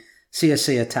Papali, Sia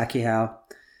Takihau,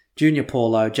 Junior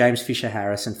Paulo, James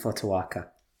Fisher-Harris and Fotuaka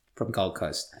from Gold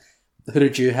Coast. Who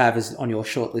did you have as on your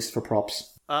shortlist for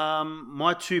props?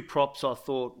 My two props I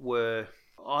thought were...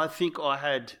 I think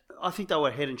they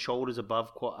were head and shoulders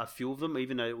above quite a few of them,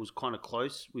 even though it was kind of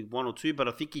close with one or two. But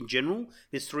I think in general,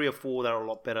 there's 3 or 4 that are a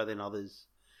lot better than others.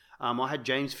 I had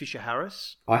James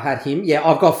Fisher-Harris. I had him. Yeah,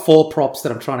 I've got 4 props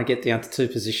that I'm trying to get down to 2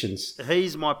 positions.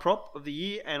 He's my prop of the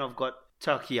year, and I've got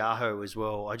Takiaho as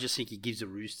well. I just think he gives the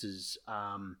Roosters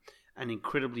an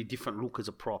incredibly different look as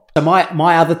a prop. So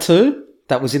my other 2...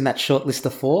 that was in that short list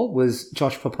of 4 was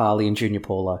Josh Papali and Junior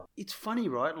Paulo. It's funny,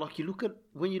 right? Like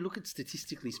when you look at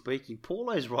statistically speaking,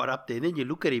 Paulo's right up there. And then you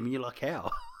look at him and you're like, how?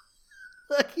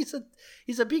 Like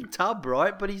he's a big tub,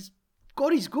 right? But he's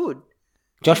good.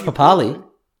 Josh Papali,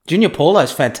 Junior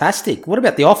Paulo's fantastic. What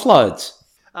about the offloads?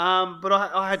 But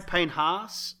I had Payne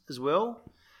Haas as well.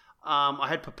 I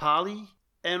had Papali,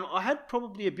 and I had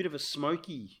probably a bit of a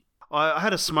smoky. I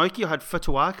had a smoky. I had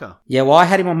Fotuaka. Yeah, well, I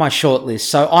had him on my short list,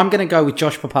 so I'm going to go with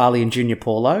Josh Papali and Junior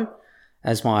Paulo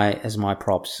as my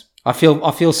props. I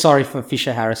feel sorry for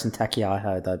Fisher-Harris and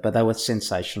Takiaho though, but they were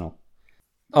sensational.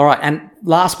 All right, and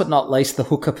last but not least, the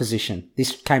hooker position.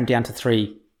 This came down to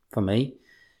 3 for me: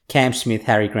 Cam Smith,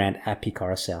 Harry Grant, Api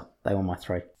Coruscant. They were my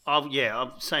 3.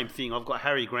 Same thing. I've got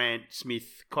Harry Grant,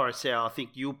 Smith, Coruscant. I think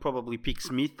you'll probably pick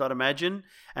Smith, I'd imagine,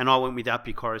 and I went with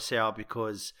Api Coruscant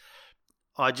because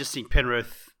I just think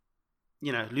Penrith,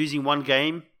 losing one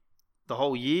game the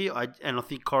whole year, I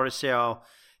think Coruscant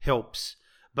helps.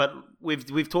 But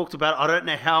we've talked about, I don't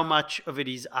know how much of it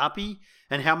is Api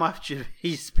and how much of it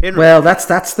is Penrith. Well,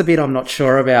 that's the bit I'm not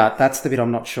sure about.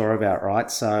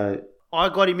 Right? So I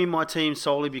got him in my team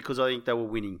solely because I think they were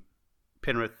winning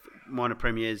Penrith minor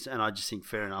premiers, and I just think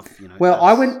fair enough. Well,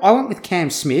 I went with Cam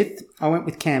Smith.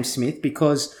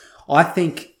 Because I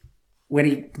think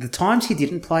the times he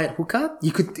didn't play at hooker,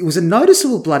 it was a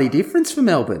noticeable bloody difference for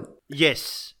Melbourne.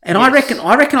 Yes. And yes.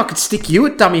 I reckon I could stick you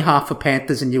at dummy half for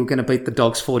Panthers and you were going to beat the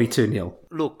Dogs 42-0.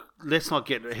 Look, let's not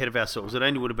get ahead of ourselves. It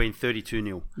only would have been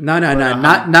 32-0. No.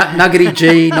 Nuggety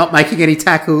G, not making any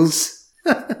tackles.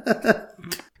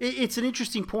 It's an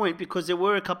interesting point because there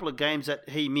were a couple of games that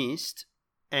he missed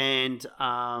and,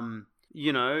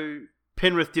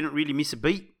 Penrith didn't really miss a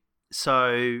beat.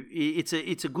 So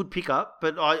it's a good pickup,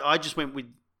 but I just went with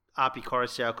Api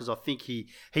Coruscant because I think he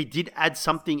did add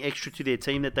something extra to their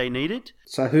team that they needed.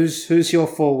 So who's your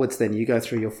forwards then? You go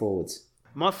through your forwards.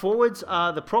 My forwards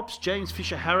are the props: James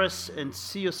Fisher-Harris and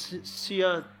Sia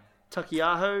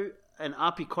Takiaho and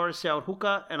Api Coruscant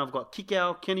hooker, and I've got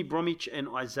Kikau, Kenny Bromwich, and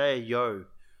Isaiah Yeo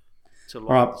to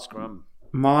line the scrum.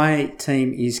 My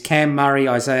team is Cam Murray,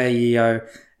 Isaiah Yeo,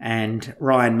 and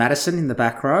Ryan Madison in the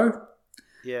back row.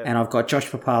 Yeah. And I've got Josh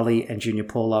Papali and Junior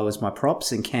Paulo as my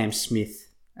props and Cam Smith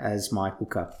as my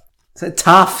hooker. So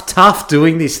tough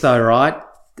doing this though, right?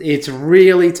 It's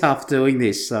really tough doing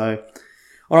this. So,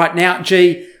 all right, now,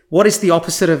 G, what is the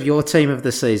opposite of your team of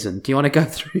the season? Do you want to go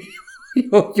through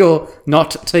your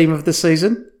not team of the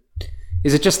season?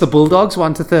 Is it just the Bulldogs,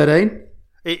 1 to 13?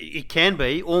 It can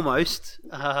be, almost.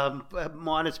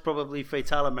 Minus probably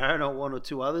Fatala Mariner or one or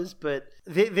two others. But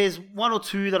there's one or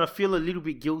two that I feel a little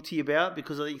bit guilty about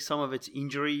because I think some of it's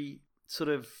injury sort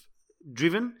of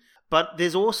driven. But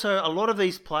there's also a lot of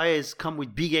these players come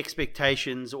with big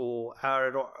expectations or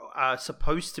are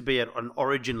supposed to be at an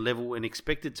origin level and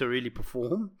expected to really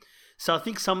perform. So I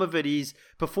think some of it is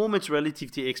performance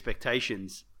relative to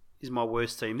expectations is my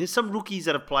worst team. There's some rookies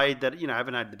that have played that,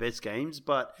 haven't had the best games,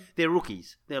 but they're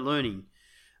rookies. They're learning.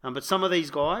 But some of these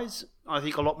guys, I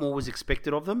think a lot more was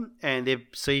expected of them, and their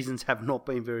seasons have not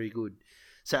been very good.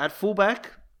 So at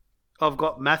fullback, I've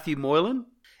got Matthew Moylan,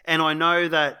 and I know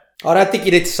that... I don't think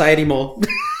you need to say anymore.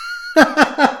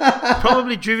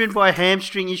 Probably driven by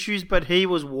hamstring issues, but he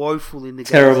was woeful in the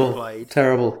games he played.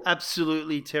 Terrible.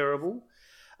 Absolutely terrible.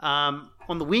 On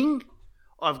the wing,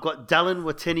 I've got Dallin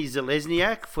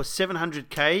Wateni-Zelezniak for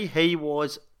 $700K. He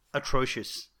was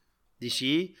atrocious this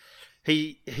year.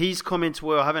 His comments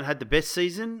were, I haven't had the best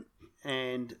season,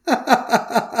 and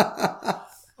I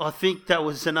think that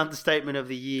was an understatement of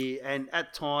the year. And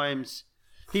at times,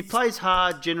 he plays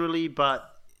hard generally, but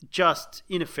just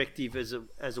ineffective as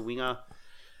a winger.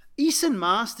 Eason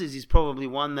Masters is probably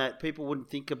one that people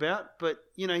wouldn't think about, but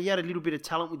he had a little bit of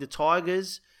talent with the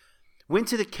Tigers. Went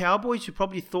to the Cowboys, who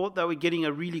probably thought they were getting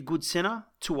a really good centre.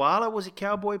 Tuala was a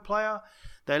Cowboy player.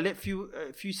 They let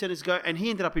a few centres go, and he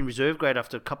ended up in reserve grade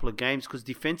after a couple of games because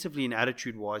defensively and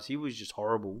attitude-wise, he was just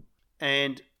horrible.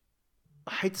 And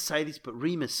I hate to say this, but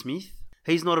Remus Smith,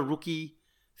 he's not a rookie.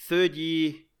 Third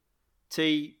year,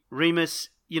 Remus,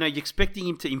 you're expecting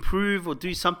him to improve or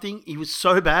do something. He was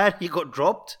so bad, he got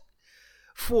dropped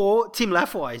for Tim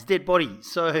Laffey's dead body.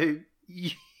 So...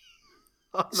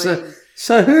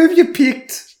 So who have you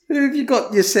picked? Who have you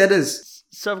got your setters?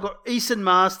 So I've got Eason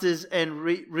Masters and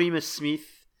Remus Smith.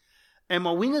 And my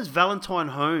wingers, Valentine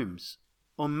Holmes.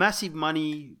 On massive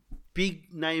money,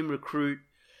 big name recruit.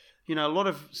 A lot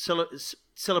of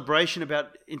celebration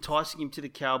about enticing him to the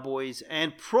Cowboys.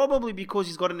 And probably because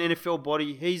he's got an NFL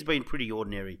body, he's been pretty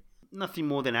ordinary. Nothing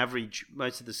more than average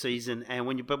most of the season. And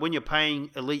when you're paying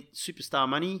elite superstar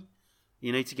money,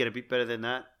 you need to get a bit better than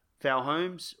that. Val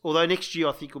Holmes, although next year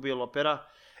I think will be a lot better.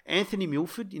 Anthony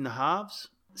Milford in the halves.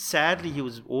 Sadly, he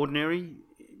was ordinary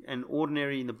in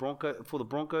for the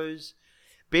Broncos.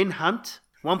 Ben Hunt,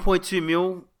 1.2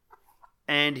 mil,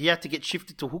 and he had to get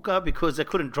shifted to hooker because they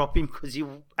couldn't drop him because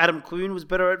Adam Clune was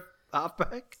better at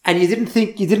halfback. And you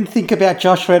didn't think about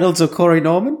Josh Reynolds or Corey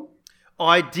Norman?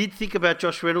 I did think about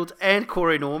Josh Reynolds and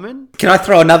Corey Norman. Can I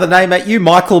throw another name at you,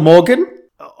 Michael Morgan?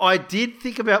 I did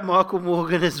think about Michael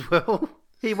Morgan as well.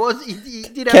 He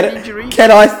did have an injury.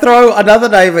 Can I throw another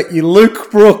name at you?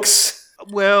 Luke Brooks.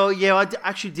 Well, yeah, I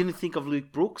actually didn't think of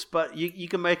Luke Brooks, but you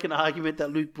can make an argument that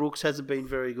Luke Brooks hasn't been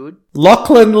very good.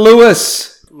 Lachlan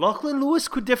Lewis. Lachlan Lewis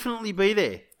could definitely be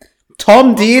there.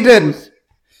 Tom Dearden.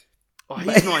 Oh,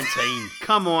 he's 19.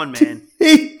 Come on, man.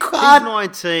 He's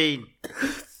 19.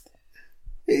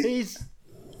 He's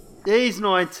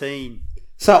 19.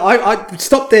 So I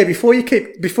stop there before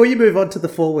you move on to the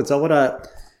forwards. I want to...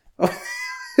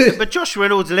 But Josh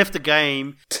Reynolds left the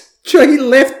game. He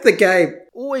left the game.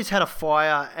 Always had a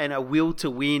fire and a will to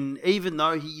win, even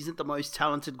though he isn't the most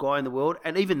talented guy in the world.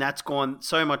 And even that's gone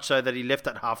so much so that he left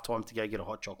at halftime to go get a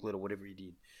hot chocolate or whatever he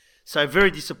did. So very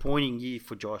disappointing year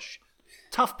for Josh.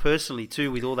 Tough personally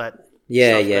too with all that.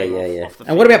 Yeah.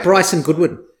 And what about Bryson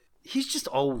Goodwin? He's just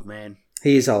old, man.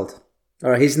 He is old.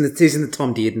 All right, he's in the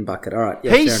Tom Dearden bucket. All right,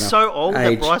 yeah, he's so old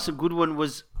that Bryson Goodwin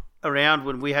was around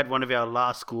when we had one of our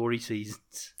last glory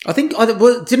seasons. I think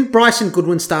didn't Bryson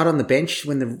Goodwin start on the bench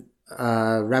when the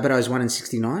Rabbitohs won in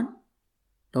 '69,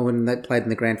 or when they played in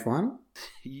the grand final?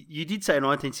 You did say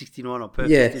 1969 on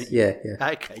purpose. Yeah.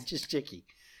 Okay, just checking.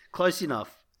 Close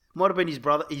enough. Might have been his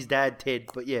dad Ted,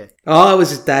 but yeah. Oh, it was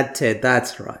his dad Ted.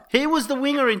 That's right. He was the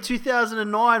winger in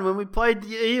 2009 when we played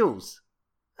the Eels.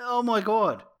 Oh my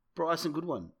God, Bryson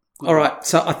Goodwin. All right,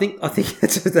 so I think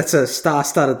that's a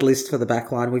star-studded list for the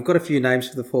back line. We've got a few names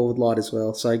for the forward line as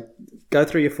well. So go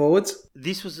through your forwards.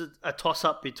 This was a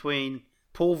toss-up between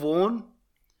Paul Vaughan,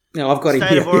 no, I've got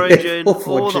State of Origin,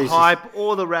 all the hype,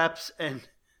 all the raps, and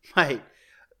mate,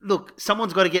 look,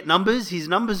 someone's got to get numbers. His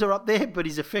numbers are up there, but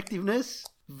his effectiveness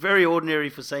very ordinary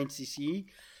for Saints this year.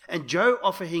 And Joe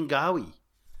Ofahengawi.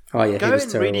 Oh yeah, go he was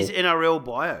and terrible. read his NRL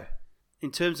bio. In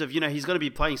terms of, he's going to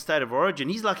be playing State of Origin.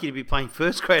 He's lucky to be playing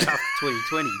first grade after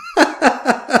 2020.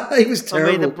 He was terrible.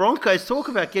 I mean, the Broncos, talk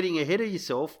about getting ahead of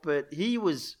yourself, but he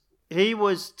was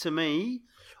to me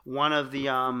one of the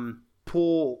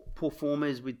poor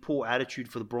performers with poor attitude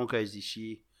for the Broncos this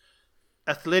year.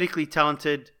 Athletically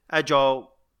talented,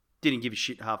 agile, didn't give a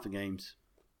shit half the games.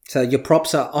 So your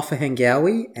props are Offa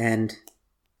Hengawi and...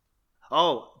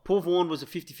 Oh, Paul Vaughan was a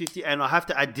 50-50, and I have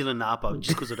to add Dylan Napa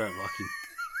just because I don't like him.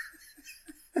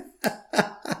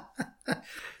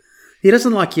 He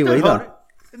doesn't like you either.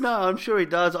 No, I'm sure he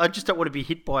does. I just don't want to be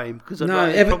hit by him because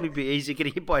it'd probably be easier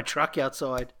getting hit by a truck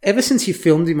outside. Ever since you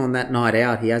filmed him on that night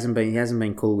out, he hasn't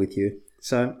been cool with you.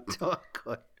 So, oh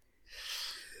God,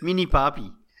 mini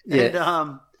papi.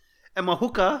 Yeah. And my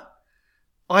hooker,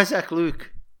 Isaac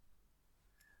Luke.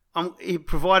 He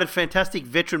provided fantastic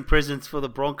veteran presence for the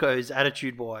Broncos,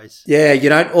 attitude-wise. Yeah, you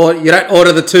don't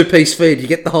order the 2-piece feed. You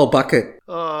get the whole bucket.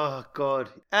 Oh God,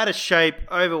 out of shape,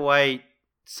 overweight.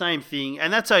 Same thing.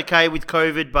 And that's okay with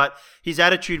COVID, but his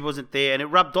attitude wasn't there and it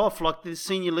rubbed off like the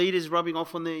senior leaders rubbing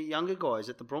off on the younger guys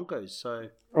at the Broncos. So,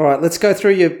 all right, let's go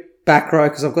through your back row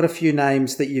because I've got a few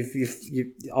names that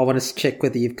I want to check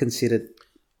whether you've considered.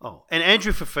 Oh, and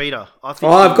Andrew Fafita.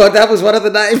 That was one of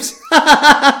the names.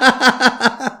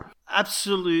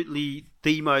 Absolutely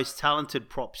the most talented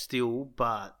prop still,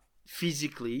 but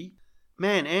physically,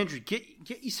 man, Andrew, get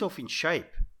yourself in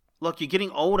shape. Like, you're getting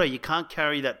older, you can't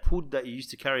carry that pud that you used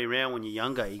to carry around when you're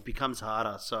younger. It becomes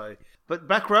harder. So, but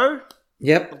back row,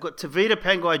 yep, I've got Tavita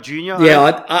Pangai Jr. Yeah,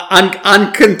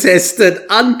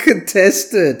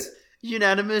 uncontested,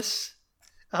 unanimous.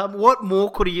 What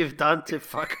more could he have done to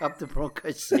fuck up the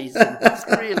Broncos season?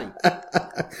 Really?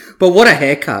 But what a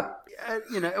haircut!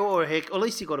 Or a haircut. At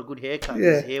least he got a good haircut.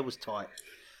 Yeah. His hair was tight.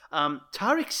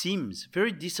 Tariq Sims,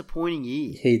 very disappointing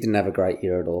year. He didn't have a great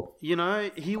year at all. He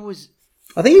was.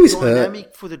 I think he was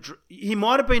dynamic hurt. He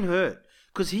might have been hurt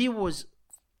because he was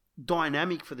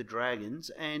dynamic for the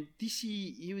Dragons, and this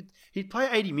year he'd play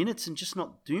 80 minutes and just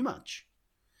not do much.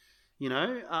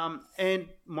 And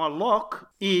my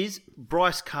lock is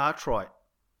Bryce Cartwright.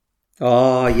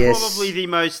 Oh, yes. Probably the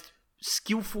most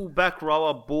skillful back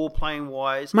rower, ball playing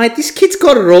wise. Mate, this kid's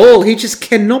got it all. He just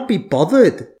cannot be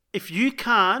bothered. If you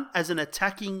can't, as an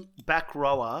attacking back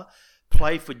rower,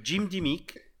 play for Jim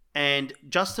Dimmick and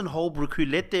Justin Holbrook, who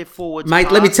let their forwards...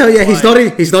 Mate, let me tell you, he's not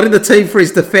in the team for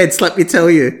his defence, let me tell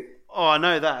you. Oh, I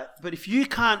know that. But if you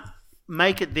can't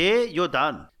make it there, you're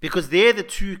done. Because they're the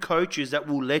two coaches that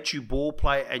will let you ball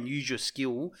play and use your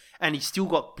skill, and he still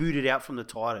got booted out from the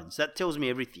Titans. That tells me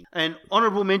everything. And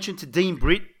honourable mention to Dean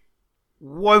Britt,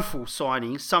 woeful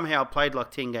signing, somehow played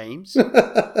like 10 games.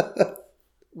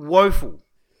 Woeful.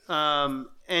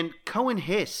 And Cohen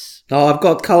Hess. Oh, I've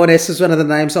got Cohen Hess as one of the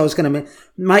names I was going to mention.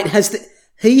 Mate,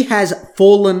 he has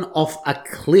fallen off a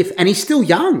cliff, and he's still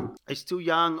young. He's still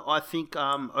young. I think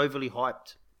overly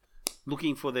hyped.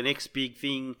 Looking for the next big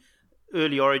thing.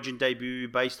 Early Origin debut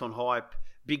based on hype.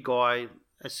 Big guy.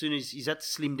 As soon as he's had to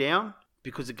slim down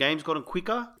because the game's gotten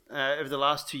quicker over the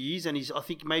last 2 years, and I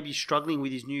think maybe struggling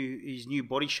with his new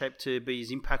body shape to be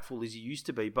as impactful as he used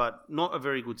to be, but not a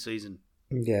very good season.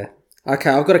 Yeah.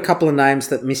 Okay, I've got a couple of names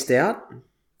that missed out.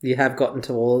 You have gotten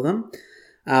to all of them.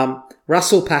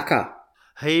 Russell Packer.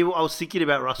 I was thinking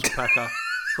about Russell Packer.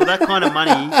 For that kind of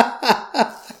money,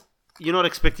 you're not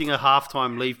expecting a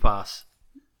halftime leave pass.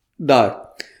 No.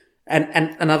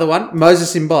 And another one,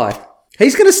 Moses Mbai.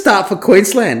 He's going to start for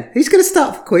Queensland. He's going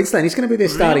to be their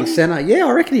starting centre. Yeah,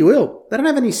 I reckon he will. They don't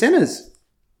have any centres.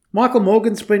 Michael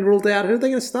Morgan's been ruled out. Who are they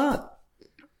going to start?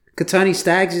 Katoni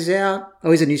Staggs is out.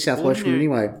 Oh, he's a New South Welshman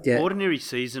anyway. Yeah. Ordinary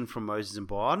season from Moses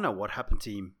Mbai. I don't know what happened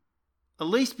to him. At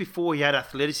least before he had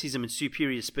athleticism and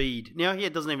superior speed. Now he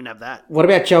doesn't even have that. What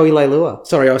about Joey Leilua?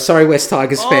 Sorry, West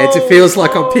Tigers fans. It feels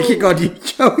like I'm picking on you,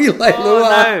 Joey Leilua.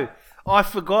 Oh, no. I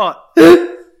forgot.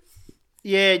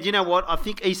 Yeah, do you know what? I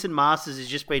think Easton Masters has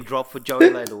just been dropped for Joey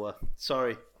Leilua.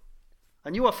 Sorry.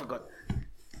 I knew I forgot.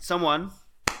 Someone.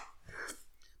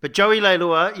 But Joey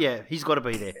Leilua, yeah, he's got to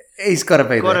be there. He's got to be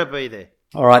there. Got to be there.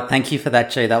 All right, thank you for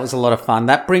that, G. That was a lot of fun.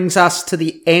 That brings us to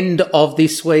the end of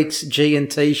this week's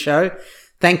G&T Show.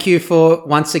 Thank you for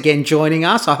once again joining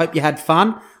us. I hope you had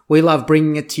fun. We love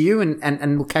bringing it to you,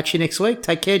 and we'll catch you next week.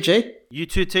 Take care, G. You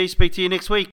too, T. Speak to you next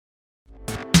week.